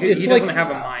 Like, He it's doesn't like-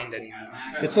 have a mind anymore.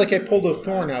 It's like I pulled a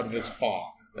thorn out of its paw.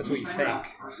 That's what you think.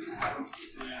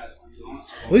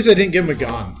 At least I didn't give him a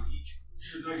gun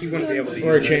He wouldn't be able to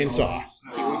or a use it. chainsaw.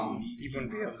 He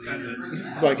wouldn't be able to use it.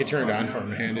 But I could turn it on for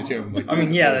him and hand it to him. Like, I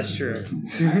mean, yeah, that's true.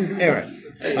 anyway,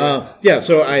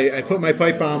 so I put my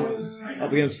pipe bomb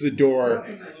up against the door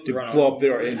to Run blow up the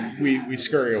door, and we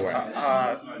scurry away.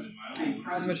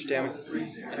 How much damage do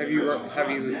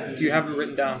you have it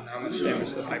written down? How much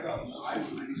damage the pipe bomb does?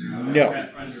 No.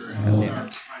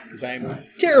 Because I'm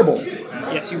terrible.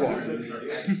 Yes, you are.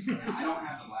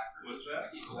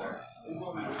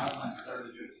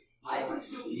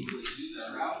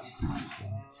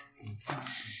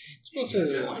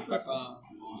 Explosives.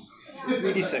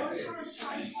 3d6.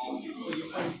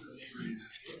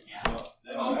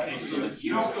 All of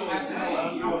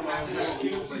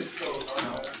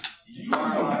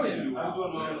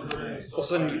a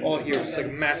sudden, you all hear just like a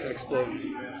massive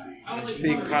explosion,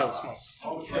 big pile of smoke.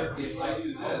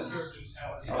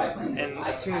 And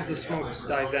as soon as the smoke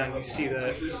dies down, you see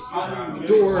that the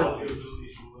door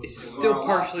is still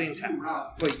partially intact,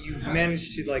 but you've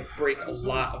managed to like break a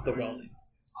lot of the welding.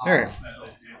 All right.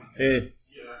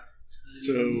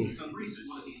 So,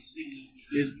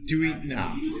 do we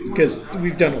now? Because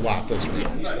we've done a lot this week.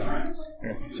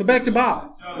 So back to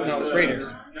Bob. No, it's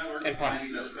Raiders and Punch.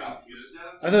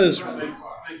 I thought it was.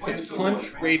 It's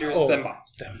Punch, Raiders, then Bob.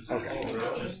 Okay.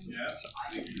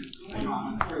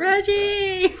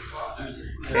 Reggie!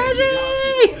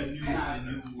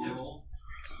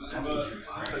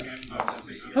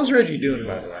 How's Reggie doing,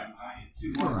 by the way?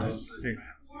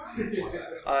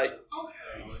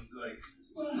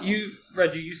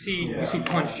 Reggie, you see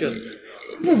Punch just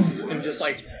woof, and just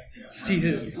like see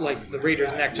his like the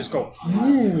Raider's neck just go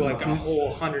woo, like a whole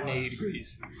 180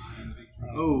 degrees.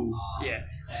 Oh. Yeah.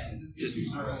 Just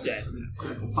dead.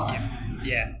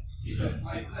 Yeah.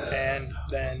 And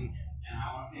then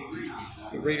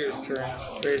the Raider's turn.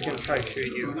 Raider's gonna try to shoot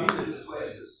you.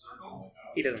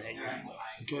 He doesn't hit you.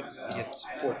 He gets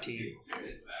 14.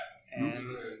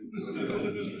 And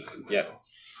yeah.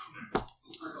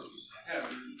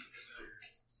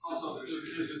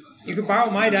 You can borrow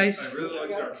my dice.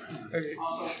 Okay.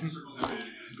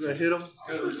 Did I hit him?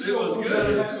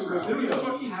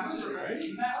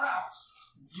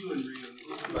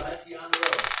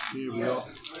 Here we go.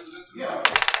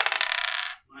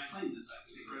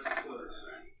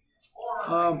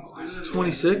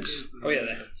 26. Oh yeah,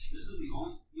 that hits.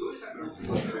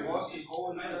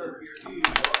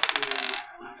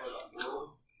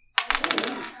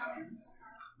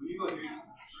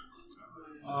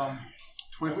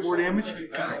 24 damage.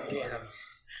 God damn.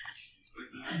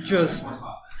 Just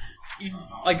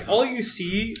like all you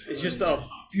see is just a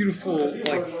beautiful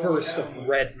like burst of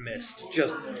red mist.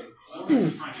 Just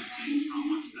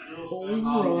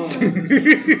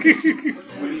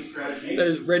that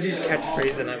is Reggie's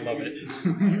catchphrase, and I love it.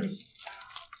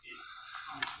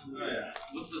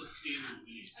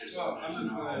 I'm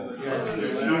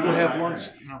gonna go have lunch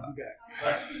and I'll be back.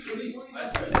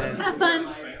 Have fun.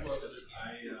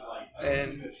 And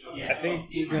I think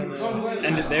we're gonna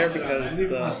end it there because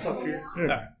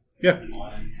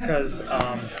because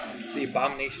the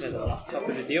abomination is a lot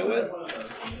tougher to deal with,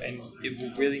 and it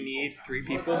will really need 3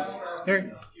 people.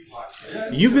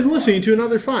 You've been listening to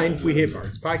another fine We Hate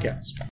Bards podcast.